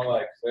is more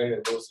like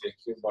very loosely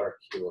Q bar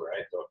Q,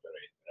 right?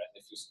 Operator. And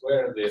if you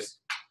square this,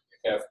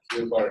 you have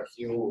Q bar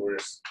Q over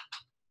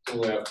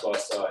 2F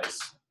plus I's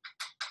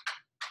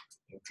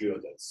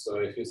included. So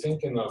if you're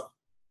thinking of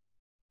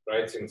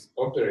writing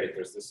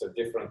operators, this is a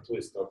different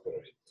twist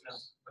operator. yeah.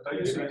 But I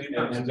guess it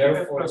depends. And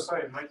therefore, plus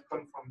I might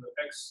come from the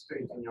X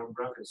state in your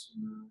brackets.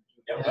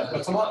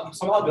 But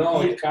somehow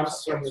no, it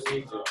comes from the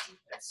medium.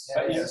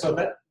 so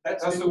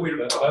that's the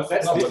weird part.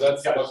 That's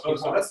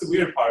the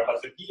weird part.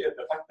 But the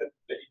fact that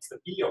it's the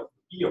P of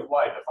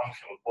Y, the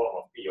functional form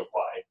of P of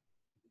Y,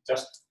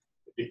 just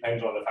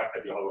depends on the fact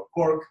that you have a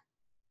quark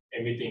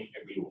emitting a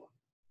gluon.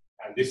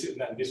 And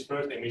this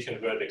first emission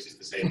vertex is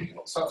the same.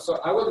 So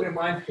I would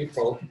remind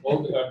people,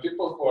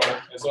 people who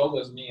are as old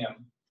as me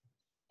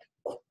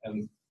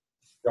and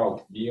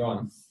go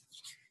beyond,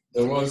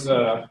 there was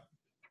a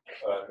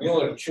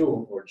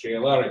Miller-Chu or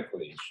JLR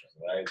equation,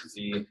 right?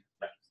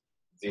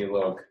 D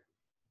log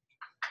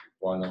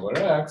 1 over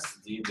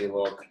x, d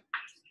log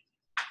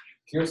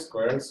q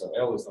squared, so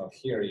L is not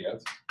here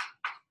yet.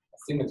 I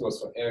think it was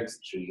for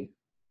xg.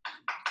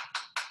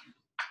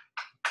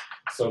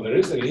 So there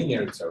is a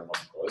linear term,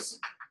 of course.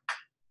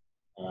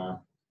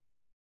 All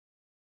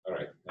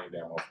right, maybe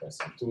I'm off by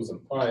some 2's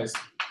and pi's.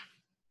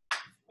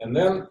 And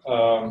then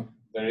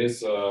there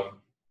is, oh,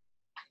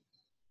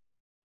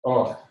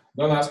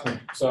 don't ask me.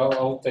 So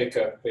I'll take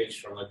a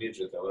page from a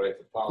widget, I'll write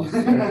it down.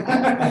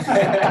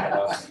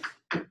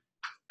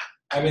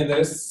 I mean,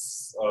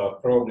 there's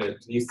probably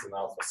at least an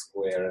alpha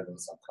squared and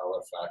some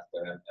color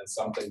factor and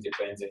something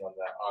depending on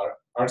the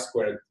R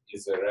squared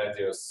is a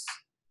radius.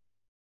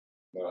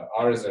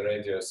 R is a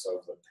radius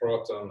of the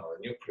proton or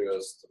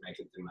nucleus to make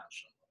it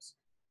dimensionless.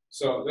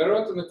 So they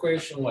wrote an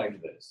equation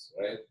like this,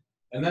 right?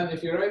 And then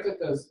if you write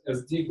it as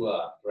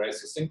D-glab, right?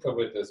 So think of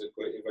it as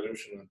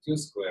evolution in Q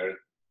squared.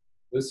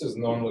 This is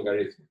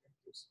non-logarithmic in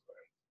Q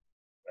squared,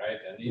 right?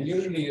 And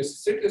usually,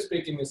 strictly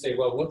speaking, you say,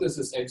 well, what is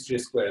this xg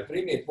squared?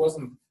 Really, it was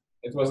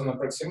an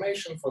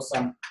approximation for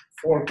some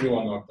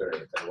 4-gluon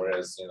operator,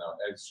 whereas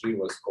xg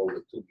was called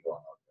a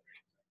 2-gluon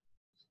operator.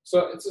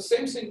 So it's the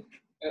same thing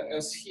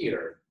as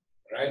here.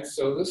 Right,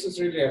 so this is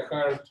really a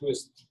hard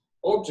twist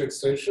object,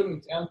 so it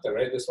shouldn't enter,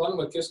 right? This 1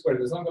 over Q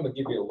squared is not going to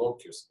give you a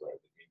log Q squared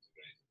if you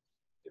integrate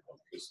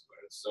Q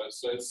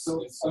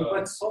squared.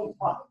 But so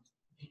what?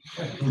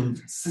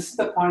 This is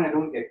the point I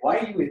don't get.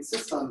 Why do you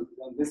insist on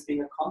this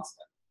being a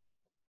constant?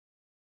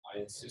 I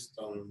insist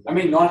on. I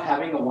mean, not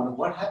having a 1.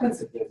 What happens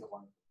if there's a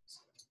 1?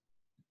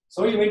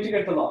 So you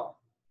integrate the log.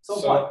 So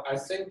what? I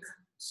think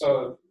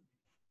so.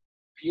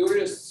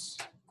 Purists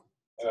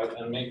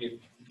and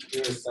maybe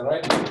purists are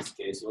right in this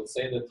case would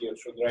say that you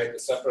should write a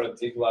separate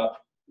D-glab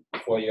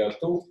for your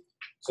 2.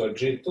 So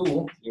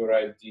G2 you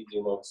write D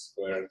log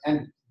squared.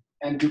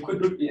 And you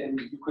could do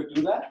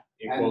that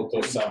equal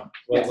to some.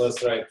 Well,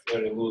 let's write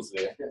very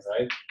loosely,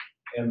 right?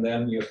 And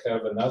then you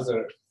have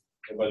another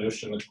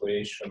evolution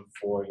equation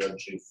for your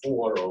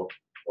G4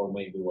 or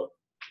maybe what?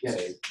 Yes.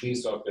 Say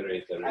this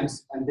operator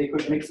is And they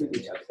could mix with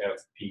each other. have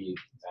P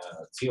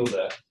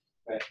tilde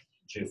Right.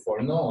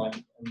 G4. No,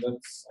 and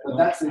that's But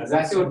that's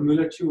exactly what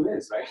Mueller-2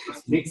 is, right?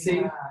 It's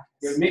mixing.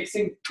 You're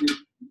mixing.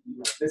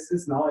 This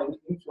is now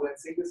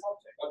influencing this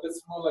object. But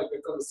it's more like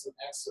because it's an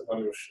X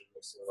evolution,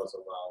 this was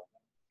allowed.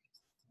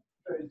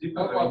 It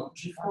depends.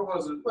 G4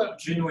 was a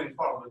genuine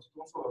part, but it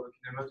also has a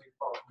kinematic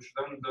part, which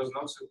then does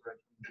not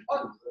separate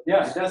from G2.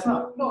 Yeah, it does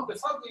not. No, the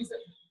fact is that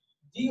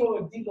d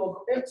over d log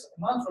of x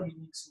naturally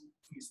mixing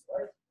twist,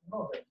 right?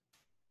 No, that.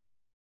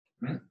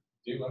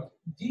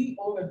 D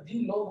over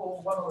d log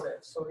of 1 over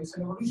x. So it's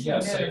an evolution. Yeah,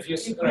 so if you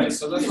right,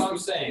 so that's what I'm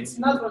saying. It's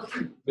natural.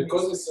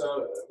 Because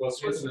it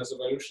was written as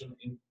evolution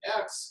in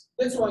X,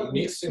 That's why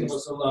mixing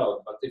was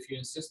allowed. But if you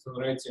insist on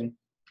writing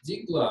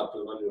D-glab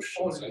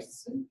evolutions, I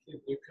think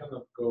you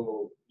cannot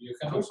go. You It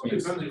cannot also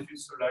mix. depends if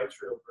it's a light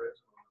ray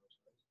operator or not.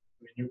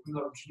 I mean, you could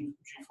have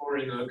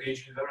G4 in a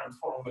gauge invariant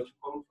form, but you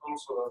could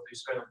also have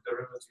this kind of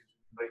derivative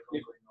by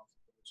conquering of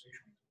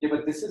polarization. Yeah,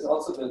 but this is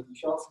also you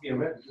should also be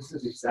aware that this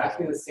is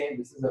exactly the same.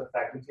 This is a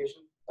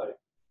fragmentation,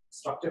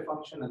 structure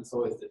function, and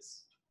so is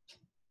this.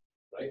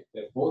 Right?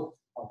 They're both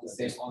of the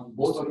same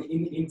both on the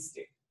in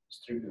state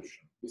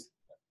distribution.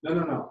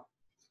 No.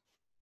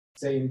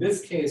 Say in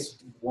this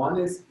case, one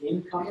is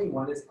incoming,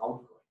 one is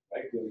outgoing.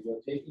 Right?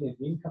 You're taking an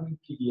incoming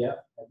PDF,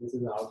 and this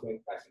is an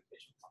outgoing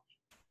fragmentation function.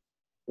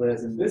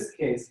 Whereas in this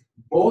case,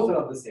 both are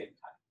of the same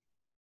time.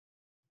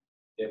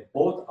 They're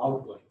both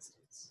outgoing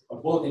states,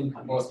 or both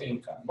incoming. Both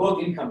incoming.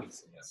 Both incoming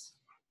states.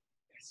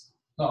 Yes.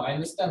 No, I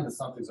understand it's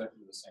not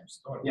exactly the same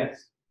story.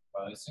 Yes.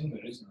 But I think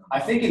there is. I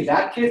think in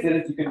that case,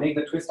 you can make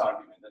the twist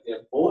argument that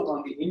they're both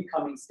on the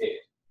incoming state,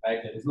 right?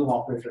 There is no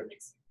operator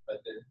mixing,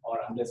 or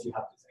unless you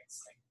have this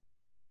X thing.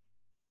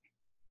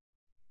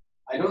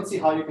 I don't see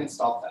how you can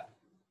stop that.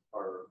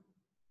 Or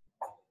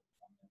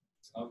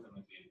it's not going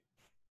to be.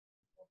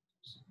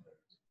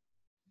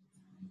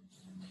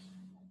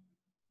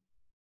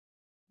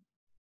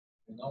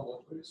 You know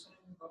what we're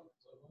saying about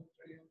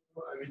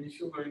I mean, if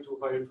you're going to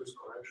higher twist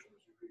corrections,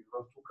 you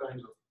have two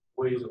kinds of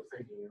ways of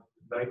thinking.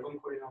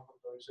 Dicon-collinear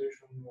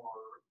factorization or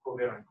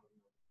covariant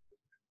collinear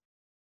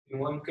factorization. In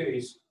one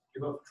case,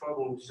 you have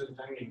trouble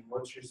disentangling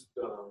what is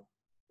the,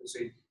 let's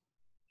say,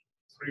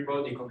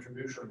 three-body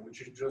contribution,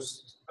 which is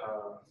just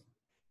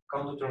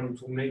counterterm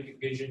to make a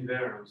gauge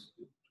invariant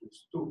to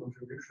its two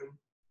contribution,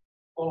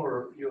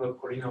 or you have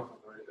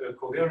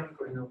covariant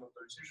collinear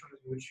factorization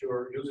in which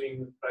you're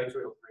using light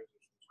ray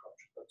operators from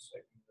scratch. That's, I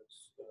think that's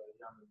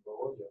Jan and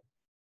Barodia.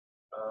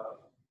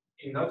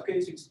 In that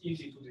case, it's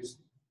easy to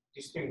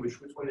distinguish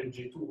which one is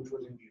G2, which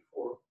was in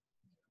G4,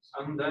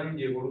 and then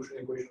the evolution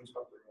equations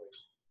factorize.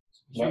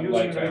 If you're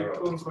using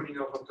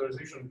collinear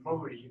factorization,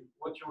 probably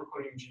what you're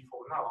calling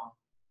G4 now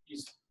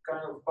is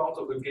kind of part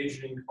of the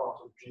gauge link part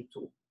of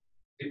G2.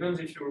 Depends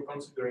if you're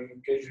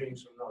considering gauge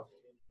links or not.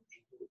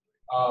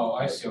 Oh,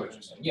 I see what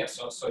you're saying. Yeah,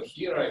 so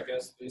here I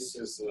guess this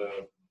is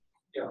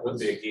would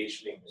be a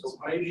gauge link. So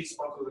maybe it's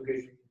part of the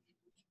gauge link.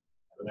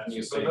 But then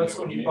you So say that's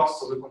only part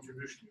of the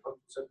contribution. You have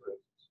to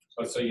separate.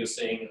 But so you're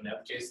saying in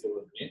that case they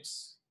would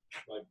mix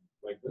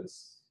like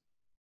this?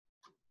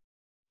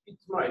 It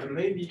might.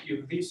 Maybe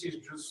if this is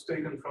just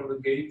taken from the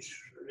gauge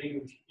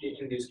link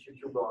in this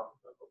Q2 bar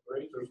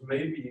operators,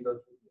 maybe that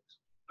would mix.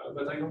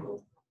 But I don't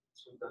know.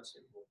 So that's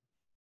simple.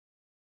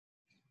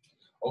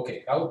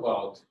 Okay, how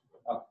about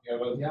you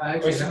have a I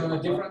question actually on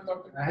a different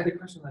topic? I had a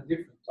question on a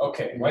different.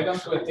 Okay, why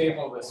don't we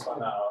table this for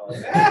now?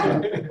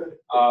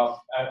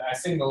 I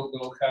think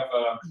we'll have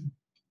a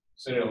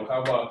Cyril.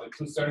 How about at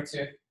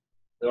 2:30?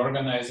 The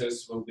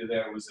organizers will be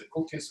there with the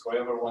cookies.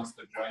 Whoever wants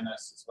to join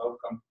us is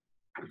welcome.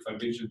 If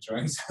Abhijit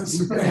joins us,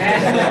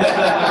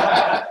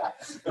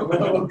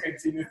 we'll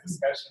continue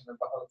discussion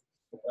about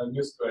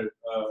new square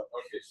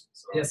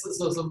occasions. Yes.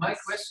 So my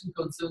question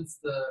concerns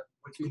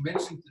what you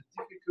mentioned, the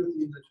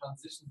difficulty in the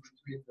transition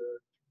between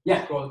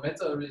the called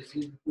meta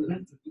regime.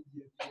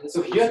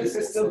 So here, this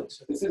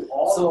is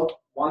also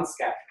one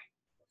scattering.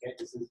 Okay,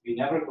 we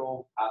never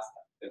go past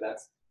that. Because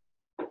that's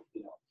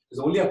because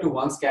only up to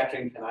one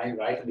scattering can I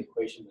write an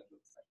equation that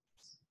looks like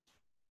this.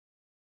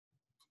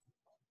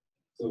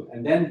 So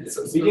and then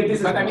we give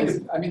this. But I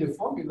mean the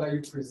formula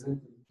you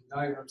presented, the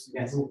diagrams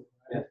you drew,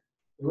 right?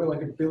 There were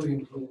like a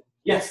billion.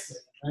 Yes.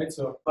 Right.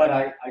 So. But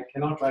I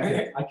cannot write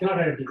a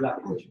D-glab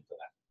equation for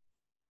that.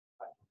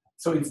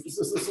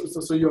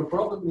 So your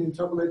problem in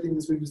interpolating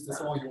this is this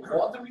all your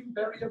ordering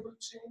variable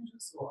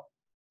changes, or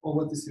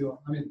what is your?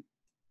 I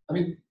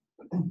mean,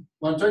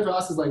 what I'm trying to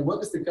ask is like,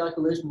 what is the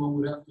calculation one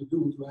would have to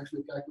do to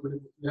actually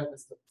calculate what we have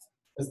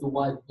as the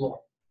white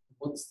block?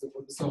 What is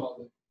some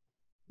of it?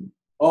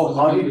 Oh,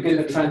 how do you get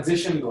the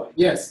transition going?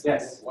 Yes.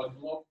 Yes. What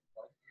block?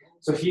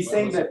 So he's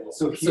saying that.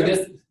 So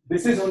here,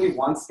 this is only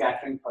one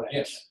scattering per edge.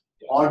 Yes.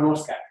 Or no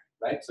scattering,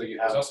 right? So you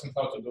have. Asking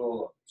how to do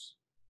all of this.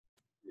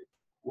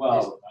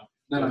 Well,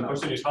 no. The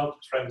question is how to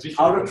transition.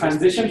 How to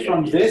transition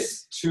from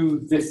this to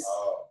this,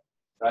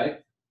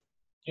 right?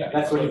 Yeah,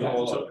 That's what you do have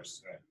all to of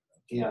this, right?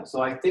 Yeah,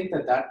 so I think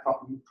that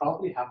you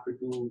probably have to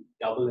do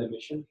double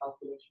emission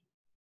calculation,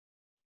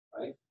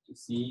 right? To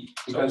see,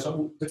 because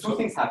the two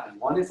things happen.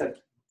 One is that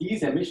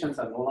these emissions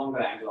are no longer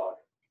angle ordered.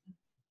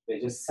 They're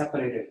just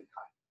separated in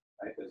time,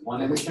 right? There's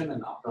one emission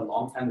and after a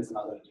long time there's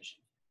another emission.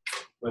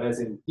 Whereas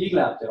in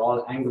DGLAB, they're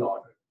all angle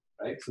ordered,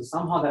 right? So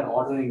somehow that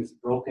ordering is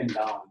broken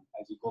down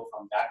as you go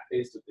from that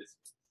phase to this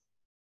phase.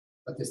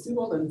 But there's still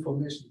all that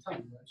information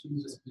time, right?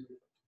 Shouldn't just be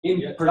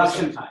In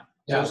production time.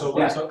 Yeah. So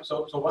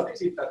What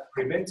is it that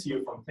prevents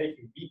you from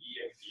taking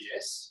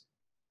BDMPS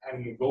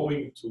and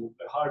going to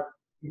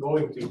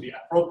the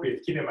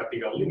appropriate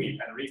kinematical limit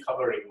and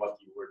recovering what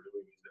you were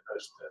doing in the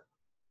first step?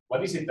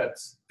 What is it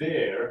that's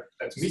there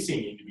that's missing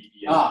in the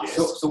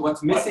BDMPS? So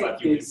what's missing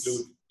is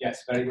include?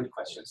 Yes, very good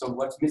question. So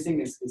what's missing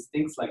is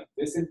things like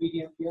this in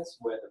BDMPS,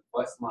 where the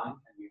first line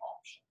can be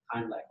option,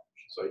 time-like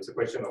option. So it's a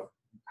question of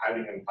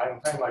having a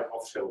time-like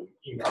offshell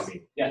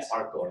incoming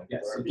part on.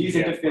 Yes. So these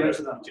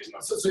interferences are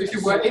not. So if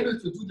you were able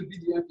to do the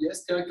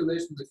BDMPS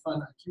calculation with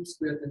finite Q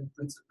squared, then in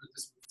principle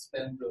this would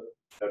span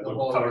that the would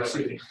whole cover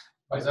machine. everything.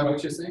 Is that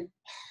what you're saying?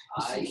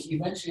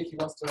 Eventually he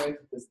wants to write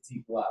it as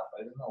DGLAB.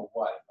 I don't know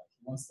why, but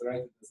he wants to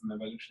write it as an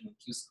evolution of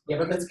Q squared. Yeah,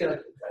 but let's get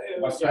it.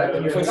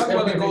 If we don't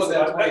want to go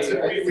that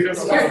way, we don't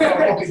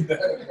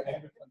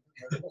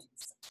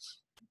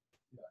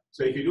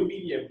So if you do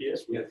BDMPS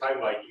with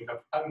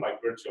time-like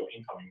virtual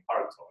incoming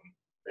parton,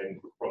 then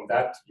from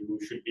that you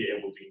should be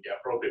able to, in the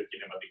appropriate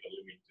kinematical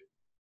limit,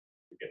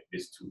 to get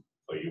this too.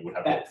 So you would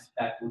have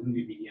that wouldn't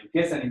be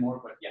BDMPS anymore,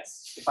 but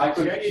yes, if I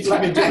could, it's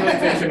like a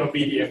generalization of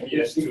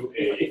BDMPS to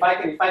a. If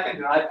I can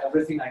derive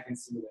everything, I can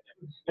simulate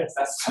everything. Yes,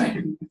 that's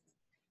fine.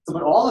 So,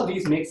 but all of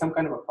these make some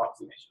kind of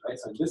approximation, right?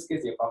 So in this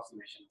case, the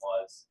approximation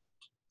was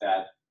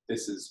that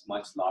this is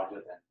much larger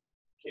than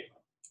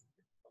K1.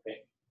 Okay,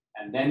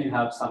 and then you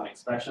have some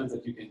expressions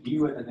that you can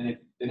deal with, and then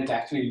it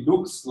actually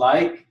looks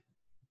like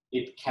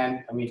it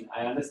can. I mean,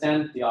 I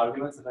understand the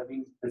arguments that have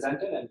been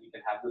presented, and we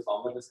can have this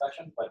longer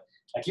discussion. But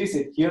at least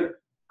here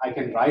I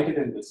can write it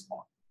in this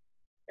form.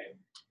 Okay,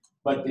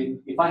 but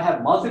if I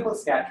have multiple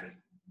scattering,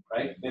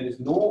 right, there is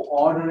no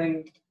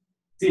ordering.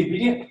 See,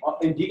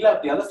 in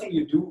DGLAB, the other thing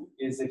you do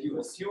is that you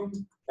assume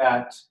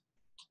that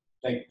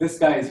like this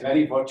guy is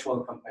very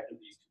virtual compared to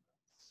these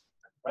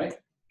two, right?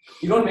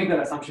 You don't make that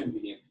assumption in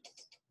BDM.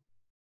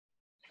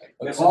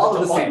 They're all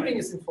the same. Ordering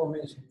is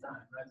information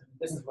time, right? And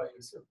this is why you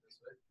assume this,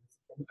 right?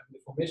 The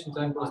information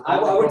time goes. I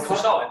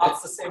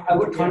That's the same. I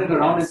would turn it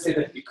around and say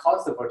that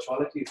because the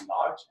virtuality is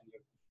large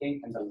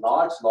and the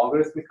large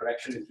logarithmic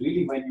correction is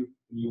really when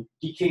you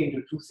decay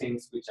into two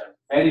things which are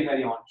very,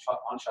 very on-shot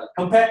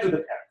compared to the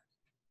parent.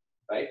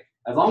 Right?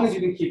 As long as you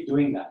can keep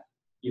doing that,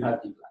 you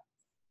have DGLAB.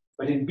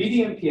 But in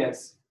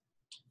BDMPS,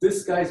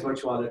 this guy's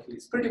virtuality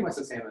is pretty much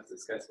the same as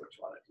this guy's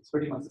virtuality. It's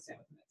pretty much the same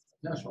as the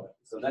next virtuality.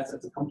 So that's a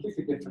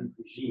completely different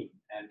regime.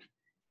 And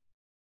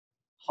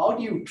how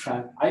do you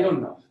I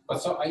don't know. But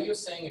so are you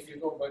saying if you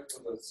go back to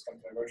this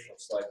controversial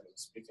slide with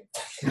the splitting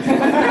function?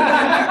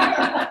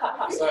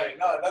 Sorry,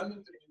 no, let me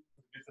do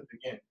it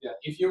again. Yeah.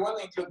 If you want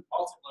to include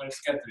multiple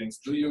scatterings,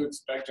 do you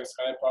expect as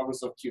high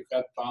powers of Q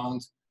hat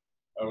pound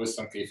with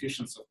some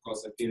coefficients, of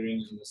course,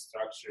 appearing in the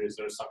structure? Is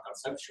there some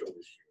conceptual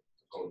issue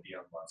to go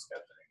beyond one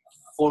scattering?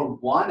 For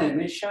one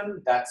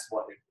emission, that's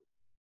what it is.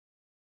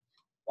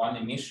 One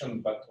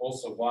emission, but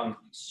also one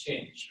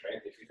exchange,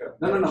 right? If you have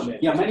no.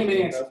 Yeah,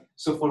 many.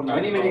 So for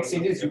many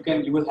exchanges,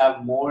 you will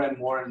have more and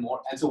more and more.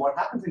 And so what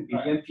happens in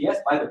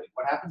BDMPS, by the way,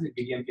 what happens in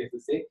BDMPS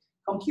is they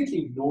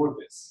completely ignore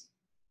this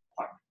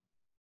part.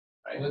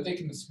 Right? Well, they're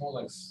taking the small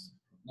x.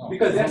 No.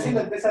 Because they're saying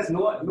that this has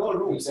no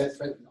rules.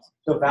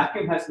 The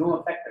vacuum has no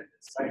effect on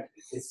this, right?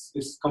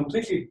 It's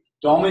completely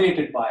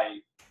dominated by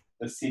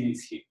the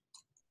series here.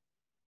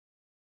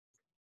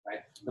 Right?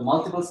 The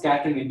multiple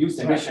scattering induced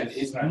emission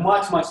is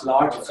much, much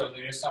larger. So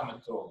there is some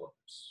at all.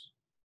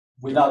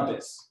 Without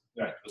this.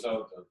 Right,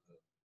 without the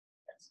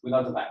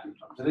without the vacuum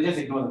term. So they just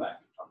ignore the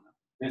vacuum term now.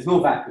 There's no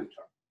vacuum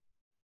term.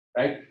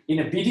 Right? In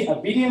a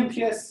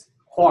BDMPS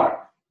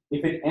quark,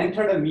 if it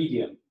entered a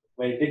medium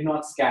where it did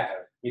not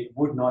scatter, it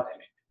would not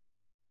emit.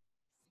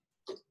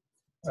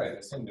 Right,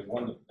 I think the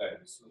one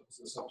that is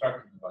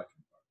subtracting the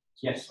vacuum part.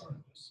 Yes.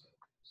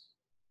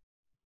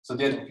 So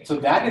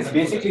that is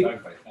basically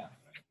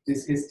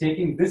this is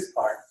taking this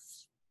part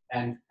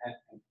and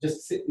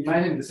just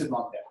imagine this is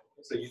not there.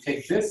 So you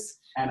take this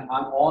and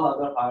all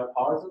other higher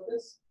powers of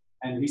this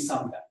and we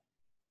sum that.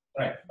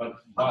 Right, but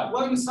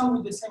why you sum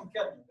with the same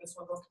kernel? That's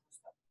what I don't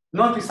understand.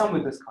 Not we sum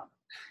with this concept.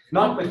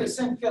 Not with the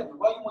same kernel.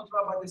 Why you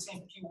multiply by the same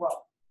Q1?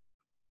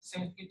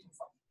 Same P2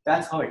 function.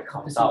 That's how it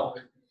comes out.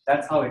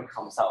 That's how it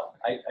comes out.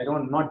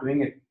 I'm not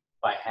doing it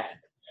by hand.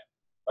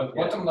 But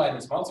bottom line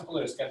is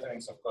multiple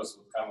scatterings, of course,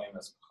 will come in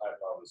as high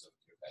powers of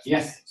Q.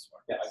 Yes.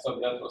 I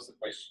thought that was the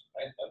question,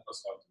 right? That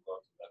was how to go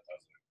to that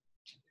other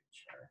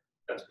picture.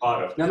 That's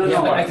part of it.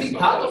 No. But I think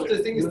part of the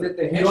thing is that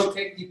the hash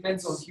tag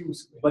depends on Q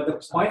squared. But the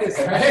point is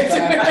that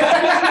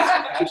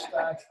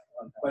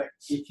but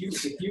if you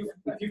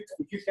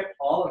kept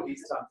all of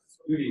these terms,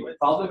 the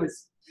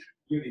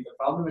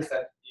problem is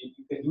that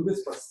you can do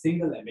this for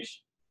single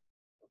emission.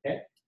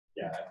 Okay?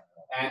 Yeah.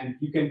 And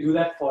you can do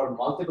that for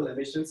multiple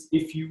emissions.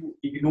 If you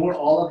ignore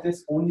all of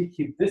this, only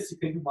keep this, you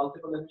can do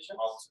multiple emissions.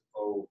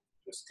 Multiple,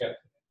 just get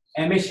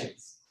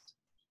Emissions.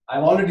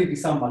 I've already done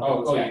some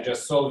multiple. oh, you're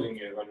just solving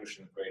your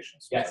evolution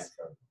equations. Yes.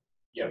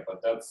 Yeah,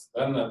 but that's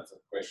then that's a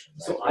question.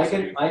 So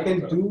Right? I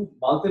can do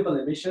multiple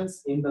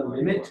emissions in the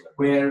limit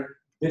where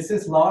this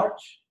is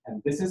large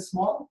and this is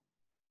small,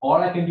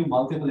 or I can do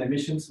multiple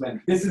emissions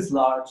when this is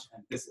large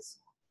and this is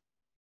small.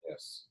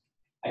 Yes.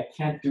 I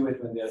can't do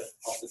it when they're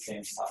of the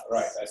same size.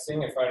 Right. I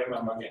think if I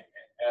remember again,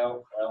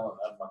 L and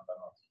Edmund are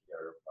not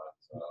here, but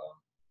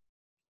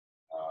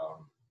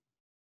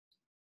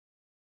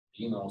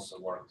Dean also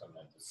worked on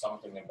it. It's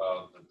something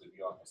about the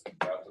deviation has to be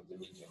out of the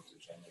medium to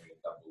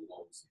generate double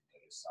logs if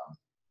there is some.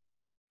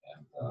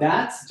 And,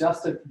 that's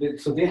just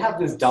so they have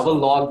this double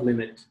log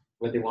limit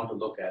where they want to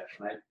look at,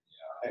 right?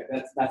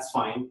 Yeah. That's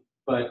fine,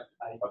 but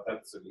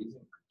that's a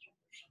leading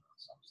contribution in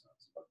some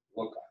sense. But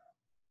look,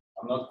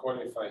 I'm not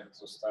qualified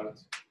to start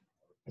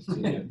a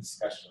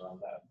discussion on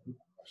that. I'm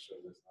not sure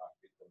there's not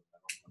people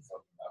that don't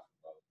thought enough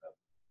about that.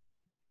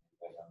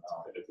 I don't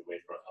know. Better to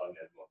wait for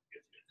Anya to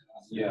get here.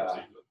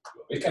 Yeah,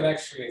 we can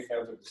actually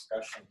have the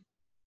discussion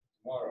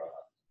tomorrow.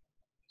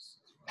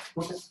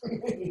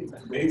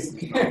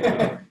 Amazing.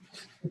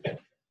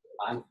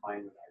 I'm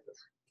fine with either.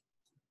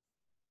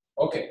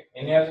 Okay,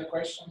 any other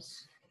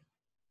questions?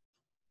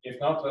 If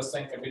not, let's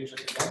think a bit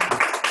again.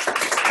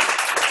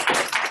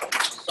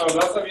 So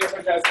those of you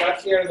who just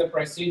got here, the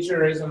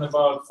procedure is in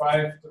about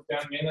 5 to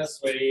 10 minutes.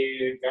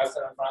 We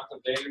gather in front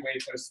of daily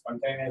waiters,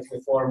 spontaneously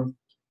form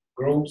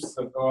groups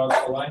that go out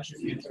for lunch if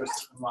you're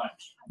interested in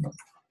lunch.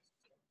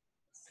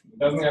 It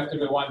doesn't have to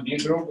be one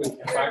big group. In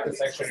fact,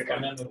 it's actually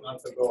recommended not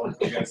to go on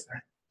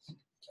together.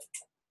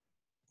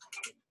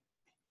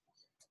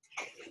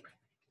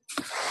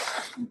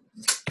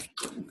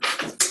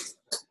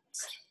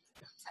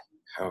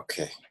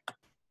 Okay.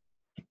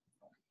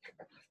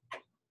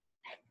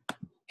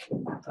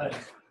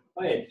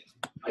 Hi,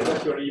 I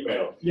got your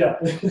email. Yeah.